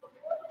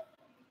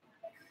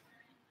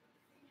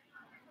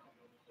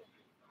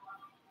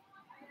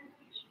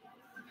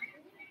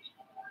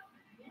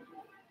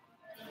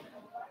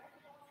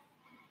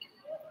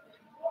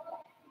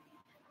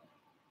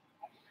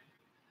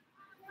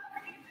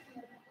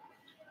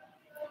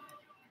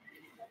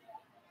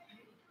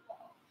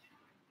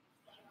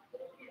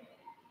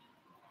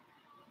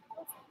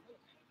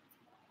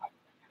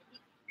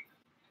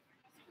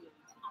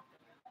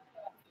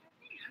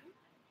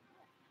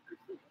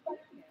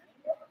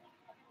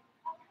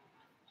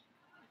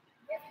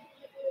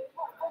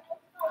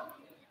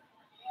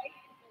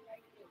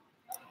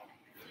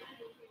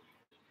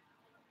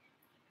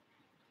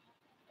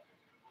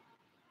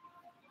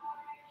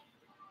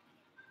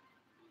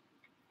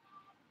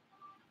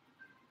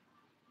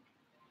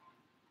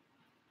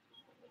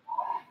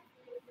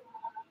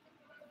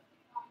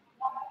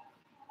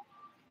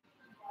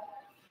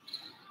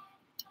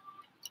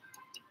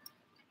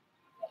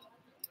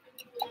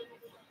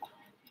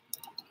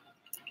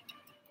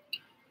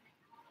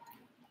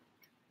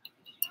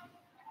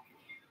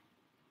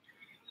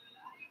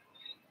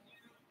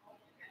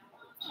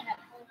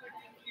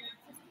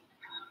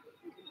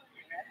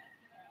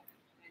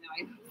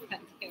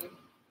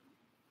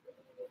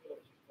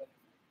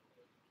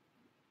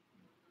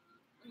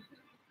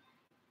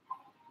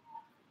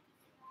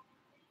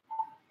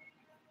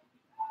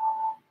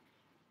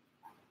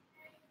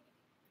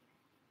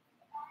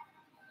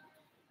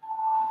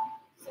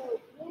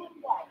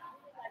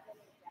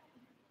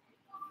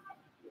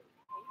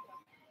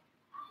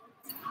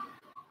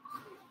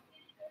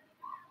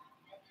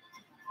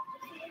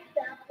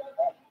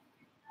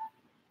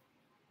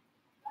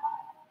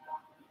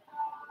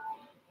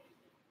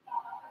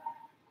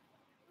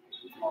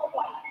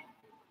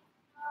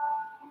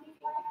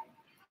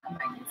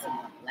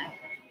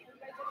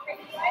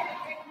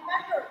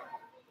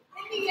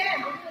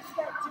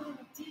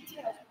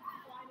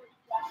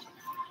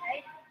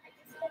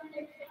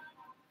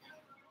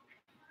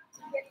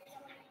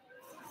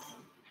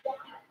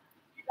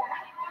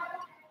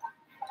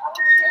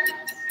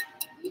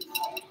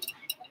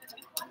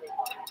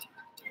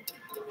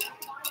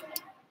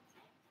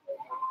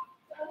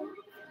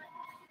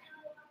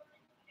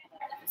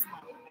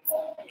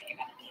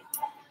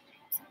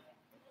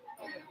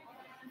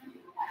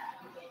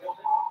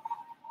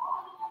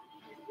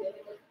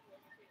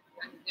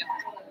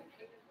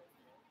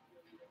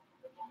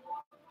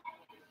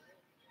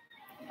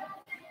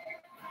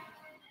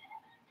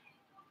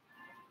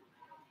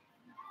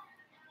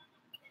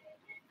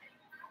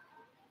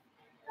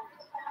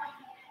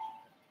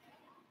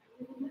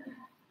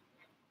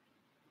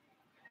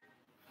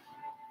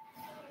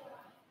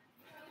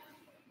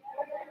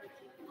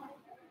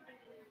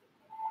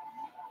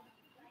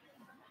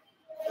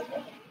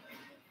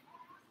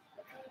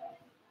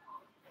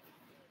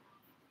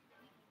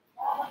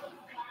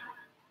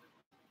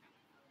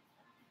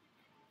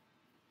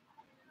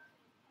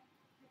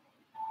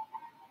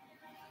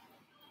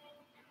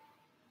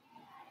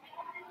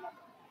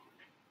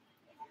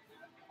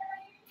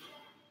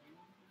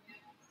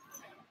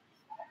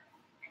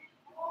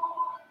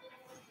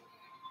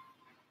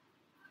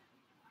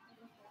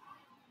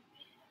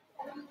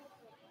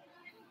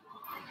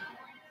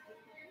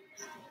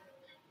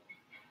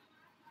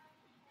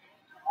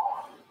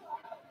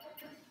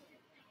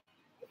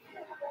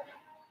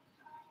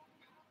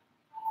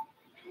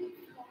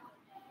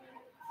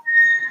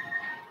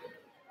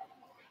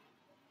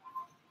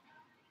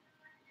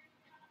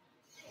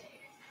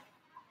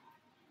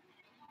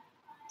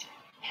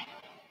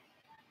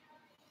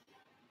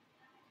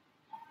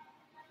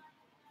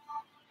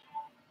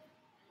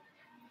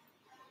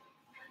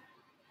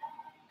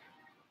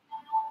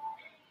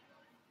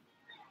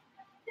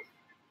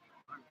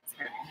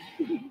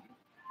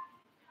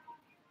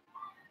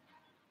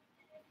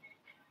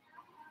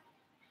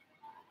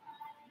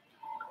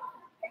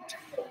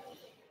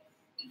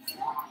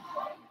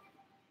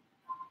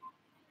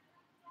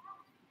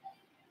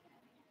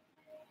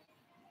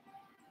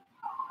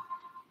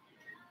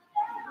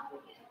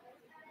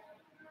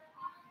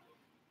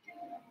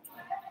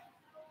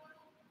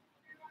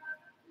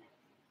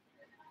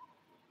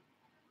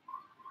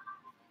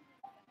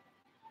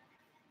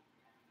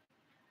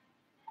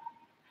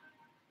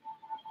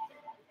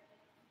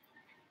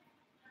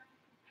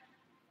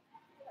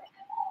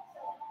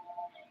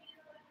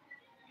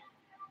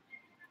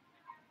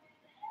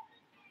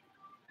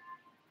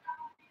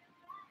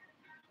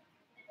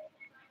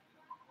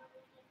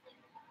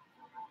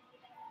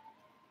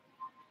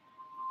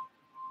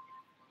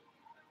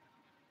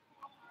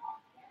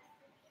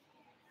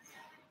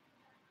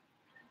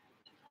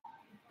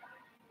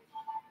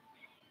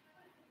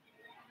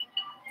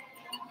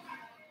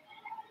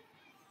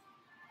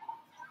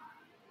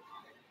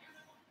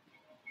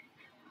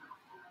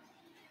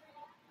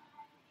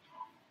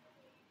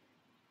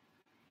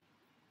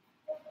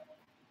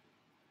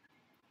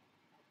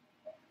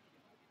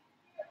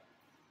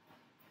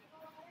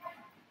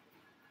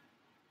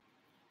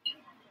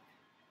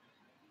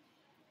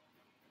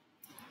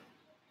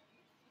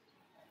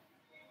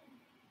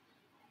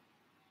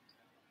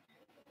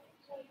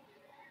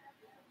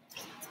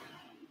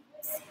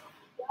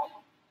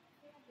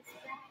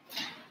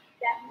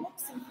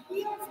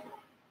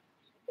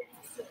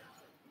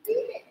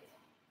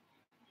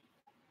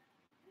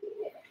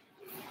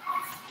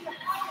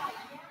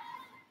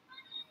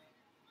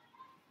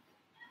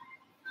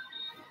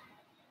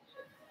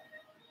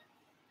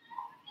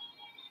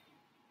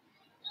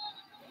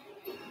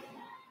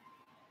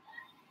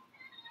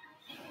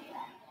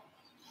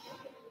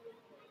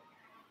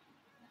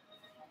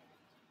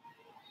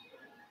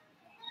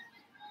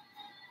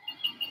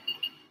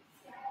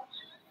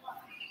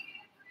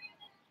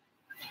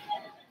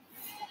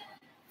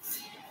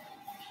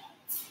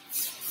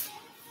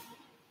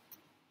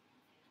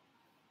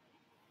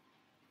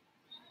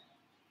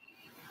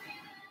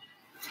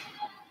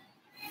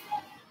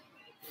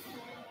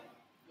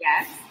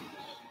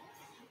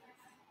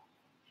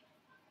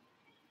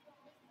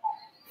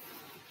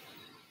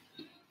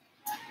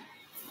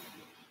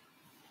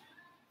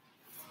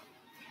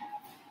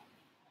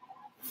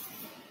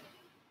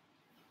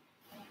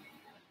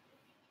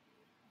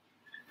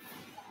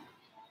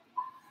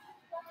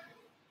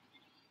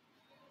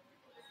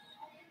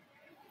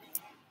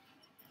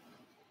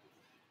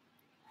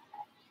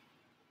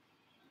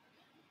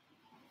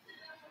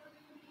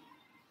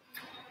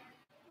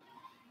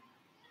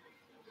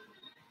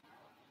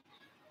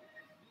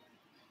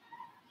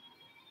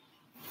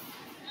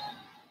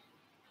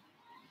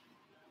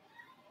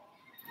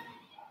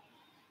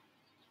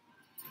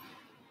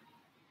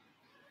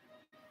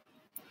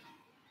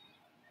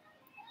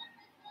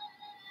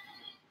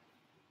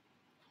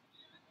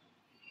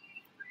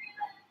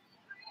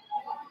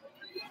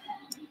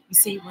 You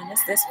see, when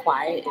it's this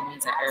quiet, it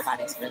means that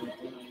everybody's really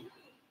doing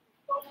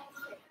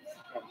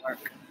their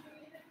work.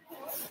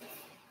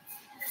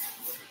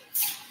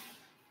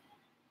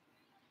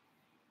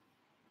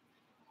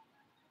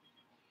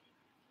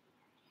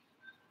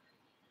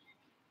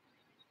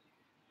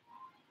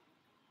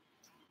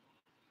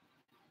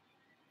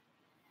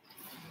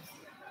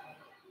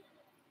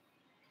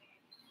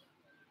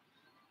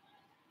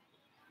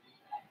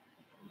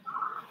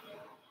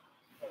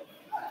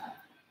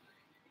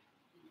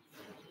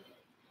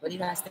 What do you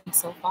guys think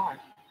so far?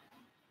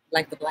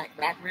 Like the black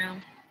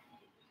background?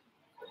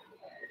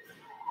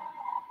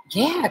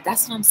 Yeah,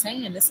 that's what I'm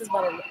saying. This is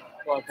what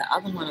well, the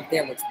other one up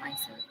there looks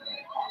nicer. But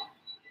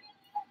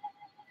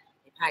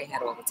they probably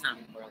had all the time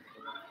in the world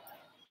to do it.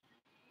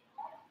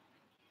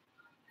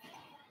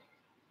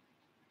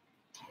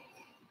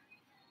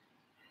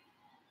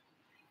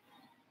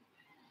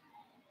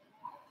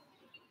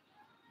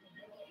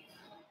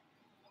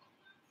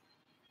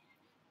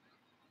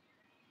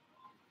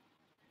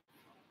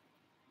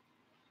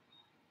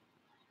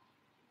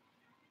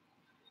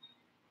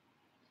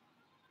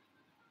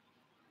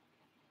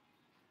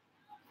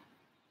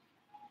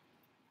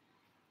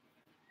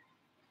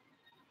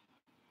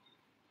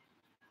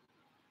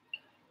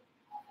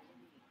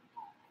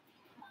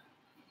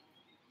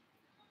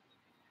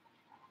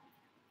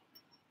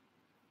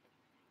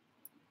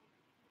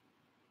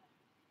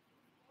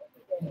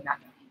 Not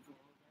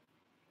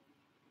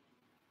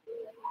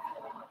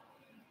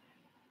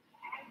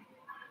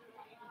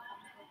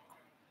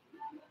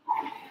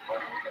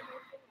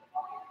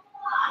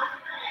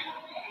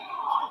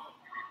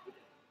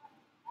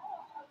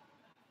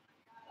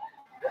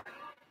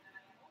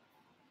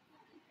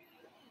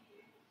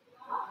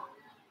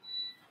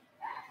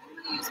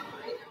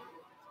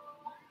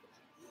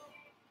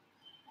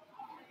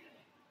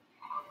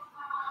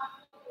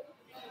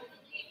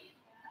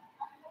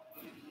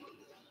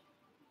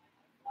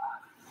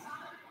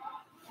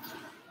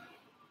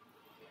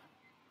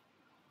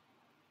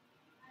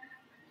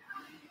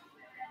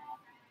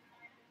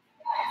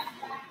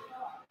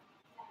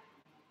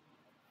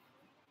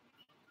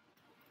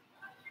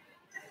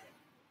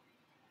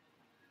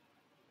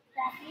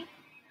Jackie,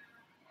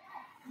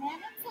 may I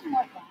have some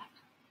more black?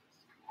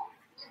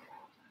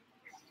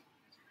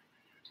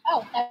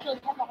 Oh, actually,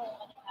 we have a whole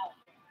other palette.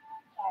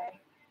 Sorry.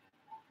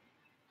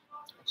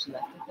 she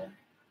left it there.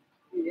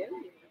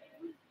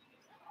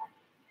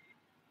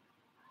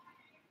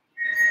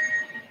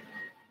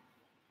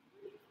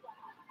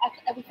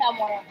 Actually, we found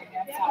more over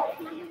here. Sorry.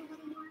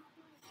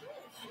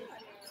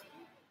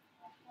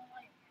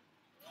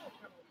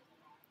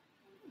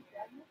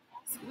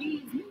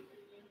 Squeeze me.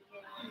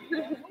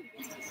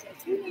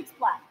 Who needs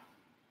black?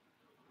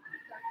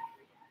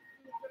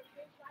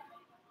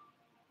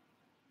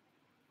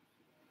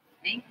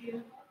 Thank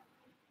you.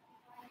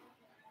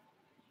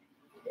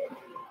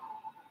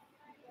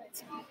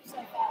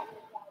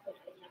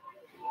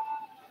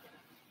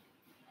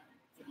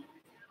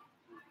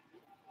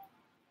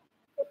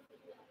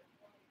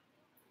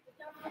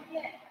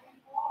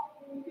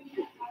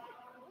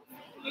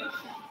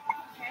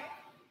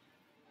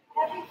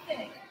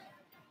 Everything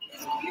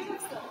is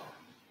beautiful.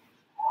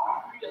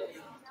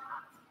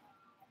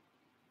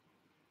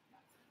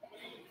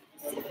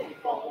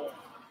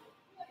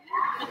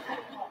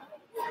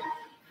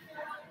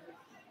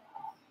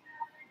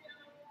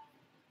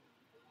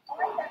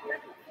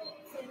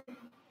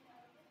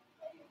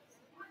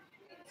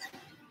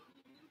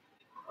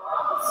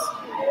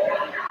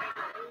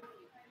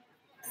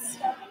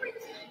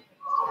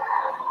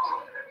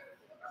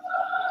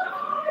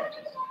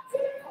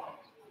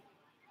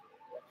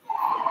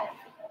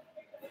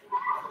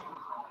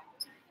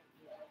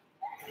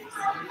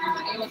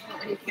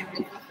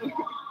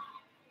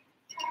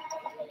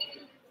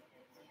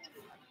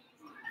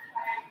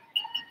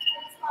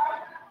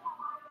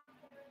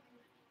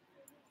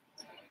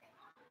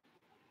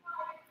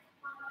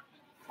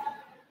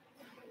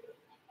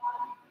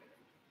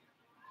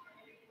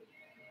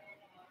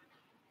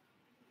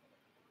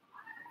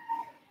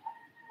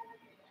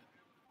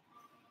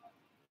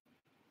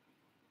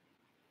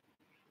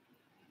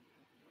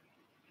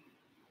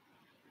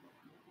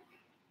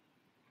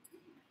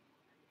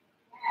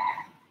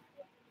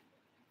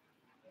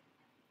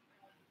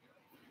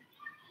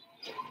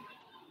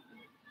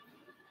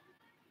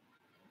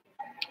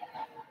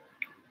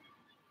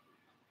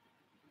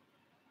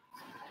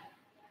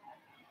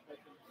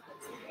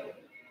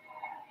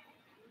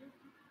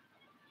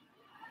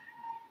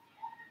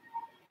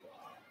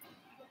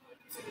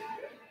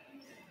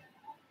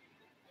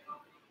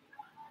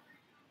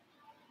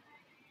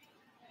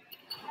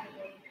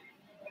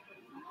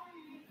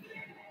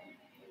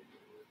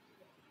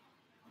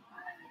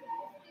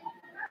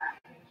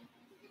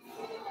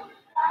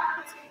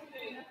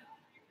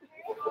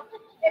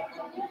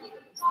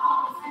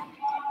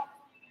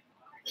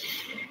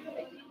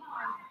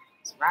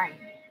 That's right.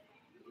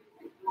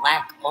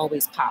 Black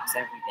always pops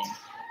everything.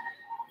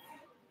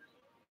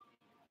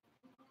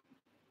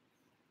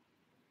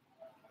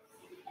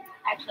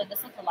 Actually,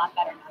 this looks a lot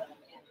better now than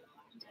the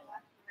other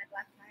one. My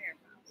black tire.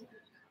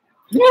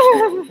 I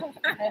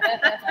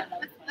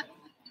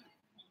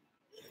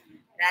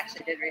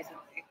actually did recently.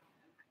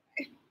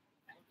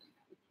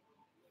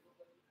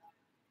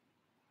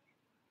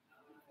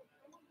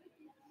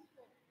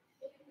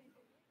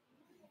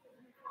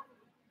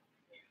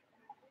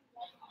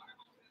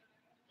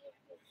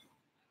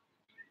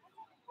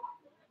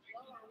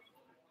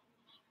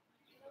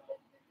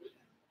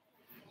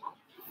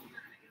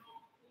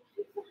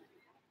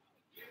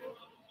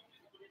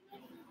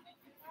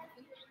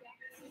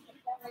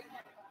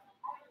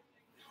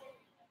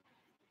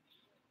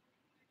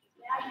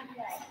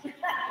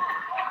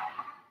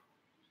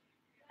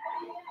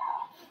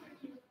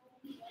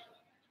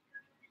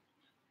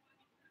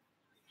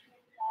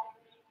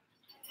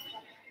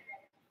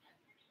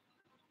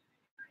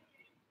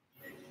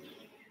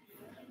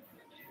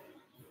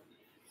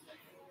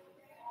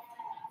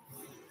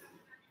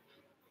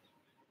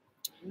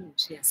 Ooh,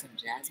 she has some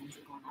jazz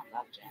music on. I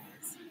love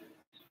jazz.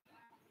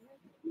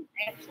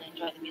 I actually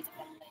enjoy the music.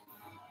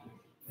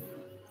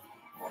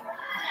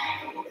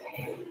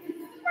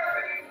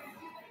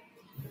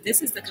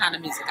 This is the kind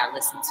of music I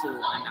listen to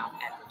when I'm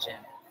at the gym.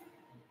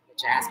 The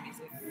jazz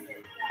music.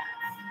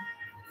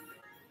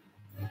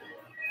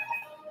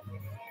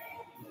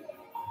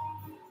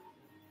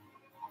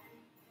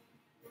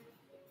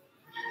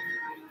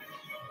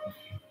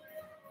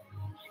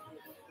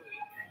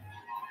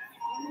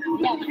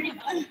 Yeah, pretty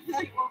much.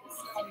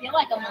 I feel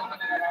like I'm moving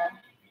a little.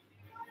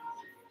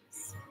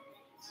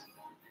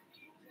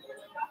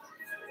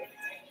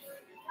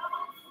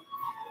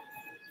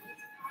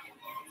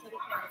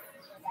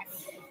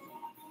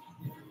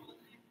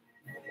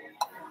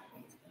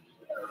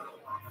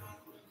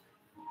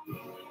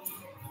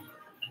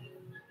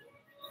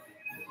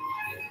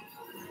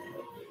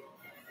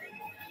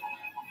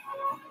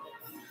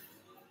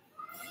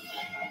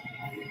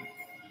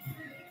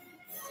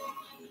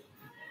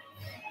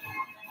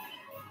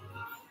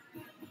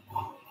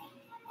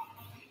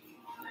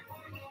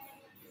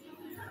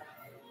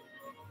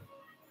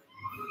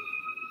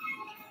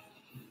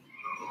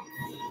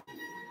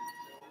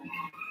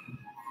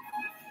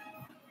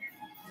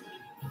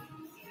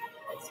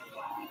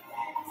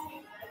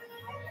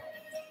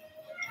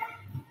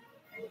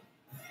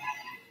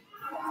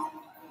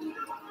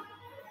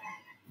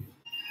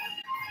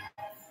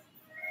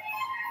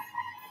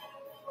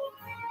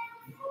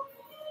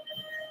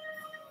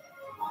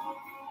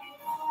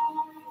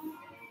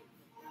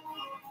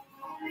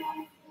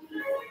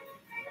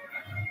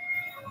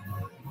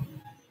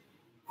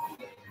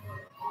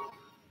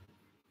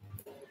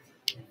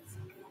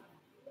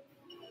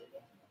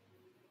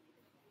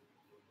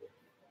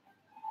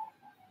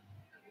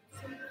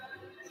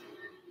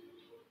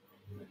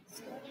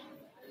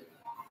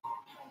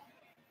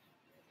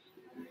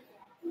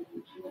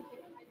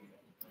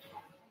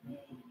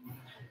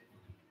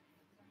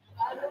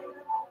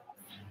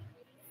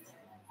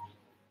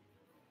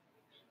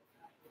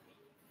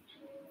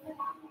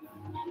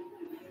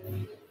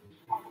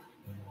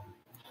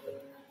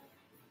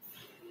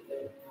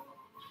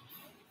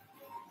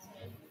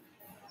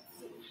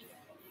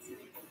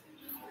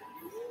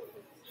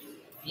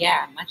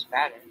 Yeah, much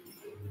better.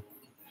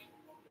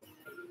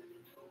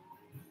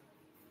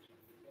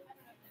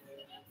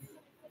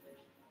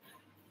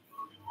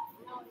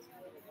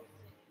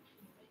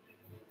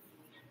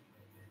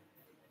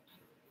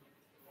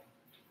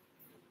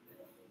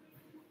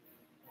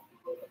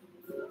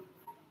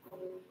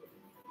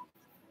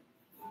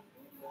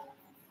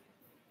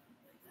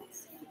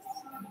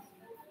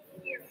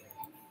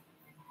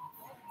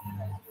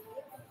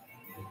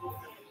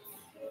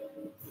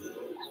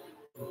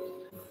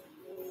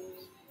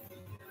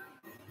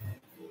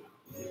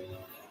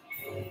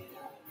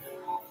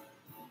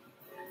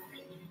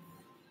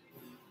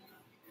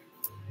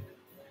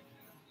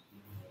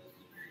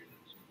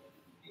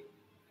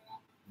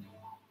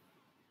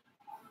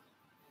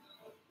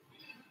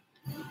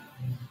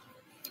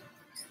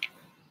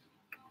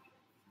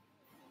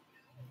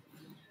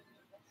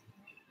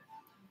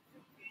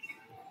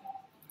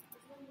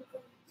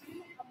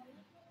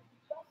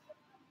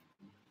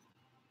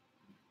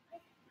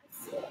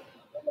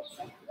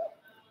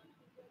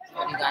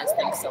 What do you guys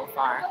think so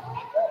far?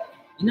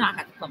 You know I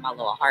have to put my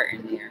little heart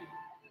in there.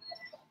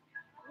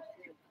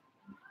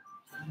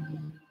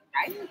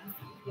 Right?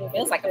 It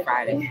feels like a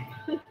Friday.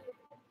 Oh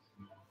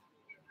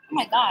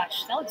my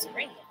gosh, that looks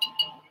great.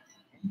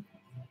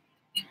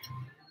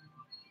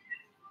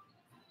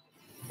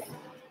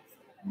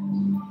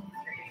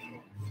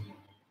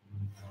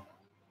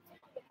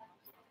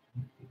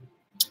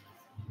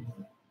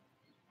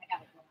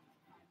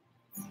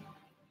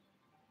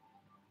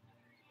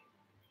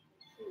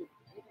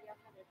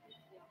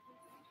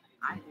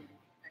 I do.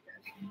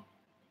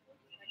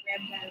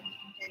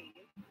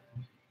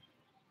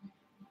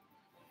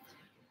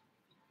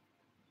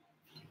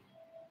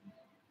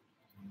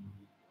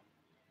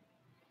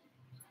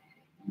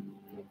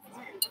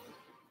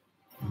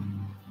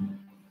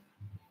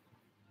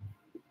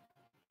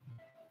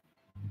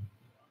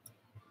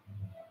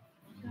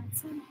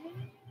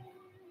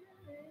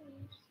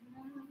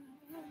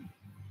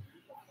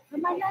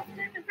 Am I not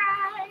there?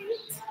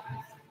 right.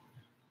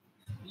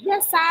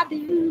 Yes, I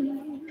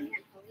do.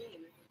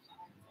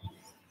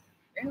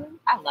 Really?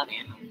 I love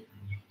Anna.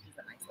 She's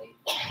a nice lady.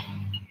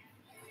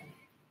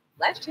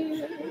 Bless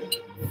you.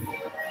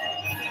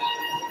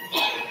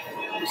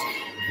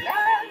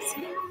 Bless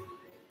you.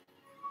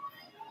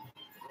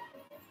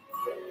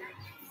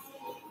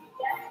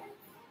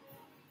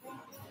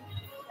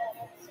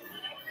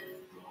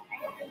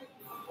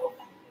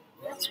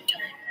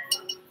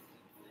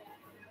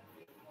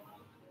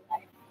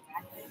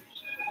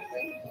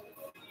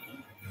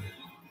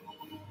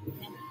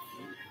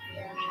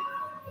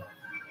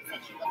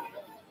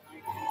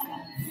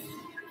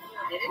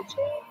 Didn't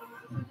you?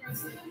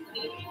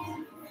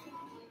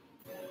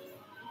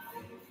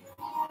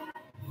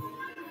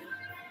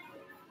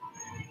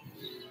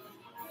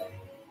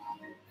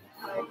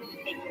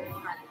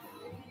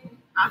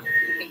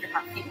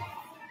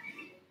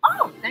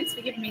 Oh, thanks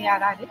for giving me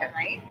that idea,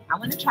 right? I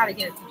want to try to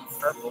get it to be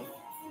purple.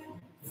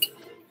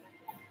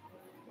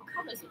 What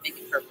colors would make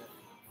it purple?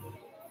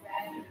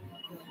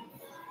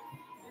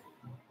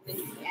 Then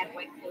you can add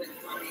white to it.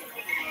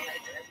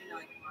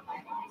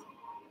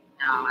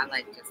 No, I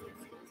like just this.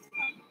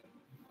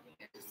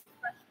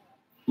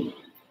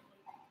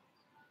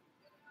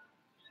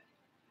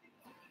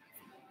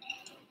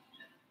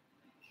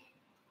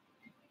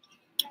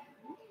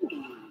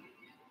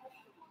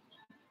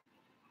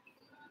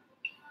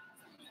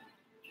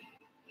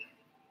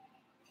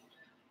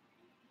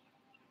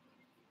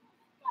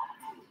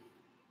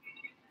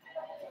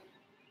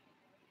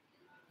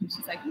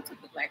 She's like, you took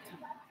the black too.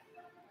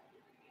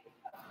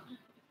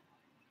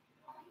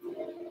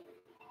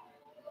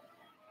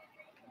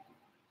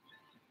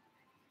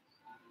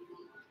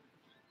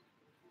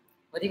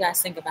 What do you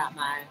guys think about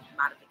my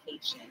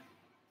modification?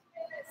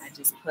 I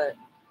just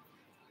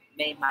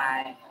made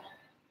my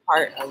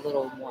part a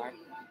little more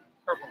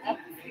purple. Yeah.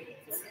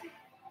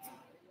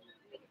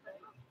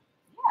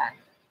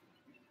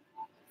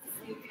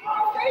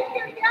 Right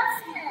here,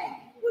 yes.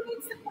 Who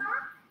needs the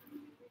black?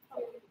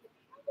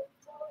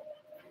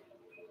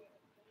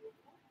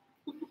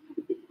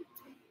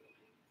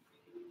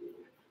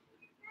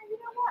 You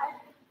know what?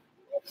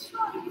 Make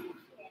sure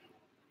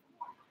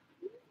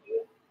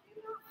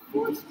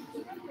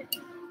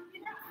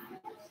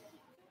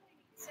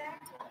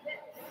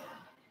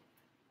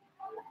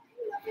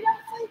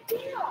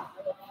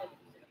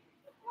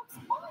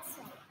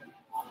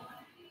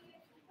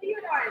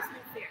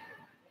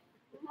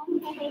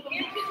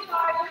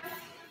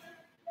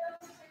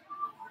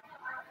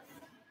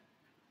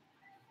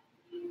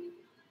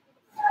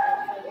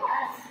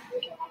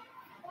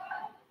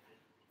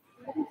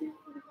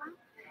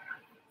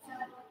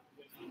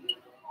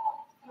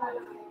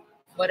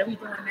What are we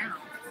doing now?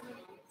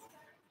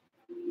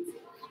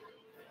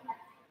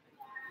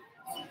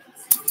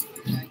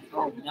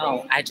 Oh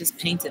no, I just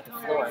painted the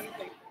floor.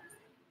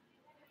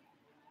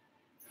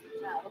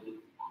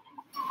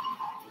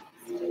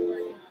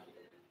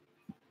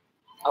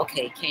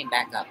 Okay, came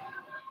back up.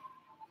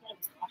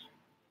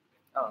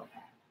 Oh.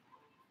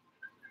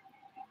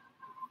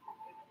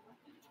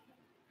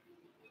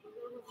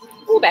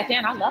 Ooh, back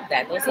then, I love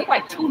that. Those look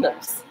like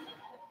tulips.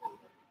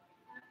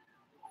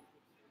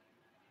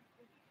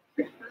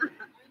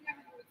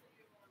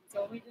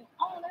 So we do.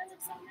 Oh, that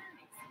looks so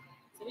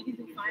nice. So we can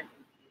do 5.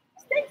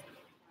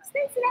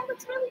 Stacey, that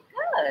looks really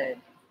good.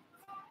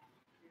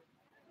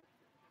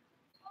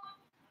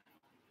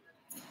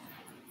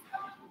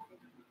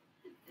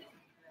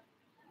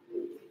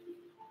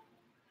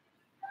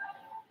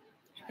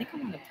 I think I'm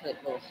gonna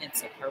put little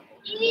hints of purple.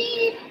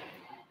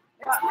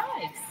 That's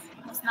nice.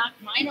 It's not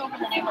mine over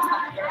the name was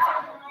not yours.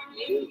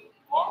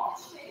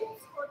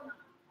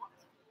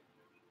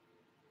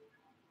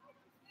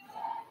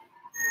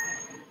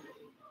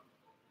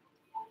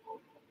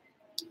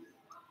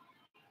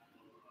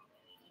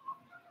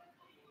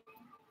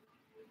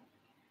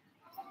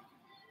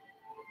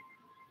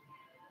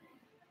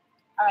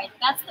 All right,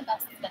 that's the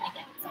best it's gonna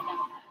get.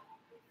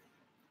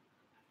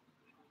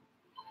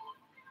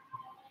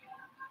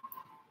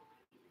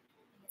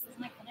 This is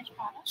my finished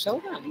product. Show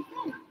them.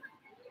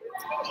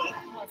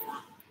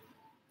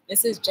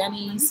 This is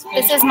Jenny's.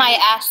 This is my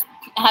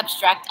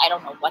abstract. I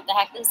don't know what the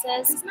heck this is.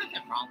 There's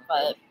nothing wrong with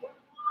But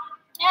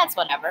yeah, it's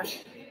whatever.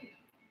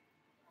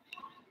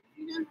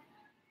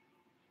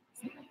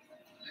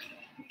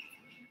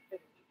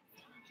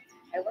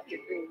 I love your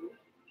green.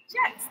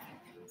 Yes.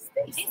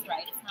 He's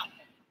right. It's not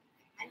pretty.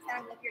 I said I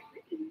love your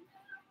green.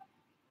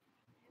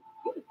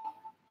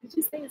 Did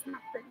you say it's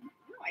not pretty? No,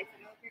 I said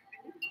I love your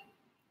green.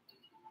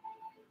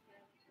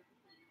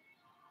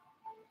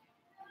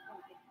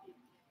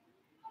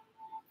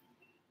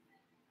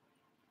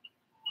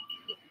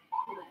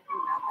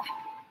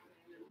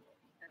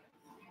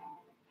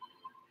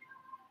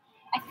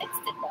 I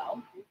fixed it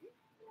though.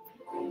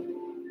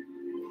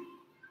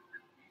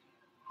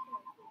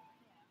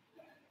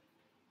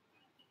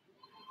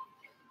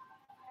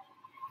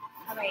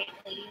 All right,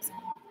 ladies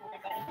and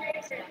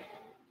everybody.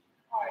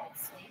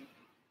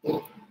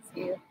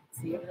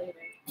 See you later.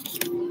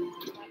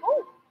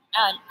 Oh,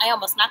 I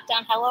almost knocked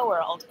down Hello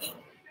World.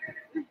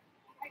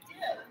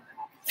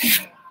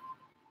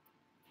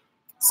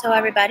 So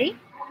everybody,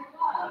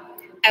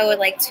 I would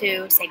like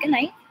to say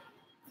goodnight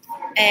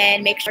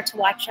and make sure to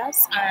watch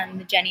us on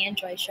the Jenny and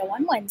Joy show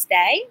on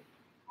Wednesday.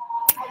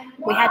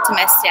 We had to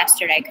miss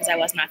yesterday because I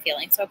was not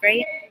feeling so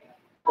great.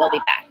 We'll be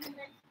back.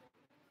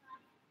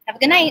 Have a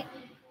good night.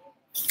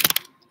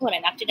 Oh, and I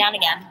knocked you down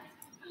again.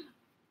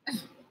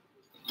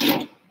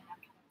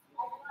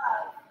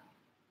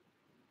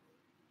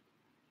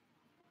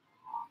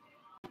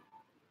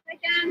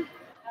 Again.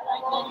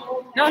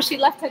 No, she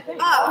left her thing.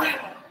 Oh,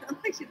 I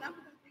think she left her thing.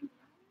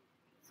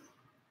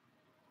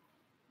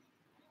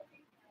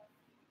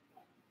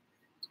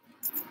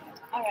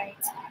 All right.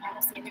 I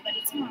will see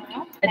everybody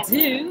tomorrow. I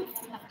do.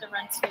 I have to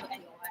run to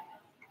Englewood.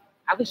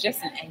 I was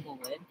just in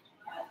Englewood.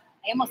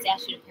 I almost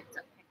asked you to pick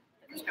up for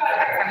me,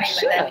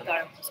 but then we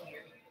got over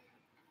here.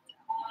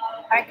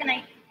 All right, good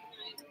night.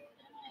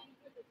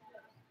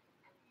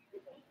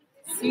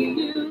 See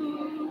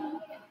you.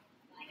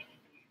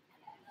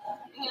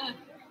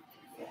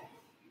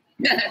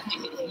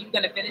 You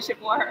gonna finish it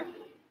for her?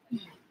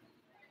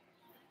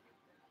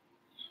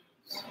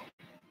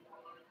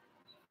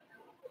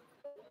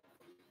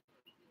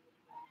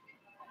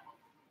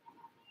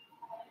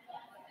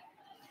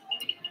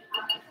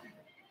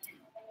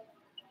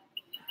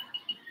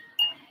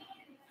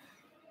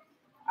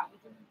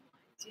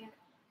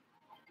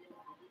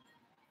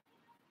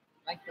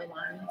 Like the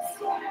lines.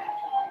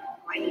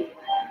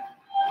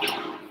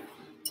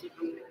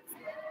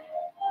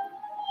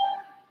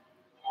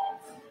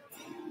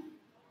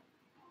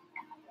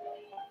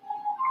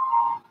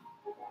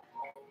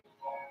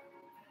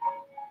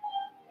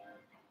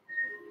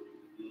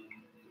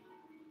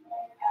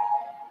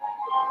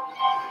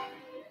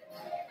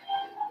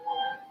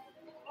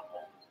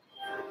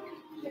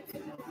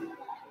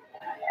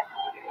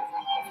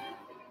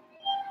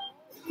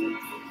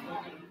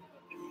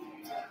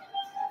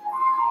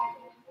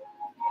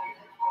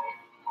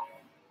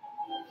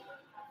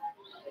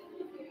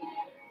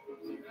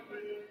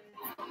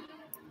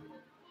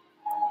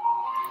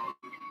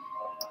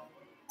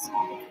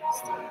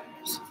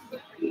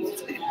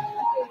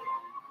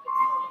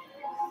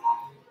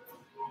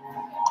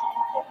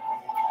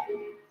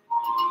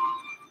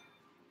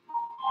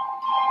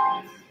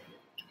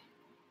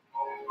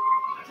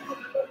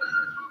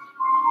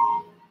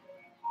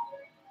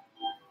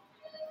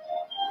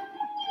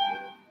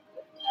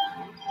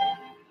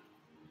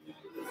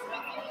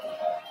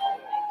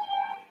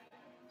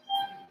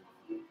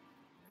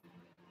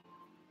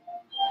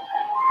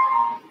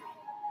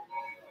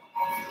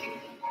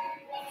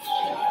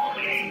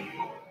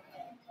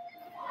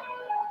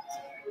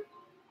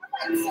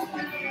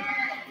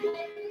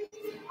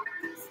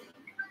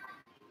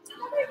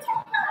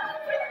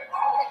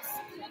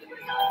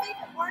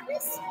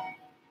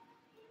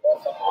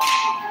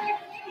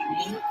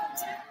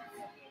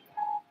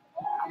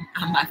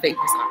 My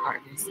favorites are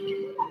artists.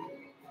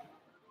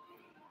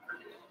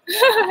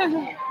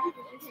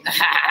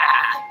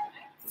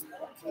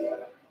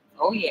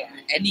 Oh yeah,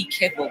 any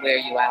kid will wear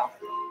you out.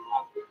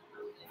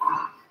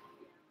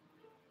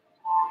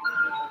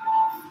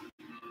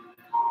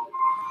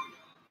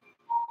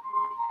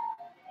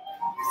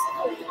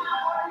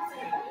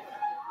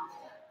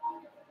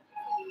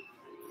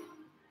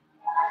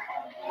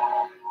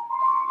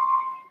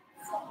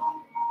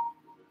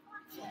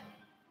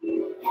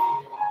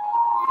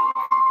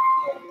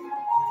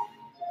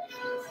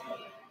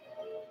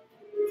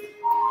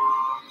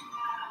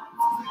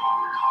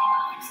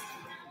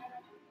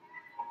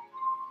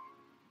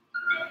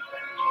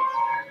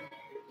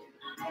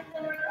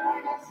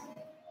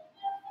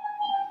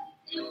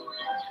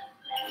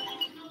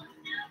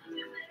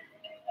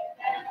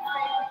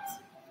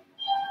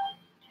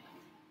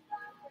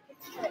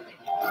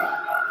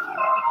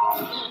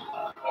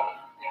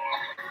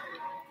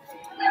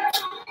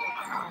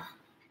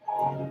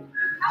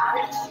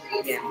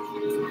 Yeah.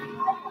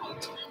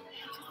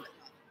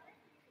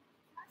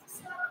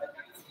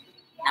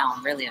 Now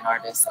I'm really an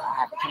artist. I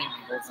have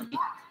paintings and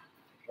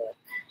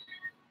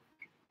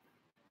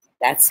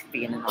that's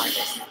being an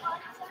artist.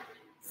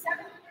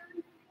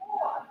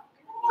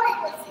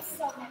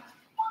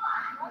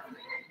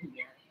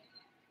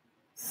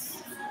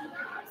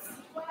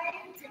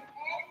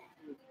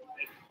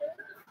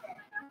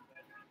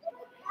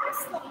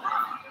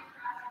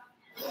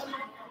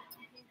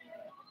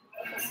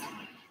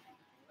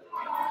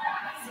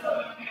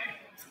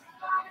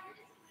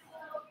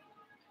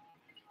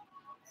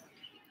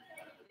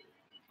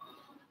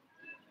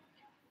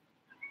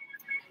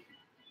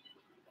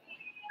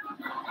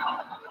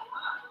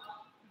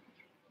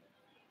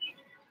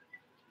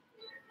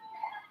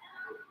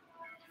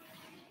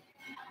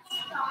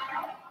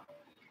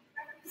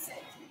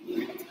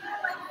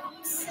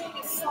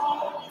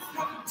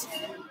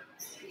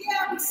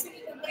 Yeah, we sing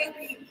it the way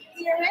we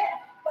hear it,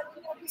 but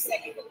you know, we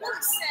say you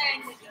really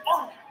sang with your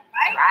own,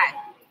 right? Right.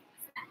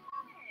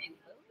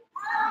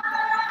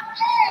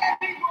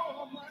 Every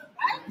woman,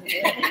 right?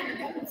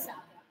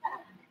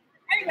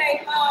 Anyway,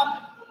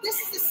 this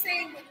is the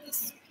same with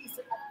this piece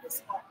of this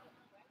art.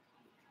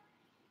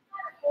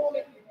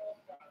 Right?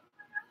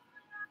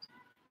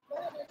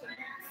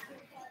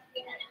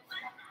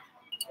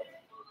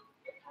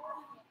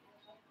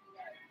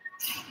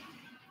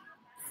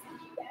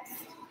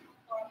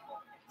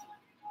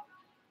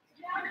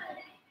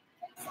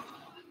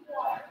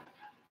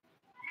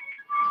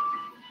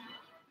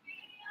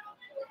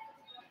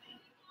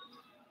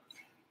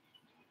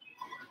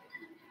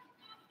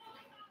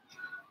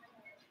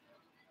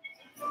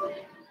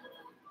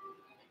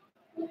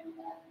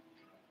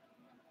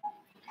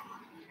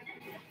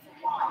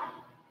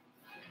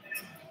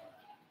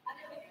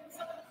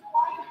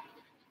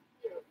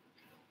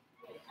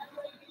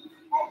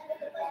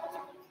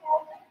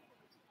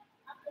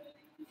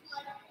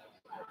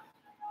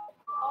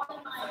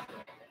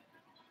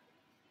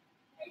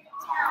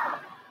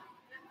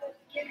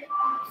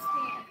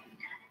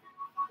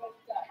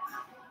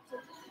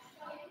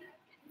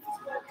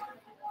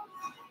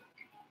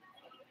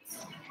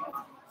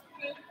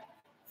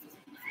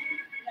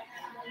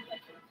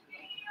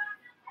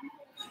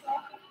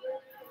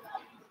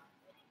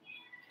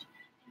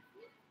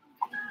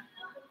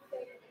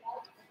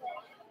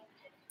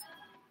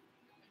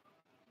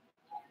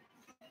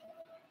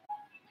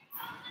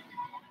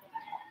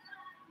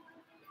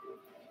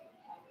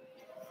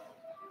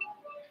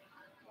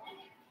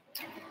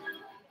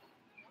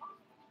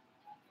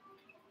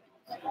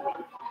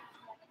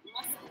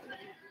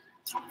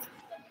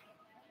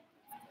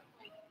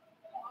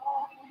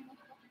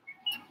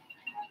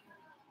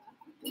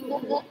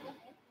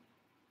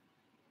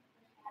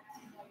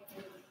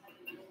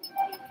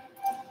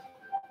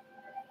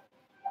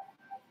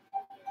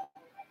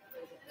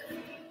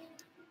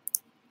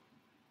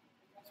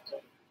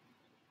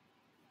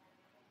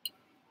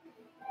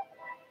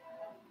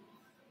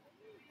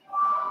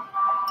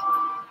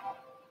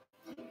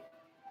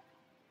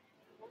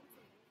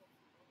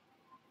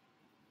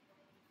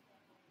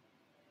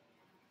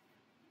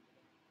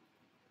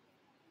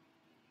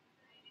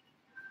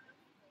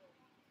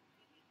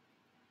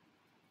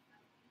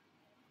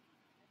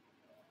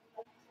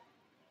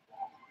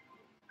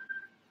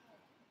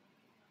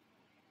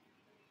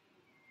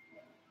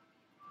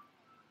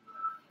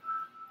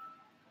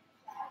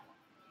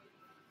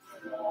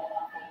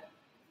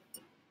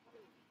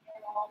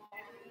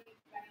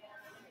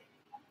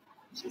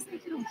 She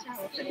said you don't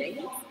shower for days.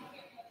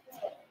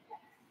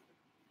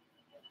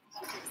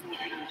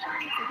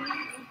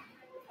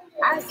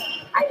 I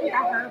think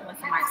I heard when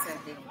somebody said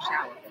they don't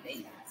shower for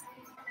days.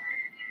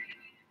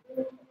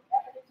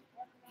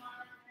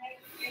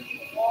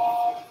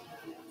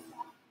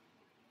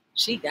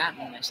 She got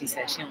me when she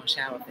said she don't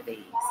shower for days.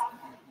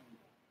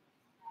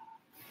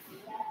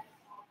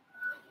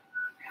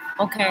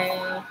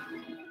 Okay.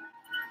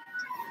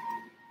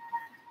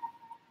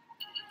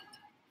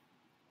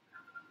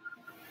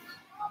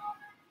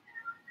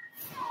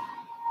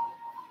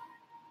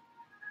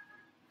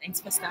 Thanks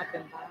for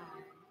stopping by. I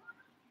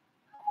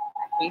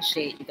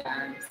appreciate you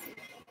guys.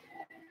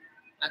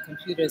 My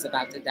computer is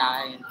about to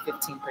die in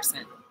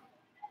 15%.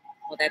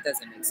 Well, that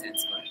doesn't make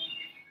sense, but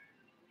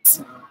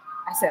so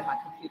I said my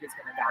computer's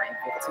gonna die in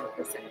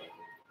 15%.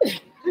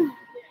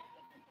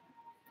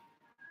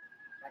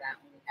 But I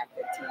only have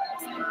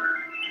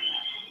 15%.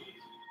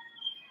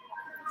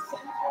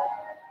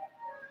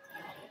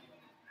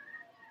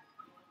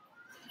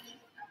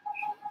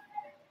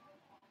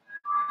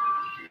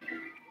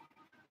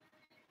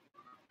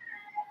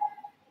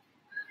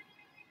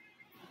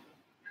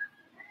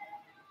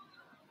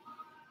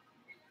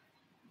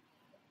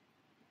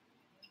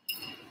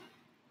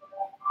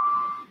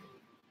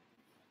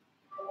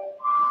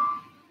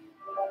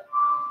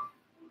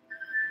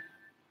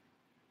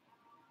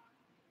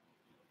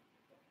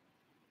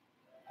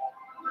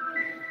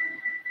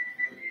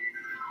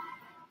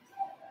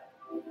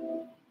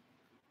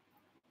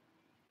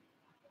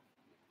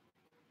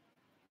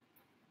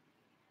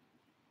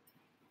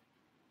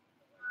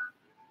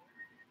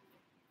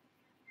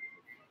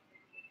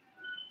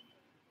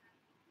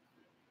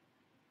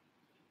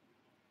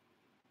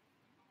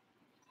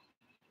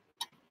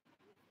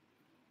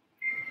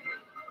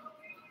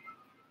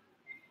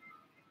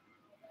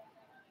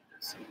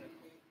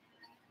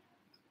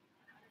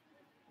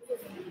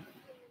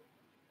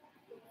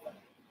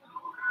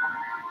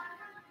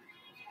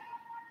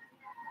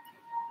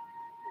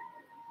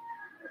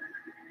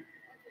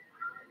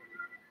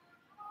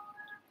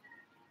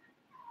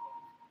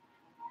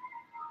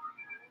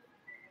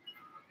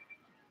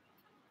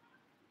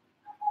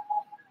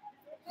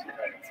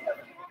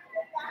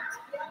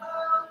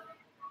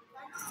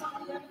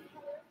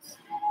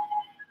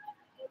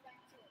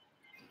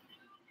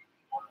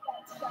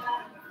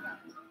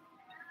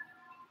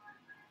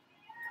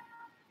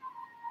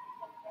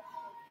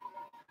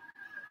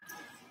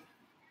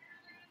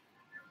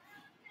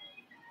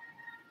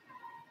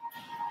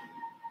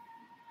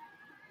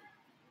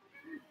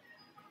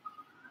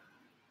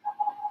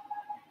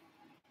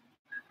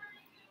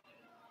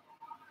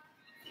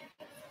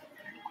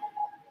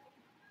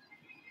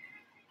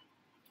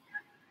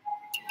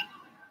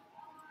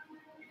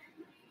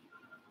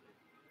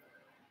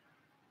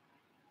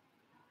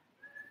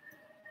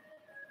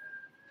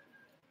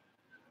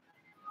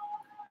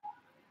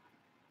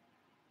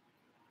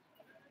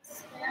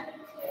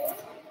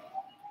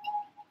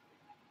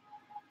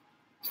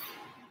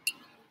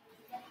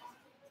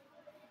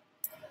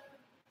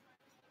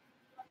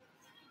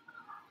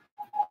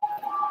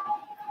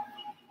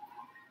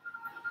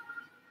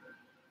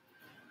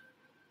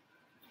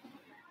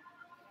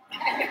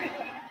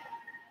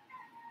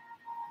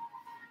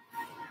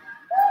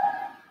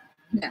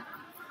 No.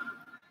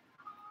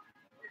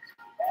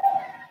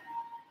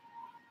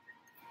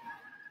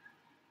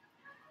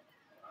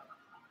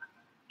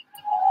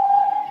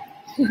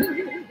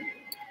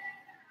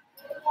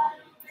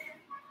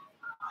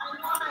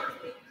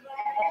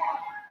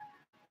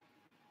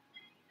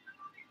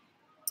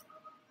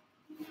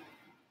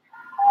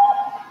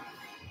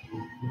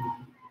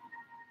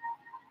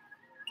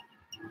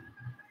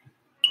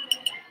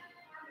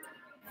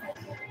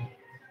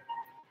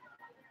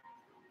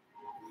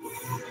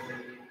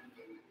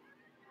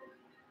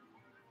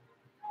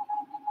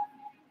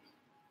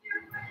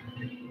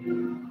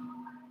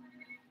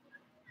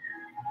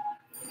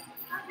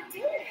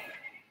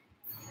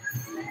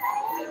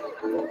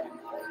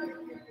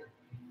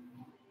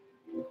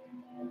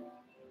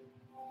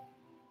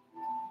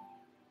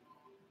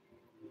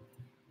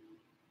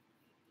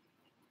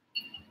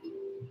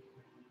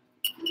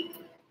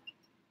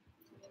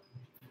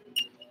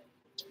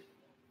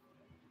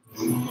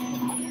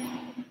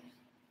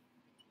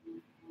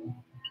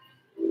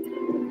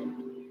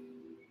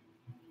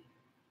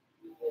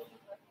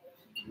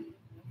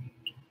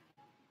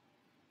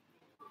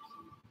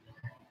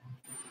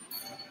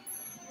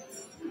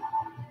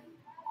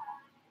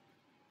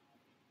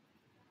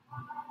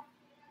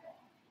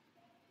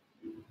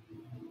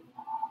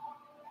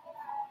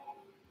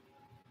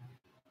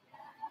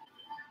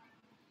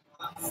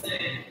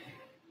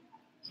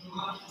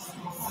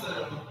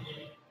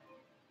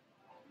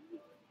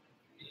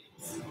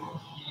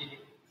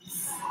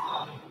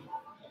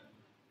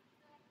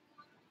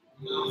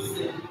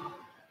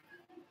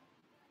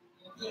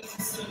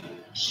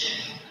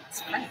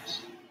 It's French.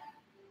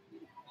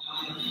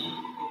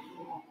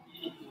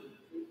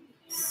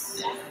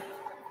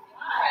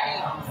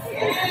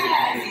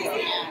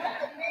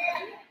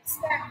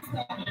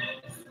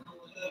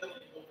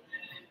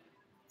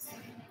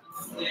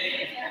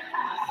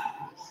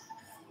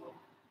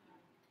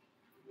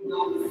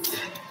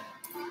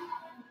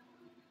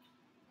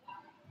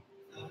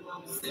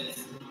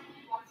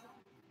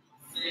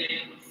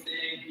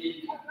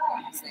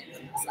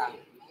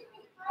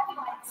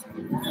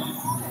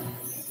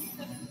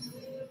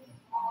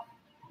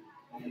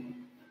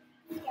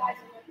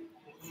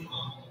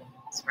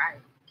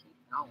 right. Keep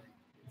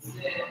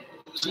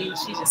going.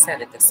 She just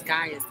said it. The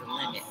sky is the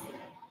limit.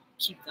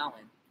 Keep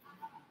going.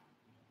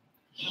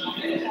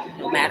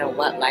 No matter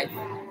what life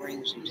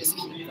brings you, just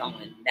keep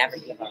going. Never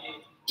give up.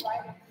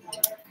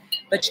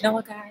 But you know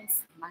what,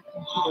 guys? My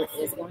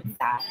computer is going to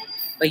die.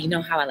 But you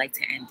know how I like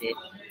to end it.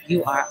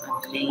 You are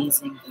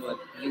amazing. You are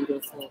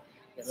beautiful.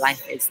 Your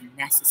life is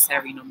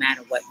necessary no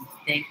matter what you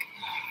think.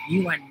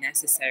 You are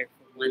necessary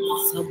for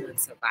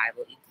someone's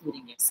survival,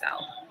 including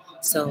yourself.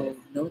 So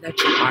know that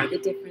you are the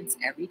difference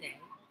every day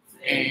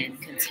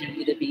and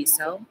continue to be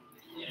so.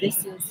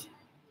 This is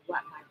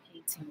what my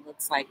painting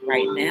looks like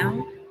right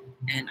now.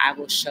 And I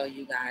will show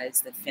you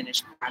guys the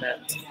finished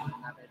product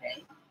another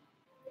day.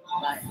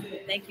 But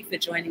thank you for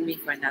joining me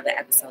for another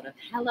episode of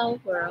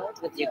Hello World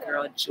with your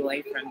girl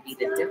Joy from Be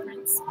the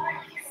Difference.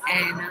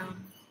 And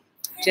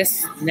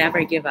just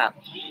never give up.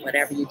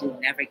 Whatever you do,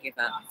 never give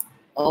up.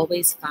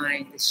 Always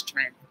find the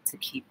strength to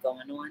keep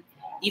going on.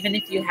 Even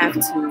if you have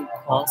to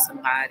call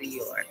somebody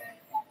or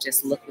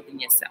just look within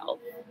yourself.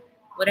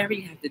 Whatever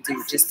you have to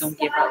do, just don't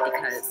give up,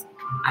 because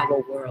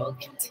our world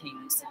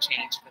continues to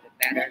change for the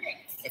better.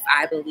 If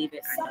I believe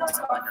it, I know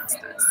someone else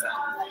does. So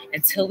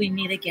until we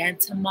meet again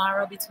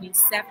tomorrow between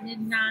 7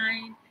 and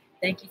 9,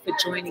 thank you for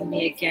joining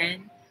me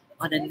again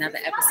on another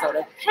episode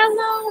of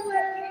Hello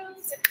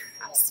World.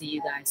 I'll see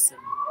you guys soon.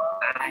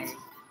 Bye.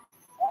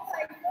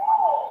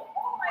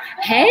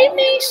 Hey,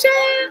 Misha.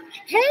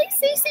 Hey,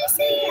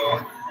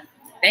 CCC.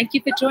 Thank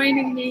you for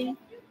joining me.